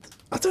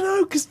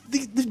know, because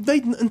they've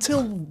made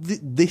until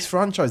this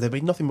franchise, they've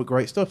made nothing but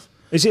great stuff.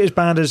 Is it as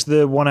bad as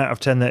the 1 out of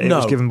 10 that it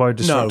was given by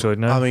Destructoid?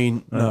 No. I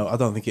mean, no, I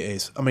don't think it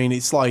is. I mean,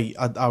 it's like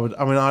at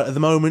the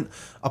moment,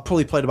 I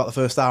probably played about the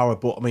first hour,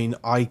 but I mean,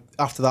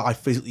 after that, I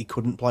physically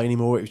couldn't play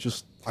anymore. It was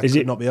just I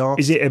could not be arsed.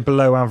 Is it a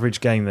below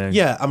average game though?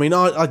 Yeah, I mean,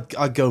 I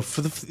go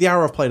for the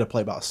hour I've played. I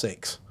play about a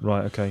 6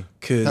 Right. Okay.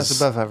 because That's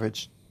above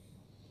average.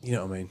 You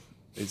know what I mean?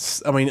 It's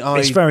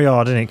very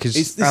hard, isn't it? Because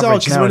it's average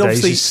hard 'cause,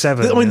 nowadays is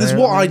 7. there's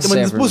Seven.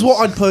 what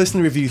I'd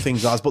personally review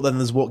things as, but then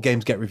there's what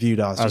games get reviewed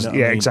as. You know what I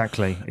mean?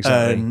 Exactly.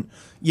 And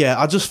yeah,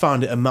 I just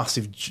found it a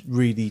massive,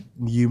 really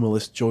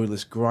humorless,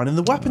 joyless grind, and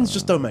the weapons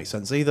just don't make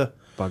sense either.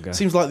 Bugger.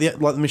 Seems like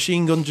the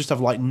machine gun just have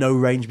like no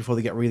range before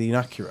they get really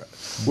inaccurate,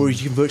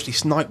 whereas you can virtually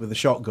snipe with a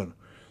shotgun.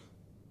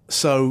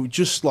 So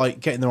just like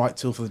getting the right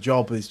tool for the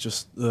job is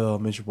just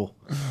miserable.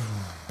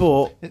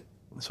 But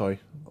sorry.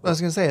 I was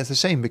going to say it's a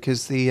shame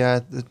because the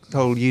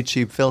whole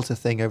YouTube filter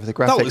thing over the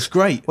graphics That looks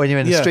great. when you're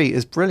in the Yeah. street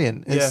is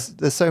brilliant. Yeah.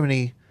 There's so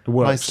many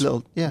works. nice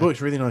little It works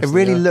really It nicely.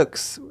 really yeah.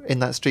 looks in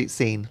that street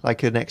scene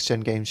like a next gen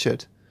game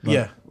should.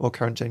 Yeah. Or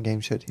current gen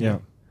game should. Yeah.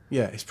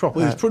 Yeah, it's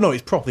properly.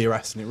 It's properly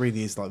arresting. It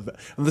really is like.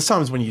 And there's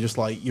times when you just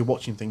like you're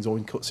watching things or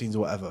in cutscenes or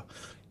whatever,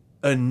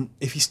 and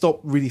if you stop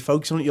really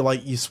focusing on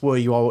it, you swear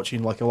you are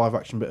watching like a live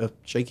action bit of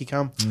shaky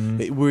cam.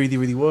 It really,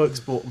 really works.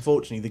 But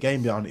unfortunately, the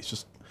game behind it's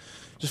just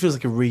Just feels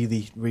like a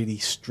really, really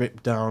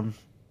stripped down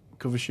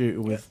cover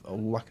shooter with a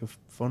lack of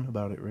fun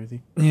about it,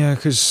 really. Yeah,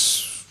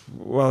 because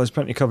there's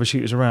plenty of cover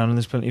shooters around, and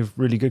there's plenty of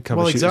really good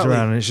cover shooters exactly.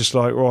 around, and it's just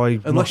like,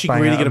 unless you're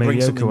really going to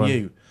bring something one.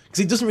 new, because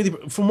it doesn't really.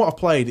 From what I've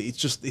played, it's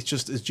just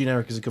as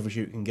generic as a cover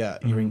shooter can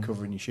get. You're in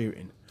cover and you're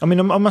shooting. I mean,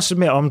 I must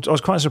admit, I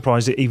was quite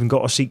surprised it even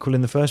got a sequel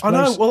in the first place.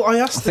 I know. Well, I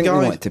asked I think the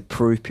guy. they like to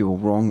prove people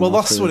wrong. Well,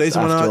 that's what it is.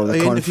 After all I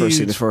the controversy of the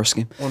interviewed first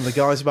game. one of the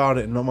guys about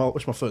it, and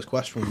what's my first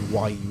question?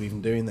 Why are you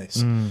even doing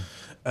this?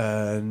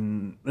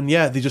 And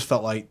yeah, they just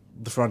felt like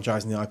the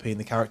franchise and the IP and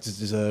the characters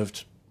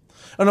deserved.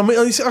 And I mean,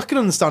 I can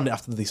understand it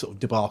after the sort of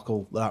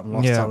debacle that happened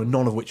last time, and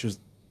none of which was.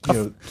 I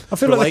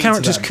feel like the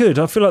characters could.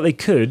 I feel like they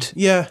could.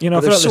 Yeah, I feel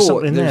like there's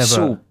something there. They're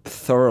so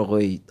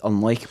thoroughly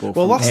unlikable.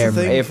 Well, that's the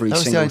thing. Every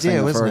single thing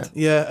I've heard.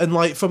 Yeah, and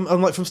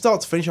from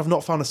start to finish, I've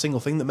not found a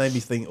single thing that made me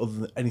think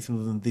anything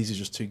other than these are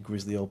just two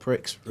grisly old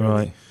pricks. Really.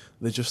 Right?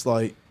 They're just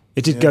like.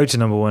 It did go to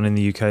number one in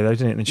the UK though,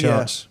 didn't it? In the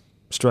charts,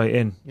 straight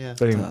in. Yeah.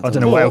 Boom. I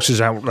don't know what else is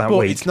out that week.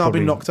 But it's now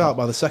been knocked out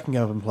by the second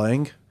game I've been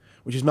playing,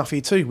 which is Mafia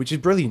 2, which is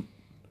brilliant.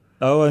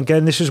 Oh, and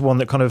again, this is one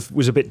that kind of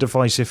was a bit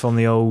divisive on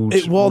the old.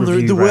 It won. There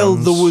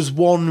rounds. was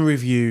one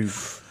review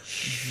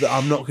that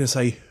I'm not going to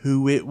say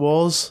who it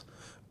was,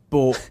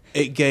 but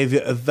it gave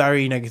it a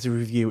very negative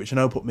review, which I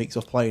know put Meeks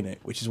off playing it,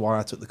 which is why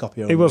I took the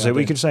copy over. It was it.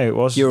 We could say it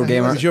was Eurogamer.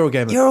 It was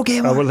Eurogamer.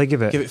 Eurogamer. Oh, what did they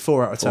give it? Give it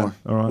 4 out of 10,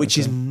 All right, which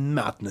is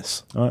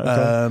madness. All right,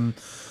 okay.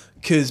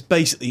 Because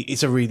basically,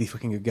 it's a really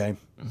fucking good game.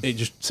 It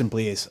just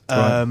simply is.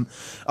 Right.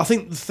 I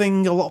think the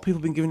thing a lot of people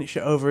have been giving it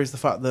shit over is the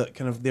fact that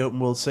kind of the open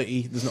world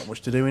city, there's not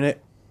much to do in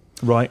it.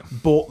 Right.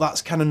 But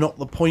that's kind of not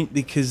the point,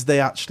 because they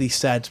actually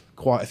said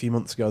quite a few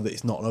months ago that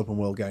it's not an open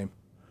world game.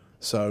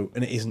 So,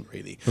 and it isn't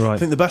really. Right. I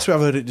think the best way I've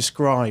heard it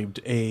described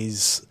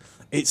is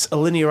it's a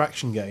linear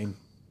action game,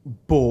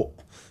 but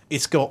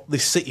it's got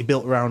this city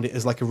built around it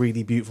as like a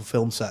really beautiful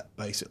film set,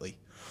 basically.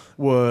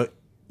 Where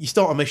you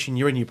start a mission,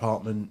 you're in your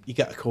apartment, you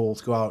get a call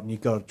to go out and you've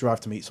got to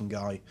drive to meet some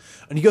guy.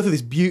 And you go through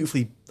this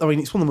beautifully, I mean,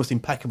 it's one of the most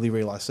impeccably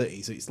realised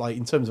cities. It's like,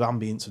 in terms of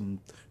ambience and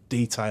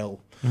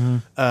detail,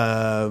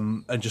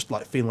 and just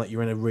like feeling like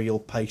you're in a real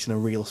pace in a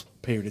real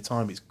period of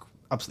time, it's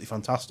absolutely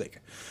fantastic.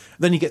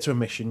 Then you get to a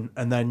mission,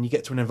 and then you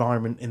get to an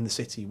environment in the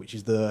city, which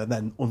is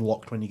then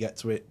unlocked when you get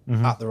to it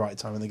at the right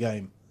time in the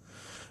game.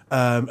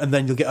 And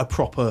then you'll get a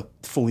proper,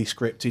 fully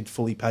scripted,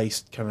 fully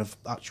paced kind of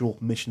actual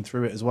mission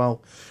through it as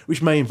well,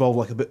 which may involve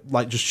like a bit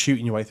like just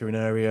shooting your way through an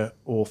area,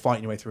 or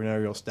fighting your way through an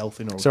area, or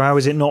stealthing. So how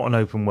is it not an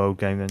open world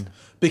game then?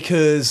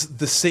 Because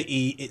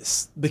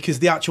because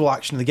the actual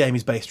action of the game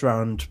is based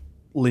around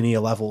linear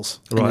levels.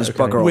 Right, there's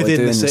bugger all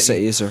within the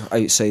cities or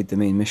outside the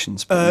main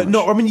missions.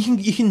 No, I mean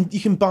you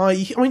can buy.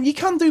 You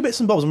can do bits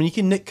and bobs. I mean, you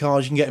can nick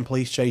cars, you can get in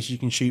police chases, you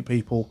can shoot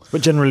people.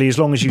 But generally, as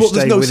long as you but stay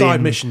there's no within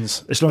side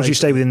missions. As long as you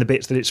stay within the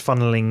bits that it's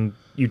funneling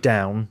you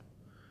down.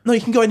 No,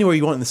 you can go anywhere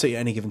you want in the city at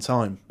any given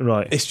time.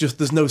 Right. It's just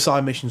there's no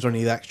side missions or any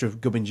of the extra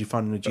gubbins you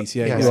find in a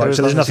GTA. Yeah, right.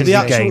 So there's nothing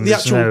to gain. The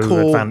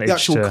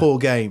actual core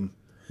game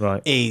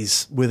right.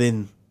 is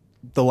within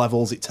the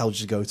levels it tells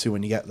you to go to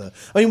when you get there.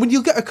 I mean, when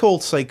you get a call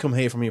to say come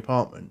here from your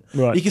apartment,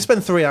 right. you can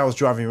spend 3 hours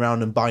driving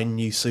around and buying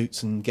new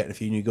suits and getting a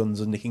few new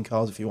guns and nicking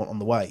cars if you want on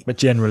the way. But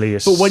generally,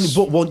 it's...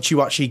 But once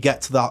you actually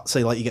get to that,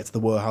 say like you get to the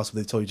warehouse where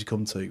they've told you to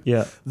come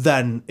to,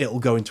 then it'll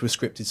go into a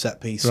scripted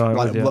set piece,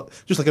 right,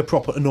 just like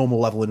a normal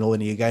level in a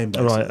linear game,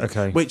 basically. Right,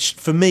 okay. Which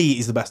for me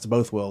is the best of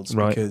both worlds,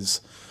 right.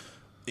 because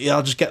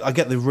I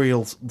get the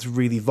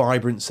really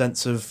vibrant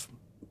sense of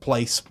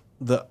place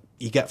that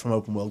you get from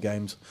open world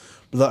games,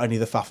 without any of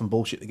the faff and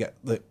bullshit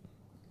that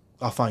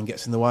I find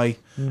gets in the way,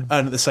 and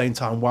at the same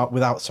time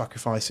without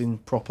sacrificing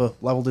proper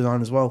level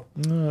design as well,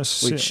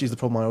 which is the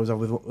problem I always have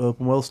with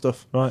open world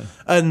stuff. Right.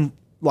 And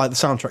like the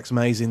soundtrack's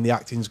amazing, the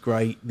acting's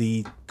great,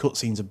 the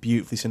cutscenes are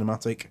beautifully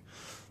cinematic.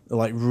 The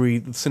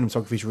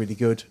cinematography's really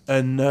good,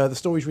 and the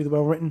story's really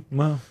well written.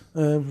 Wow.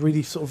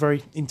 Really sort of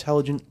very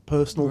intelligent,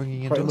 personal,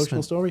 quite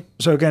emotional story.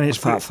 So again, it's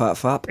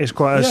fap. It's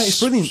quite. It's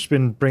brilliant. It's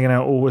been bringing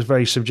out always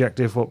very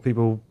subjective what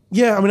people.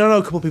 Yeah, I mean, I know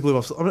a couple of people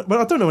but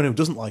I don't know anyone who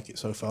doesn't like it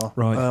so far.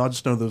 Right. I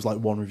just know there was like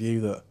one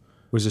review that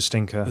was a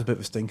stinker. was a bit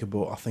of a stinker,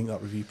 but I think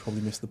that review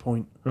probably missed the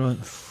point. Right.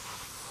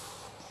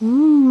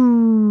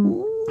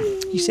 Ooh.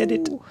 You said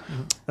it.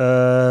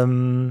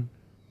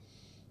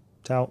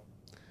 Tal.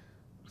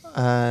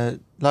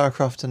 Lara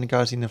Croft and the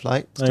Guardian of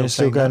Light.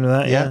 Still going with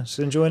that, yeah?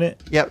 Still enjoying it?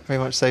 Yep, very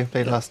much so.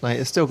 Played last night.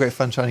 It's still great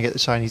fun trying to get the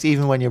shinies,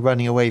 even when you're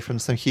running away from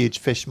some huge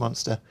fish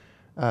monster.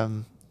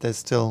 There's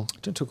still...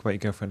 Don't talk about your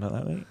girlfriend like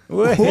that, mate.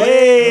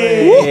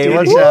 Hey,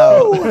 watch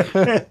out.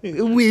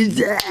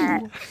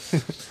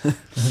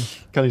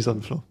 Gunny's on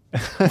the floor.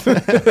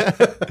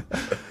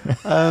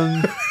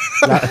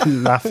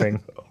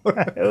 Laughing.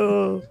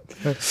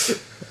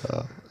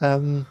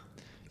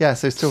 Yeah,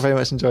 so still very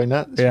much enjoying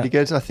that. It's really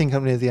good. I think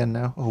I'm near the end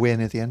now, or we're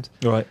near the end.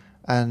 Right.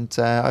 And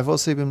I've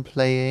also been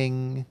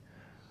playing...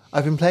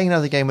 I've been playing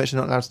another game which I'm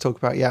not allowed to talk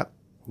about yet.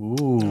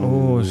 Ooh.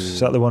 Oh, is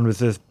that the one with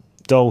the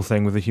doll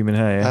thing with the human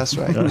hair. Yeah? That's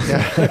right.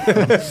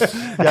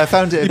 Yeah, I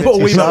found it. You put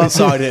a Wiimote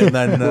inside it and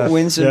then...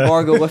 Wins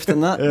embargo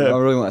lifting that? I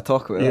really want to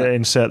talk about Yeah, that.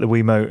 insert the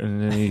Wiimote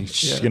and then you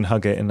can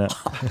hug it in that.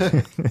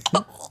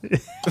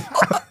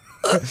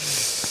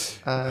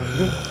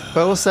 But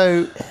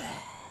also,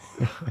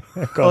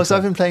 Go on,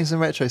 I've been playing some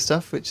retro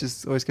stuff, which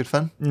is always good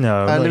fun.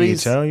 No, not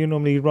Louise- you, Tal. You're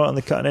normally right on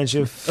the cutting edge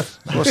of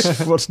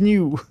what's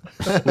new.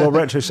 What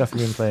retro stuff have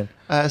you been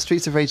playing?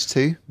 Streets of Rage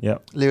 2. Yeah.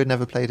 Lou had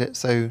never played it,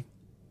 so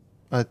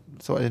I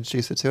thought I'd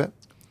introduce her to it.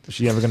 Is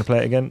she ever going to play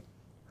it again?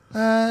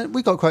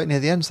 We got quite near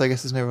the end, so I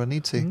guess there's no real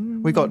need to.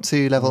 We got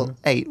to level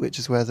 8, which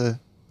is where the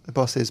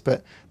boss is,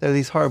 but there are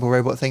these horrible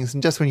robot things,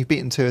 and just when you've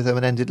beaten 2 of them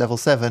and ended level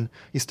 7,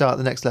 you start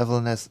the next level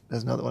and there's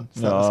another one.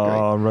 So that was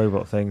great.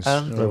 Robot things.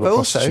 Robot but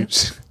also,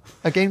 prostitutes.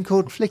 a game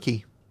called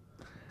Flicky.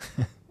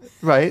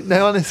 Right?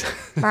 No, honest.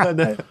 No.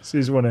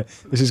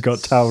 This has got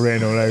Tal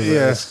written all over it.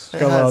 Yes.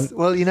 Come on.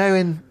 Well, you know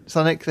in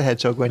Sonic the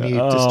Hedgehog when you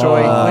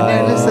destroy...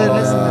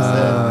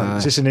 listen.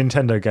 Is this a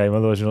Nintendo game?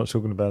 Otherwise you're not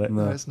talking about it.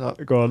 No, it's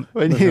not. Go on.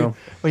 When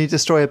you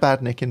destroy a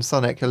badnik in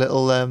Sonic, a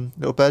little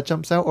bird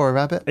jumps out, or a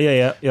rabbit.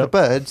 Yeah. The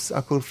birds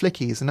are called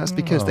Flickies, and that's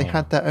because they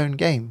had their own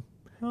game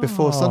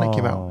before Sonic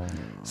came out.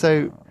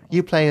 So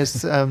you play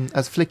as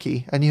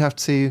Flicky, and you have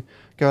to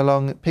go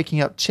along picking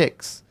up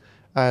chicks.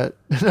 Where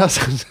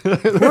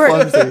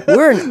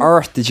on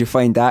earth did you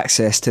find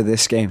access to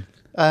this game?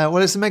 Well,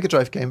 it's a Mega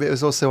Drive game, but it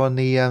was also on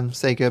the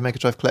Sega Mega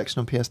Drive Collection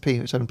on PSP,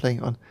 which I've been playing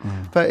it on.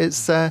 But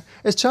it's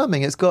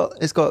charming. It's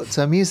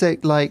got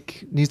music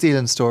like New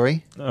Zealand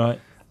Story. All right.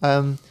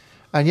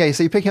 And yeah,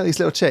 so you're picking up these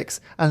little chicks.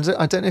 And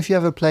I don't know if you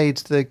ever played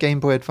the Game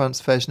Boy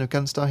Advance version of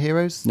Gunstar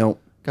Heroes. No.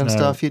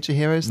 Gunstar Future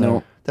Heroes.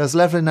 No. There was a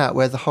level in that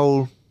where the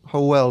whole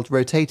world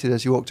rotated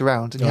as you walked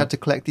around, and you had to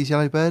collect these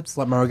yellow birds.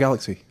 Like Mario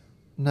Galaxy.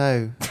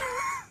 No,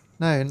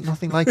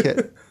 nothing like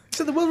it.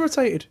 So the world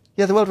rotated.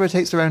 Yeah, the world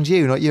rotates around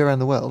you, not you around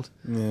the world.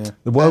 Yeah.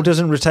 The world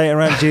doesn't rotate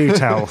around you,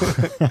 Tal.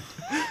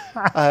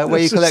 Where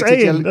you That's a collected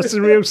saying. yellow. That's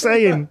a real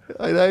saying.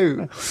 I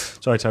know.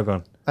 Sorry, Tal, go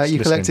on. You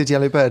Just collected listening.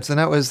 yellow birds, and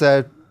that was,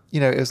 it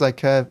was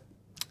like a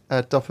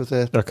doff of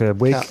the Like a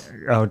wig? cap.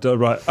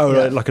 Right. Oh, Yeah.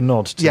 right, like a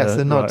nod. To Yes,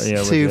 the nod right, to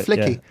with it,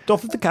 Flicky. Yeah.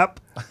 Doff of the cap.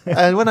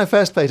 And when I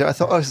first played it, I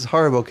thought, this is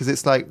horrible because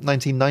it's like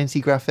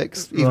 1990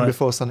 graphics, even Right.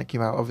 before Sonic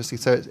came out, obviously.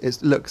 So it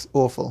looks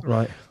awful.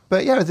 Right.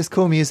 But yeah, with this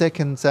cool music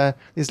and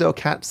these little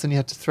cats, and you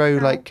had to throw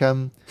like cups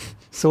and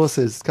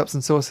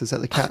saucers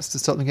at the cats to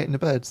stop them getting the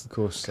birds. Of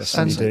course, that's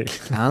And- what you do.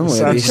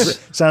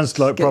 Sounds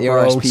like Get the proper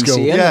old RSPCA school.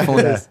 in Yeah. for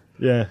Yeah. this.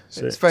 Yeah.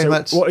 So, It's very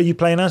much- What are you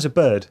playing as, a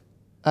bird?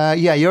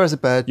 Yeah, you're as a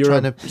bird You're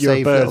trying a to you're a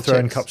save bird little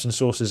throwing chicks. cups and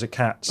saucers at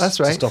cats. That's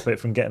To right. stop it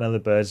from getting other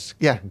birds.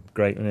 Yeah.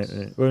 Great, isn't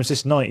it? Well, was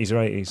this 90s or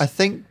 80s? I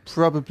think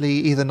probably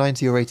either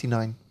 90 or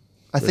 89.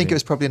 I think Brilliant. it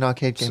was probably an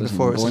arcade game So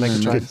before it was a born Mega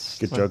in Drive.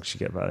 Good drugs you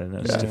get back in.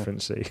 That's Yeah.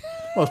 different. See,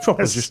 Well, it's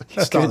probably just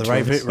start of the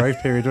rave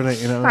period, wasn't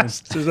it? You know what I mean?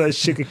 it's just like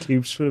sugar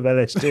cubes full of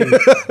LSD.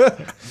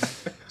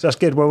 So that's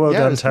good. Well Yeah,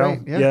 it done, was Tal.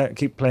 great, yeah.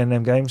 Keep playing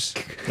them games.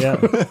 Yeah,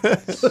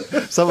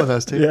 Someone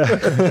has to. yeah.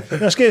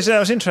 That's good. So that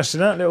was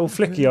interesting. That little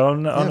Flicky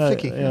on.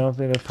 Flicky, yeah. I've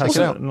been a Check it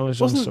out. knowledge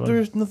on Wasn't someone.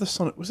 there another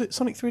Sonic? Was it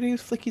Sonic 3D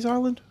with Flicky's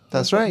Island?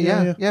 That's right,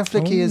 yeah. Yeah,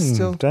 Flicky is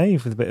still...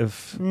 Dave with a bit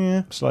of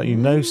Yeah. slightly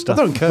know stuff.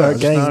 I don't care. about I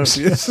games.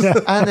 just know.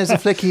 And there's a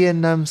Flicky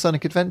in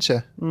Sonic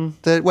Adventure.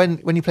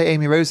 When you play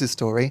Amy Rose's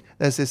story,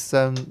 there's this,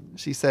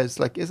 she says,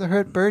 like, it's a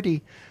hurt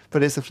birdie,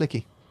 but it's a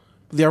Flicky.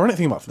 The ironic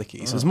thing about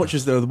Flickies, as much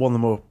as they're one of the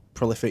more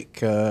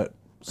prolific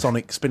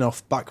Sonic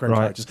spin-off background Right,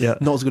 characters, yeah.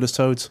 not as good as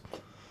Toads.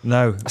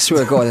 No. I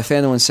swear to God, if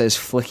anyone says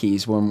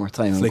Flickies one more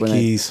time, I'm going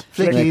Flickies.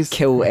 to Flickies.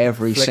 kill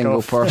every Flick single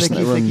off. person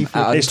in the room. Flicky,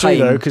 at a It's true time.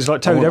 though, because like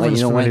I Toad, won't let everyone's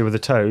you know familiar when. with a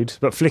Toad,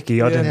 but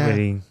Flicky, I didn't Yeah.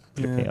 really.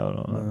 Yeah. Flicky, I don't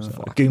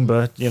know.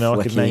 Goomba, I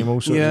could Flicky. name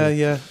all sorts. Yeah, of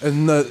yeah.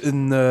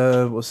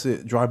 And what's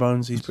it? Dry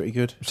Bones, he's pretty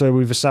good. So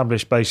we've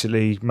established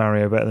basically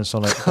Mario better than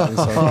Sonic.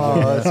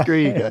 Oh, screw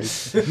you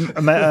guys.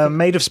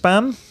 Made of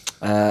Spam?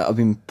 I've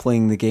been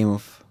playing the game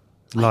of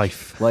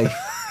Life. life.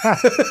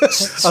 How's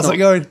that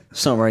going?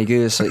 It's not very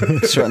good. It's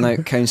like sorting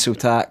out council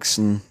tax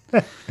and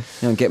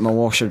getting my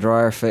washer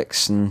dryer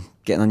fixed and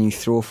getting a new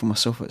throw for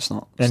myself. It's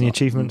not. Any not-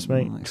 achievements,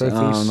 mate? No, Trophies?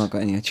 I've not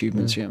got any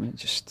achievements yet, mate.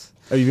 Just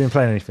Have you been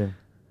playing anything?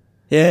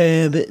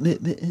 bit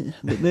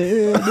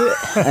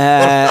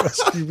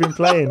You've been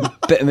playing?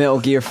 of Metal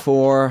Gear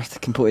 4.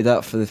 Completed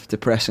that for the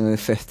depressingly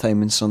 5th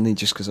time on Sunday,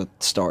 just because I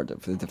started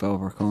it for the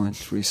developer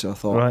conference. So I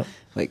thought, Right.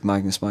 like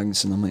Magnus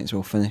Magnuson, I might as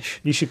well finish.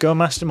 You should go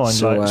mastermind,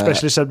 So, like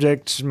specialist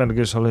subject, Metal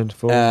Gear Solid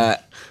 4.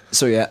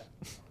 So yeah,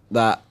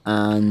 that,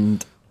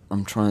 and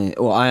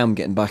I am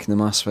getting back in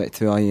the Mass Effect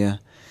 2. I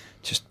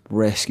just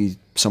rescued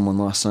someone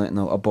last night, and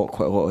I bought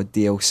quite a lot of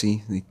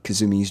DLC, the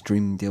Kazumi's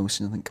Dream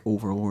DLC, I think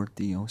Overlord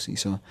DLC.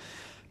 So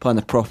plan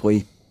to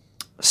properly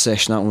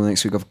session that one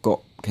next week. I've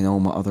got kind of all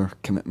my other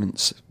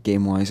commitments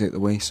game wise out the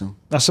way. So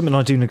That's something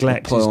I do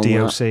neglect Play is on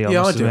DLC. Yeah,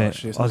 I must do, admit.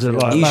 actually. It's I nice do to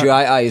like get usually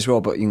that. I as well,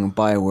 but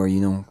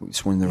BioWare,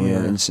 it's one of the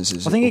rare Yeah.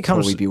 instances. I think it'll it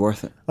comes- probably be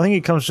worth it. I think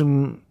it comes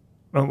from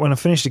when I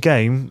finish the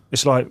game,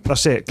 it's like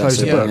that's it. Close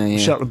That's the it. book, Yeah.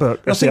 shut the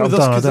book. That's I it. think I'm with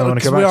us, done. I don't want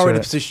to go we back are to in a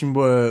it. position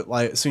where,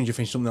 like, as soon as you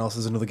finish something else,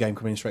 there's another game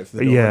coming straight for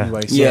the door Yeah.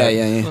 anyway. So Yeah.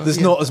 There's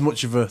Yeah. not as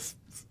much of a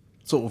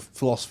sort of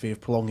philosophy of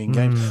prolonging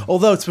games.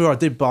 Although, to be fair, I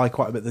did buy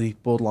quite a bit of the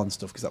Borderlands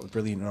stuff because that was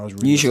brilliant, and I was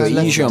really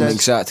Left Usually I'm 4 Dead.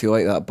 exactly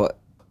like that, but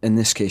in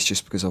this case,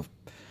 just because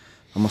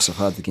I must have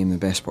had the game the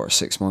best part of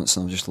 6 months,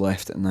 and I've just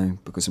left it now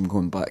because I'm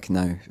going back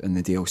now, and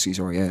the DLC's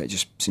already out. It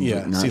just seems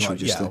like natural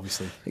just to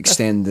obviously.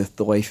 extend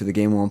the life of the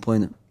game while I'm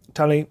playing it.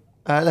 Tally.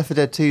 Left 4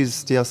 Dead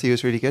 2's DLC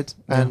was really good,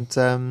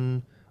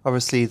 and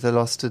obviously the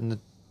Lost and the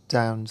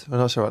Damned. I'm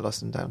not sure about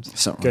Lost and Damned.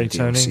 It's not Gay really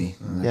Tony. DLC.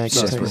 Yeah,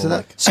 so Gay Tony. it's So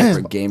like-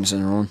 Separate games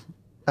in their own.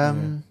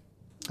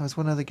 There was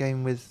one other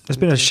game with. There's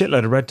been a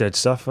shitload of Red Dead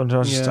stuff, and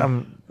I just Yeah.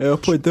 haven't. Yeah, I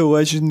played The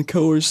Legend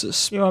Killers.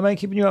 It's You know, mate,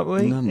 keeping you up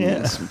with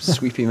yeah.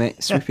 Sweepy,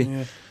 mate. Sweepy.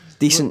 Yeah.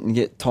 Decent, and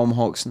get Tom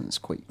Hawks, and it's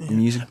quite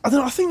amusing. I don't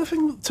know. I think the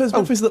thing that turns me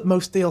off is that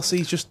most DLC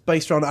is just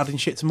based around adding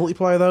shit to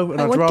multiplayer, though, and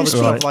I I'd want rather this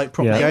just one. have like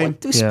proper Yeah. game. I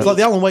want this Yeah. Like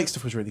the Alan Wake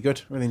stuff was really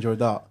good. Really enjoyed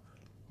that.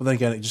 But then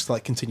again, it just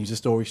like continues the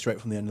story straight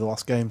from the end of the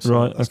last game. So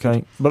Right, that's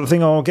okay. But the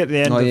thing I'll get to the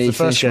end Oh of yeah, the you first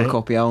finished your game.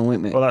 copy, Alan Wake,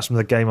 mate. Well, that's from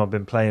the game I've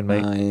been playing,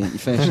 mate. Yeah, you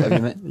finished it, have you,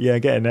 mate? Yeah,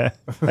 getting there.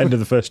 End of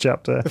the first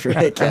chapter.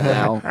 Frick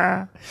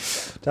now.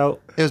 Tell.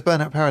 It was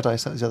Burnout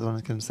Paradise. That was the other one I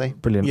was going to say.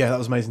 Brilliant. Yeah, that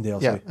was amazing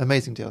DLC. Yeah,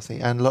 amazing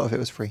DLC, and a lot of it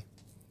was free.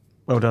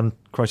 Well done,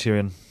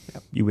 Criterion.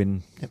 Yep. You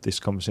win Yep. this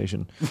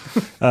conversation.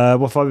 What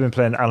have I been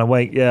playing? Alan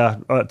Wake. Yeah,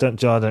 I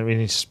don't really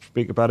need to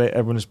speak about it.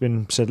 Everyone's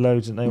been said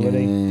loads, haven't they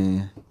already?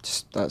 Yeah,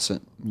 just that's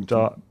it.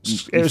 Dark. You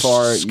It was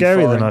far- you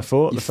scarier far than in. I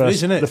thought. You The first,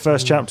 isn't it? the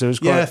first chapter was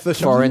quite Yeah,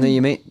 first Far in there,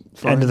 you mate.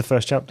 Far end in. of the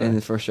first chapter. End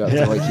of the first chapter,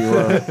 Yeah. like you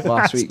were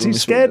last week. It's when too we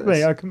scared spoke about me.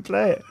 this. I can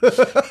play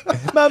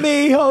it.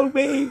 Mummy, hold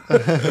me.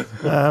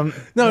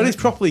 No, it is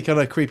properly kind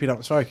of creepy and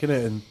atmospheric, isn't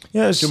it? And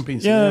Yeah, jumping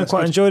scenes, yeah, yeah, I it's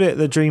quite good. enjoyed it.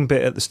 The dream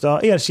bit at the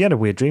start. Yes, he had a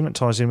weird dream that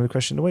ties in with the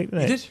question of the week,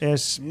 didn't it? He did?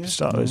 Yes, Yeah.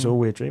 start. It was all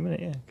weird dream, isn't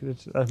it?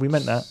 Yeah, we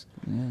meant that.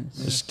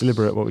 It's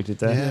deliberate what we did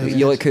there. Yeah.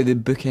 You like how the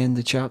bookend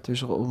the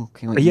chapters, little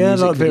kind of Yeah,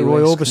 music like a bit of video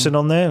Roy esque Orbison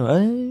on there.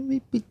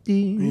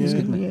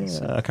 good, mate.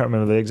 Yeah, I can't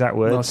remember the exact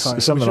No, I words. can't-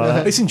 It's something like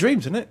that. It's in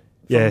dreams, isn't it?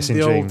 Yeah, From it's in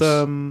the dreams.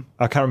 Old,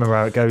 I can't remember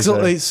how it goes. so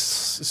though.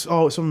 it's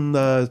on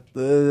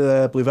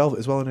Blue Velvet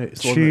as well, isn't it?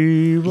 It's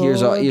the one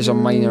that- Here's a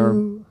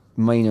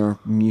minor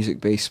music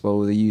based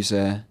ball. They use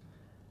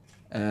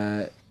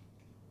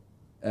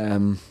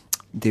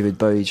David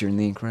Bowie during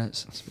the end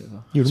credits. That's a bit of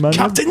a, You remember?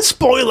 Captain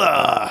Spoiler.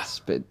 that's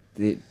a bit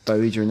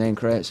Bowie during the end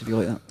credits. If you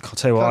like that. I'll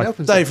tell you what. Can't I, help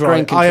himself. Dave,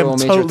 Ground right, I am control,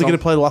 Major totally Tom. going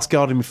to play The Last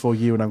Guardian before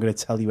you, and I'm going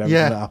to tell you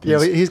everything that Yeah, happens.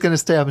 yeah. He's going to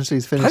stay up until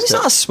he's How finished. is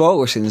that a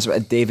spoiler saying there's a bit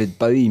of David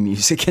Bowie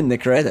music in the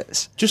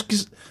credits? Just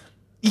because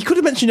you could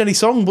have mentioned any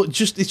song, but it's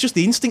just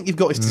the instinct you've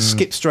got is to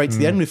skip straight to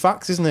the end with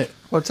facts, isn't it?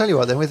 Well, I'll tell you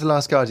what, then, with The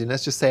Last Guardian,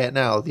 let's just say it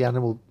now. The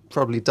animal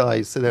probably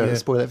dies, so they'll Yeah.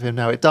 spoil it for him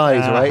now. It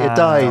dies, right? It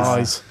dies.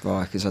 Guys,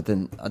 Right, because I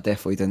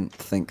definitely didn't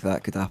think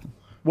that could happen.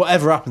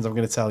 whatever happens, I'm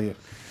going to tell you.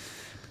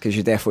 Because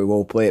you definitely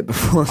will play it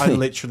before I me.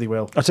 literally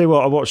will. I'll tell you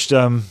what. I watched.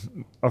 I've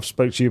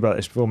spoke to you about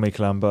this before,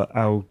 Mikalan, but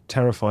how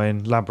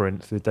terrifying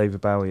Labyrinth with David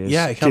Bowie is.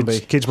 Yeah, it can kids,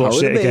 be. Kids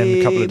watched Power it again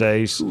a couple of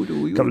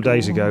babe.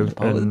 days, ago,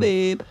 Power and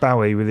babe.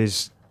 Bowie with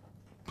his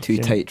Too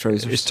tight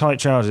trousers. his tight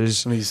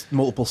trousers. And these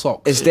multiple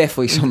socks. It's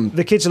definitely some.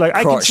 The kids are like,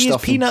 I can crotch see his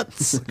stuffing.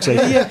 peanuts. So,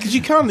 yeah, because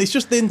you can. It's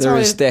just the There entire.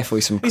 is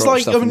definitely some. He's crotch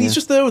like, stuff I mean, in he's there.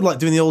 just there with like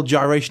doing the old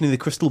gyration of the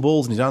crystal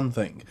balls in his hand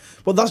thing.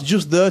 But that's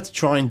just there to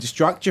try and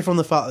distract you from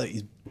the fact that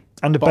his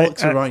and the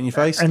bollocks are right in your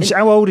face. And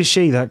how old is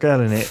she? That girl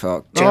in it?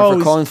 Fuck. Oh, Jennifer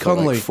it's Connelly,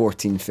 Connelly. like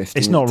 14, 15.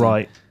 It's not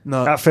right.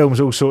 No. That film's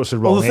all sorts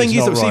of wrong. Well, the thing it's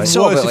is, not that it's right. even It's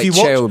all a worse bit if you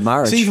like child watch.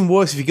 marriage. It's even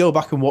worse if you go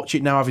back and watch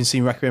it now, having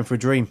seen Requiem for a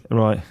Dream.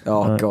 Right.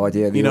 Oh, Right. God,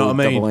 yeah. The You know old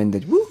what I mean?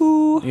 double-ended.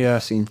 Woohoo! Yeah.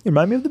 Scene. You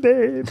remind me of the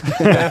babe.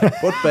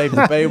 What babe?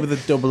 The babe with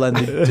a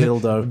double-ended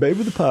dildo. Babe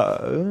with the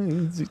part.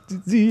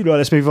 Right,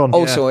 let's move on.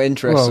 Also,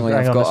 interestingly,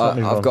 Well, hang on, let's not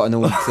move I've on. got an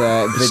old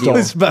video.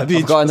 It's very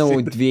I've got an old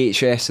interesting.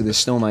 VHS of the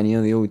Snowman, you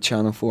know, the old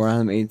Channel 4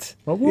 animated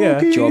Yeah.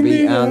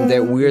 jobby,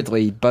 and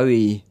weirdly,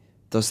 Bowie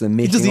does the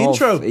making does the of.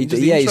 intro. He does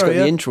the He's intro, got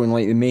yeah. the intro and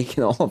like the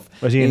making of.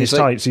 Was he in And his he's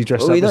like- tights? He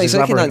dressed Oh, up no, as he's his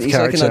like in a, Labyrinth he's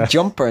like in a character.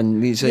 jumper,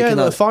 and he's like Yeah, in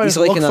like a a fire- he's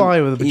like log in a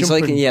fire with a he's jumper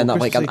like in, and yeah, a not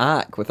like an Christmassy.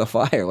 act with a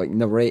fire, like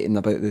narrating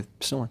about the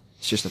snowman.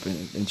 It's just an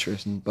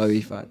interesting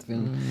Bowie fact. You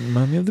know?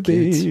 Mummy of the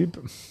Kids. babe.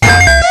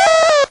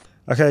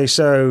 Okay,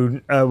 so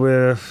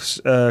we're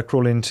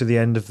crawling to the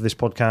end of this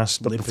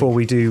podcast, but Limping. before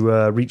we do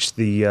reach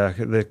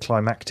the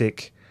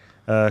climactic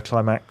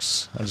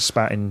climax, I just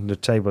spat in the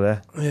table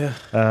there. Yeah.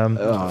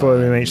 Before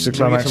we reach the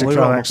Can we get climactic some lube?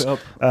 I'll climax, mop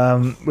it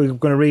up. we're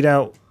going to read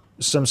out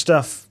some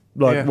stuff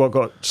like Yeah. what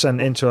got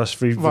sent into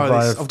us Right, via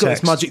I've got this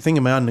text. magic thing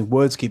in my hand, and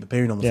words keep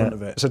appearing on the front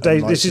of it. So And,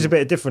 Dave, like, this is a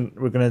bit different.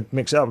 We're going to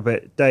mix it up a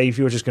bit. Dave,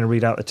 you're just going to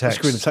read out the text.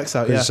 Just read the text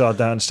out, because yeah. I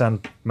don't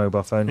understand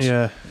mobile phones.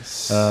 Yeah.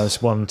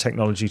 It's one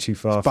technology too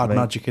far for Bad me.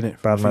 magic in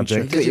it. Bad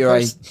magic. Got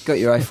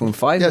your iPhone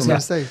 5. Yeah, I was on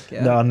going to that? say.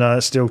 Yeah. No,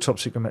 it's still top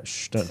secret.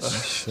 Shh, don't,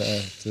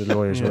 the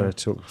lawyers Yeah.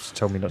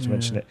 told me not to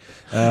mention it.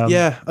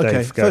 Yeah. Okay.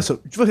 Dave, go. First up,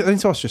 I need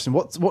to ask Justin,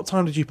 what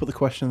time did you put the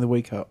question of the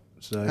week up?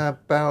 So.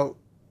 About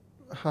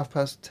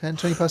 10:30,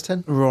 20 past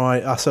 10.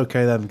 Right, that's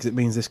okay then, because it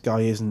means this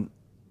guy isn't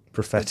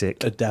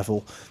Prophetic. a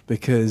devil,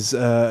 because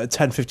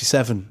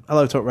 10:57.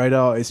 Hello, Talk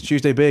Radar. It's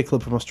Tuesday Beer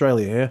Club from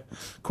Australia here.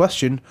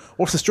 Question: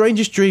 what's the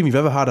strangest dream you've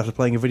ever had after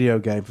playing a video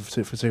game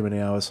for too many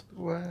hours?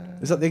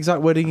 Is that the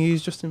exact wording you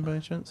used, Justin, by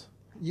any chance?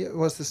 Yeah,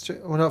 what's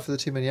well, not for the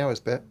too many hours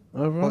bit.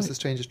 Oh, right. What's the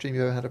strangest dream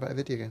you ever had about a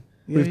video game?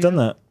 We've done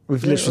that.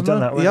 We've literally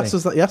done that. He asked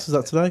us that. He asked us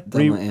that today.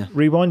 Done that, yeah.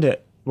 Rewind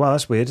it. Wow,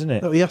 that's weird, isn't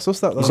it? No, he asked us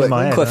that. It's though. in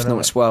my head. Cliff I know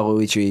Notes,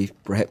 Waluigi,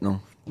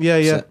 Hypno. Yeah,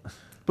 yeah. That's it.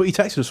 But he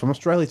texted us from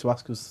Australia to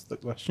ask us the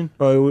question.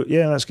 Oh,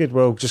 yeah, that's good.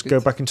 Well, just go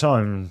back in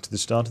time to the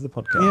start of the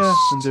podcast. Yeah,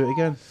 and do it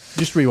again.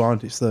 Just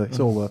rewind. It's there. It's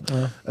all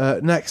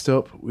there. Next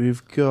up,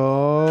 we've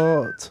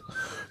got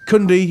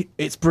Cundy.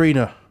 It's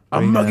Brina.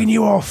 I'm Brina. mugging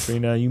you off.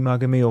 Brina, you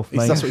mugging me off,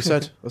 mate. That's what he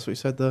said. That's what he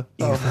said there.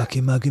 You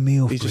fucking mugging me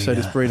off, He just said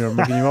it's Brina. I'm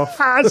mugging you off.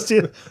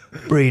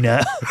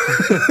 Brina.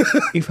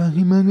 You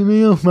fucking mugging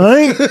me off,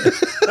 mate.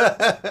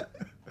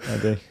 I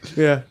do.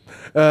 Yeah.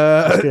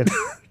 That's good.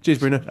 Cheers,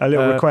 Brina. A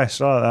little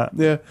request, I like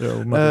that. Yeah.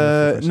 Little mugging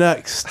off request.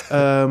 Next.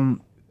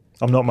 I'm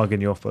not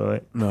mugging you off, by the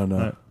way.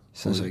 No.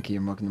 Sounds like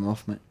you're mugging them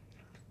off, mate.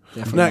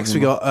 Definitely Next, we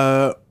mugging them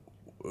got.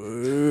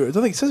 I don't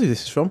think it says who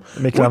this is from.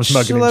 Micklam's Which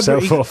mugging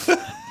himself celebrity-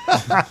 off.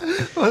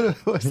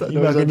 What's that You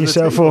noise mugging under the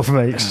yourself table? off,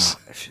 mate.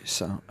 off.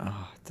 So,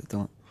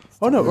 don't.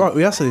 Oh no! Right,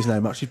 we have said his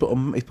name. Actually,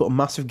 he's put a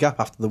massive gap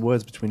after the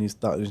words between his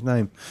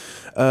name.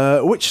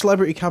 Which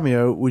celebrity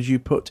cameo would you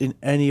put in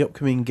any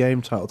upcoming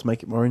game title to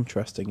make it more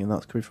interesting? And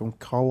that's coming from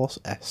Carlos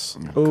S.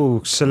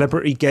 Oh,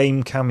 celebrity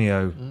game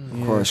cameo.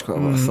 Of course, quite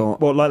a lot of thought.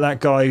 What, like that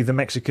guy, the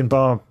Mexican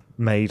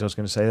barmaid, I was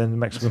going to say, then the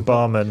Mexican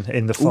barman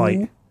in the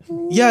fight.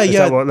 Yeah, Is yeah.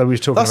 that what we were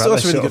talking That's about?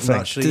 This really sort good of one,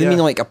 thing? actually. Do they yeah. mean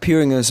like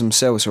appearing as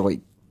themselves or like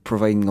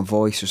providing a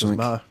voice or Doesn't something?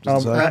 matter.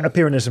 Doesn't say.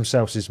 Appearing as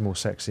themselves is more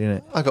sexy, isn't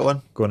it? I got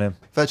one. Go on, Em.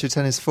 Virtua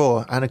Tennis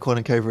 4 and a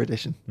Cornucova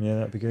edition. Yeah,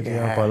 that'd be good.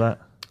 Yeah, I'll buy that.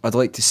 I'd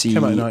like to see.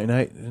 Came out in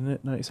 98, didn't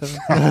it?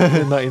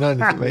 97? 99,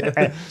 isn't it,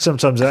 mate?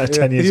 Sometimes that's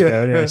 10 years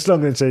ago. Anyway. It's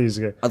longer than 2 years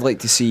ago. I'd like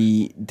to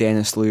see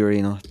Dennis Leary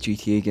in a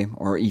GTA game,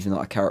 or even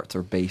a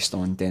character based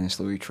on Dennis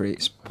Leary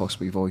traits,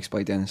 possibly voiced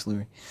by Dennis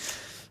Leary.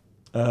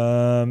 Who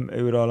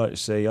would I like to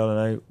see? I don't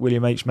know.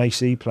 William H.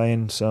 Macy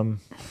playing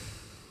some.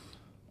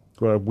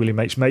 Well, William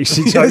H.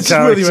 Macy type It's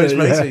character. William H.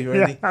 Macy, yeah.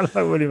 really. Yeah, I like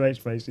William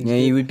H. Macy. Yeah,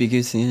 he would be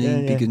good. Yeah,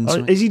 he'd be good in Oh,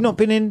 something. has he not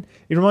been in?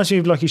 It reminds me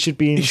of like he should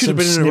be in He should some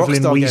have been in a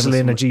snivelling Rockstar weasel game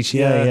or in a something. GTA.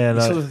 Yeah, It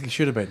like, looks like he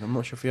should have been. I'm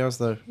not sure if he has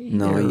though.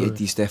 No,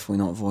 he's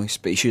definitely not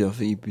voiced, but he should have.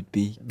 He would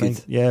be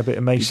good. yeah, a bit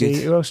of Macy.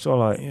 good. Who else do I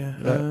like? Yeah.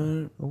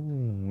 Ooh,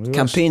 who else?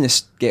 Campaign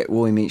is get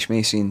William H.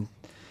 Macy and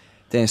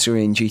Dennis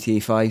Leary in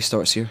GTA 5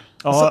 starts here.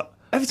 Oh,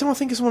 Every time I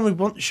think of someone we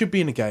want should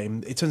be in a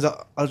game, it turns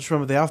out I just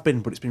remember they have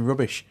been, but it's been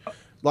rubbish.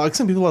 Like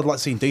some people I'd like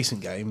to see in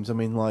decent games. I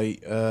mean,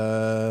 like I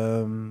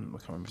can't remember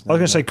his name. I was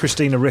going to say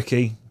Christina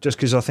Ricci, just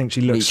because I think she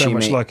looks so Ricci,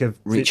 much mate. like a.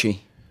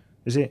 Ricci.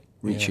 Is it?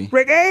 Ricci.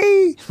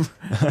 Ricky!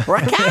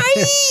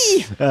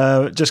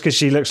 Ricky! Just because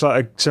she looks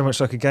like so much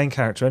like a game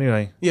character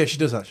anyway. Yeah, she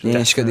does actually. Yeah,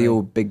 she's got the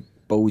old big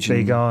bulging.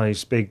 Big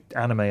eyes, big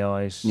anime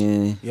eyes.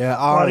 Yeah.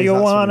 Yeah. What do you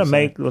that's want to what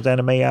make those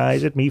anime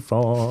eyes at me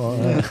for?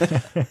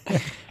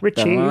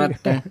 Richie.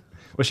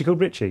 What's she called?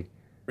 Richie?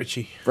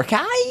 Richie. Ricky!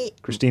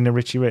 Christina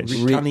Ricci Rich.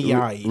 Canny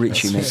eye.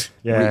 Ricci, mate.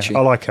 Yeah, Ricci. I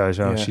like her as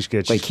well. Yeah. She's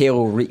good. Like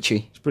Halo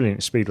Ricci. She's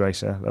brilliant. Speed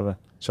racer. Love her.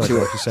 Sorry, See what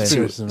what, you're see,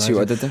 saying. It's what, see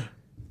what I did there?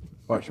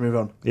 Right, should we move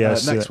on? Yeah,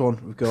 Next let's do it.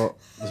 one, we've got.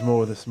 There's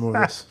more of this. More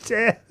of this.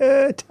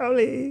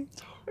 Totally.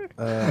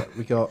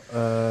 We got.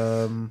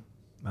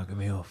 Mugging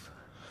me off.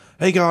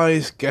 Hey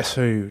guys, guess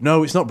who?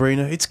 No, it's not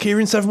Brina. It's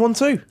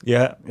Kieran712.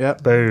 Yeah. Yeah.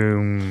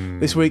 Boom.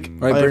 This week,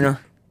 Right, Bruno?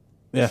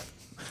 Yeah.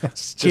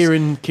 It's just-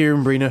 Kieran,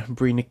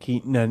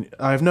 Brina, no,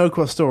 I have no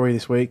story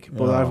this week,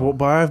 but Oh.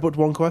 I have but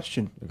one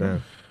question.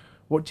 No.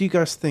 What do you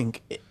guys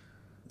think?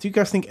 Do you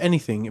guys think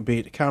anything, be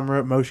it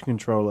camera, motion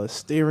controller,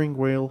 steering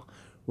wheel,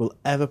 will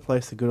ever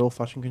place the good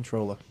old-fashioned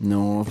controller?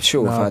 No, I'm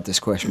sure we've No. had this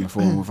question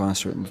before and we've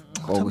answered it and we've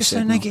Don't always be so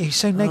said no. negative.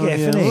 So negative,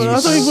 yeah. isn't he? Well, I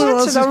don't think we'll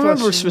answer this I remember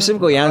question.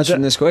 specifically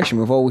answering this question.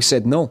 We've always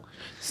said no.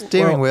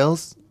 Steering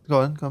wheels. Go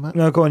on, Matt.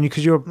 No, go on,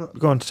 because you're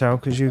going to tell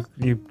because you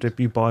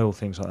buy all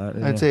things like that.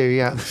 don't I you? do,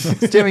 yeah.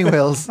 Steering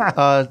wheels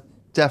are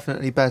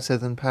definitely better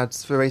than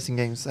pads for racing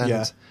games. And,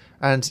 Yeah.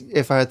 and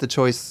if I had the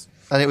choice,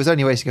 and it was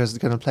only racing games I was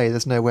going to play,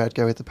 there's no way I'd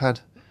go with the pad.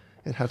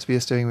 It had to be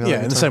a steering wheel. Yeah,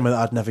 every in the time. same way that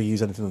I'd never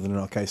use anything other than an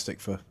arcade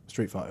stick for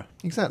Street Fighter.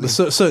 Exactly.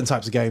 Certain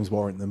types of games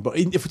warrant them, but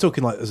if we're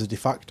talking like as a de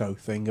facto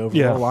thing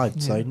overall,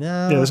 I'd say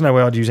no. Yeah, there's no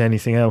way I'd use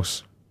anything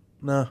else.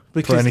 No,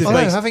 because anything.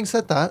 Although, the having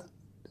said that,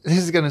 this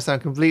is going to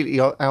sound completely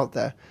out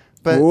there,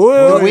 but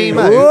Whoa.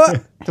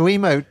 the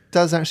Wiimote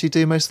does actually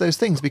do most of those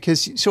things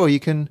because, sure, you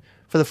can,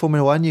 for the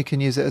Formula One, you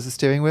can use it as a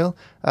steering wheel.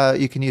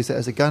 You can use it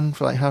as a gun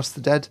for like House of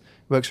the Dead.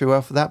 Works very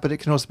well for that, but it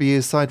can also be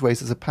used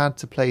sideways as a pad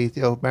to play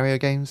the old Mario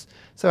games.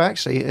 So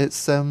actually,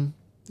 it's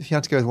if you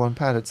had to go with one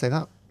pad, I'd say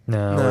that.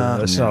 No, No,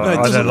 that's no. not. No, it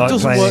I don't like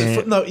doesn't playing work.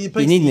 it. For, no,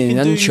 You need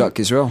an nunchuck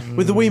as well.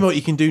 With the Wiimote,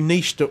 you can do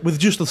niche stuff. With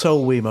just the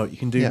sole Wiimote, you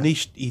can do Yeah.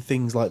 niche-y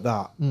things like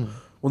that.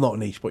 Well, not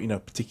niche, but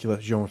particular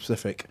genre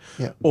specific.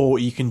 Yeah. Or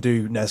you can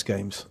do NES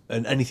games,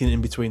 and anything in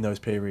between those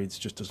periods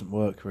just doesn't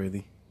work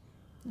really.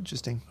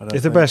 Interesting. I don't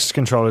If the think. best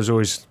controller is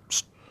always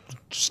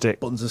stick,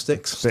 buttons and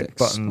sticks. stick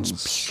buttons.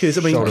 Because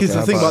I mean, shoulder because the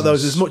pad thing about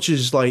those, buttons. as much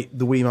as like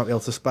the Wii might be able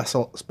to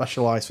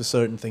specialize for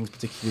certain things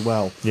particularly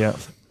well, Yeah,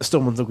 a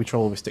Stone Thumb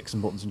controller with sticks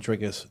and buttons and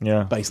triggers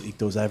yeah, basically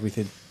does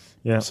everything.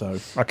 yeah. So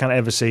I can't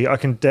ever see. I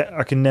can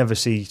never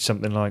see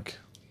something like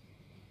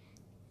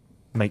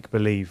make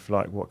believe,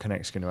 like what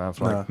Kinect's going to have.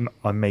 Like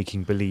I'm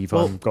making believe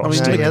Well, I've got I a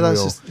mean, steering that's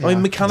wheel. just. I mean, yeah,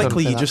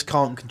 mechanically, totally you just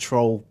can't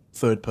control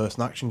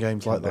third-person action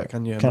games like that,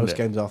 can you? Can Most do.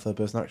 games are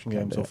third-person action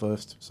games do. or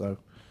first, so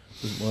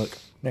it doesn't work.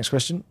 Next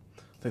question.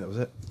 I think that was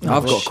it.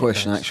 I've got a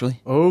question actually.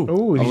 Oh,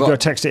 Oh, I've you've got- got to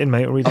text it in,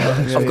 mate. Or read it. Yeah,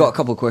 I've yeah. got a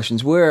couple of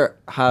questions. Where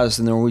has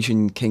the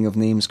Norwegian King of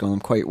Names gone? I'm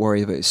quite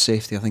worried about his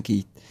safety. I think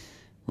he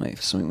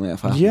something might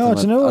have happened. Yeah, I to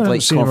don't him. know. I I'd haven't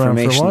like seen him around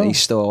for a confirmation that while.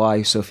 he's still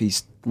alive. So if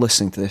he's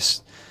listening to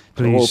this,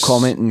 Please. we'll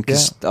comment.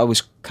 Because I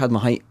had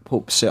my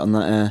hopes set on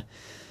that.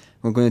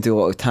 We're going to do a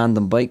lot of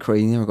tandem bike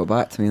riding. He never got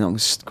back to me, and that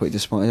was quite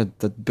disappointing.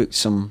 I'd booked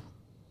some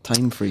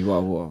time for you.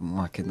 Well,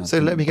 I'm kidding. So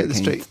let me get this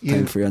straight.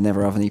 Time for you. I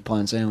never have any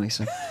plans anyway.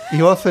 So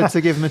You offered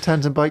to give him a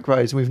tandem bike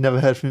ride, and we've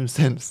never heard from him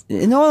since.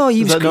 no,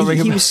 he Does was that not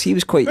ring a he bell?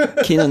 was quite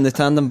keen on the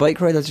tandem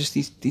bike ride.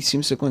 He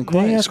seems to have gone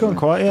quiet. Yeah, it's gone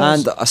quiet. Yeah,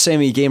 And a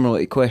semi-game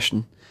related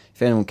question.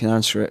 If anyone can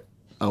answer it,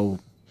 I'll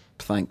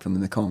thank them in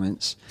the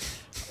comments.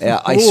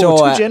 I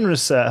saw too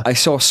generous, sir. I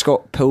saw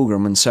Scott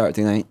Pilgrim on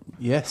Saturday night,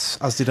 yes,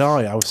 as did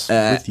I. I was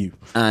with you.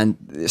 and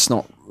it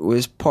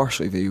was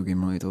partially video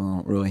game related, although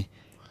not really.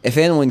 If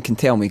anyone can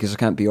tell me, because I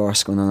can't be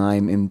arsed going on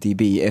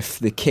IMDb, if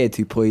the kid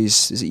who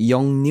plays, is it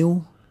Young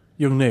Neil?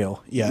 Young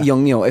Neil, yeah.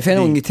 Young Neil. If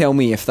anyone The- can tell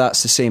me if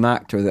that's the same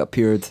actor that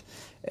appeared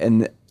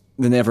in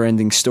the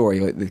Never-Ending Story,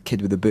 like the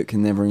kid with the book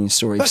in Never-Ending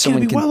Story. That's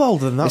going to be well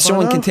older than that. If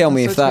someone by can now. tell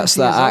me That's if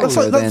like that's 20 years that old. That's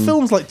actor, like, that then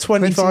film's like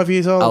 25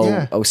 years old.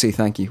 Yeah. I'll say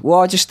thank you.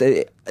 Well,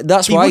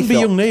 that's He why I wouldn't be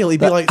thought. young Neil. He'd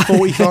be like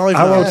 45.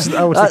 How now. old's the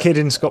That- kid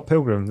in Scott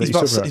Pilgrim? That He's you about,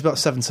 talked about? he's about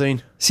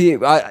 17. See,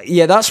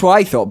 yeah, that's what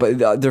I thought,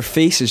 but their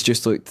faces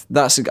just looked.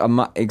 That's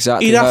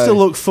exactly. He'd have how- to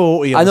look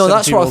 40. I know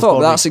that's what I thought.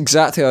 But Body, that's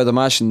exactly how I'd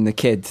imagine the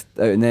kid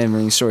out in the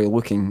Never-Ending Story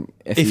looking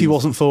if he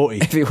wasn't 40.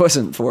 If he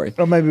wasn't 40.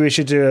 Or maybe we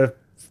should do a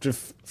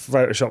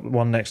Photoshop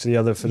one next to the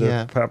other for the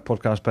Yeah.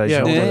 podcast page. Yeah,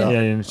 And we'll do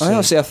that. and see.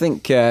 Honestly, I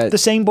think The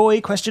same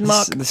boy? Question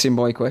mark. the same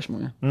boy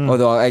question mark.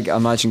 Although I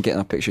imagine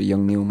getting a picture of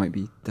young Neil might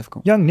be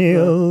difficult. Young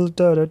Neil,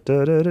 da da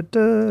da da da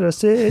da. I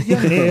said,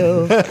 Young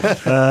Neil.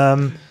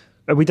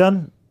 Are we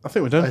done? I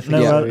think we're done. I think No,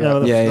 Yeah. no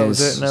other, Yeah, that yeah, was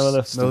it's- it. No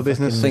other, no other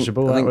business. fucking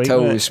miserable I that think week, Till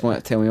wasn't was trying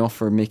to tell me off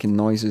for making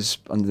noises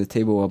under the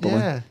table while below.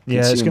 Yeah.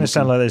 Yeah, it's going to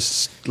sound like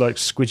there's like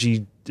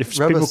squidgy. If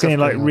Rubber people can hear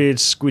stuff like going on. weird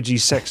squidgy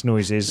sex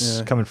noises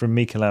Yeah. coming from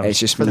Mikalam. It's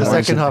just For the noise.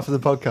 second half of the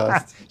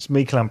podcast. It's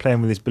Mikalam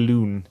playing with his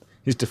balloon,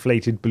 his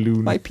deflated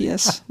balloon. My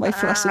penis, my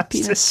flaccid It's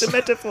penis. just a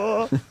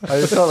metaphor.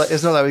 It's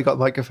not like we got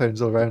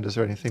microphones all around us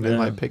or anything. They Yeah.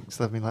 might pick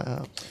something like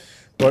that.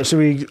 Right, so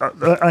we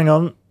hang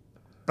on.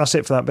 That's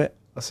it for that bit.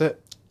 That's it.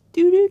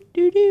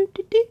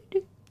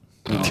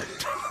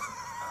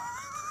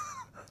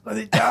 Let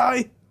it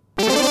die.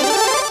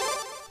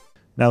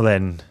 Now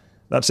then,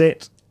 that's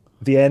it.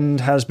 The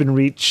end has been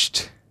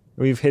reached.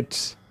 We've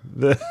hit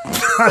the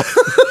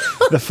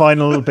the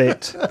final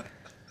bit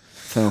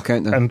Final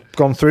countdown. and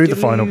gone through the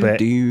final bit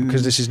Do-do.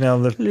 because this is now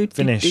the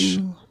finish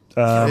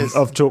Yes.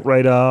 of Talk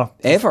Radar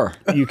Ever.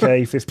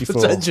 UK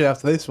 54. Potentially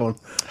after this one.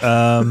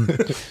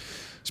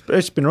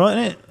 It's been right,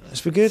 isn't it?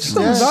 It's been good.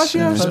 Nice,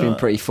 yeah. It's been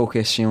pretty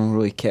focused,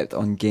 really kept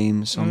on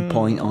games, on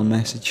point, on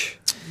message.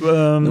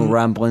 No Um,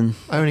 rambling.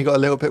 I only got a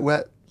little bit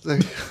wet. So.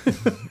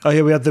 oh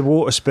yeah, we had the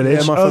water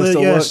spillage. Yeah, my oh, phone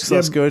still works. yeah,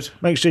 That's good.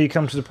 Make sure you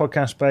come to the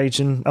podcast page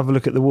and have a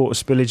look at the water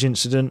spillage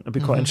incident. It'd be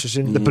quite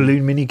interesting. The Mm.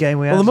 balloon mini game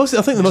we had. Well, I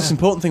think the most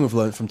important thing we've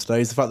learned from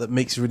today is the fact that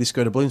makes really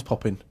scared of balloons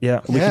popping.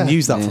 yeah. We Yeah. can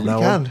use that Yeah. from You now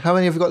can. on. How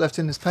many have we got left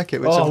in this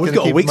packet? Which Oh, I'm we've gonna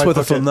got a keep in week's my worth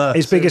of pocket? fun there.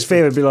 His biggest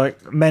fear would be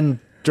like men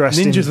dressed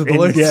Ninjas in,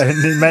 with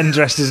balloons. men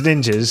dressed as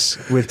ninjas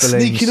with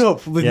balloons. Sneaking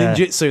up with Yeah.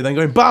 ninjutsu, then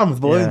going bam with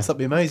balloons. Yeah. That'd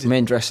be amazing.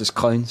 Men dressed as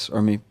clowns,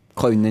 or maybe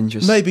clown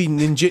ninjas. Maybe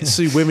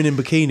ninjutsu women in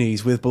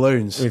bikinis with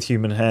balloons. with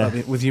human hair.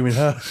 With human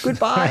hair.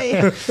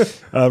 Goodbye.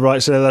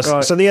 Right, so that's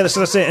Right. so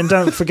that's it. And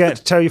don't forget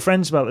to tell your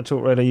friends about the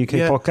Talk Radio UK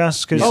Yeah.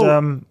 podcast because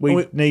Oh, we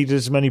we- need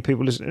as many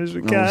people as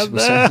we No, can. you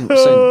sound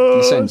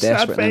desperate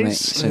Sad now, mate. You face.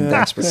 sound Yeah.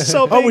 desperate.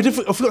 Sobbing. I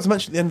forgot to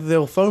mention at the end of the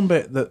old phone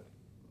bit that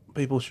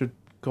people should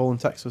call and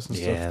text us and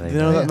Yeah, stuff. they Do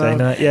you know know. that They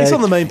now? know. Yeah. It's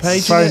on the main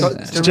page. Phone- isn't it? Do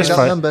you want Just that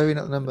phone- number? Read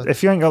out the number.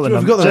 If you ain't got the We've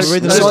number, got the just,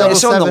 read the It's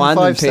number. on the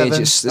landing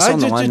page. 757. It's on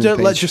the landing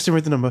Let page. Justin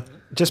read the number.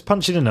 just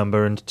punch in a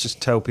number and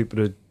just tell people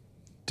to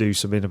do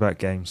something about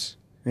games.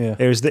 Yeah.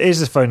 Here's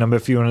the phone number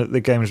if you want the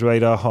Games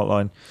Radar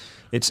hotline.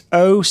 It's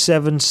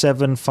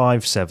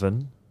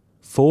 07757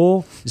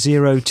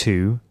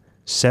 402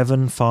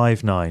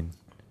 759.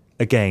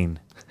 Again,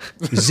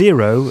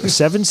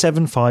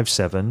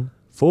 07757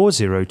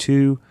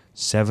 402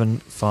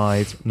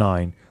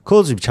 759.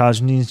 Calls will be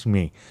charging to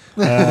me.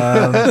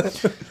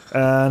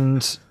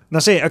 And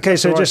that's it. Okay,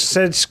 so all right. just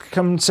said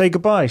come say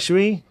goodbye, shall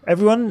we?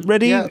 Everyone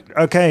ready? Yeah.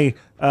 Okay,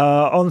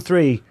 on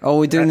 3. Oh,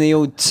 we're doing the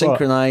old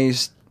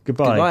synchronised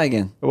goodbye. Goodbye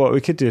again. Well,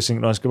 we could do a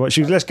synchronised goodbye.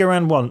 Let's go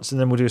around once and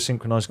then we'll do a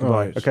synchronised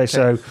goodbye. Right. Okay,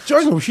 so...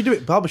 Jordan, we should do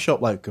it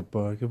barbershop like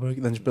goodbye,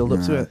 then just build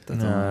up to it.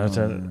 No, I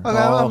don't... Okay,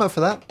 I'm up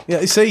for that.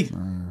 Yeah, see,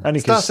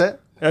 Start it.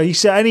 You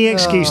said any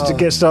excuse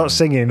to start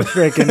singing.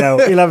 Freaking hell.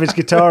 He'll have his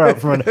guitar out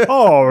from under.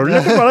 Oh,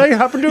 look at what I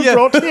happen to have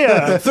brought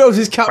here. throws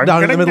his cap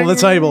down in the middle of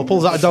the table,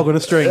 pulls out a dog on a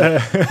string.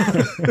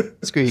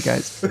 Screw you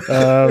guys.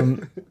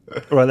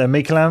 Right then,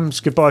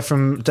 Meekalams. Goodbye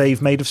from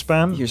Dave, Made of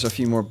Spam. Here's a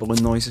few more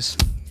balloon noises.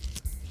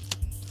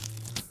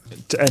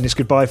 And it's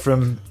goodbye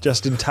from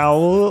Justin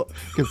Towell.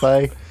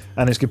 Goodbye.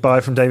 And it's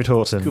goodbye from David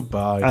Horton.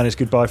 Goodbye. And it's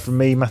goodbye from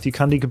me, Matthew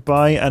Cundy.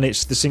 Goodbye. And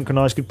it's the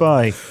synchronised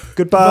goodbye.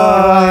 Goodbye.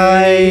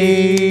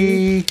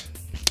 Bye.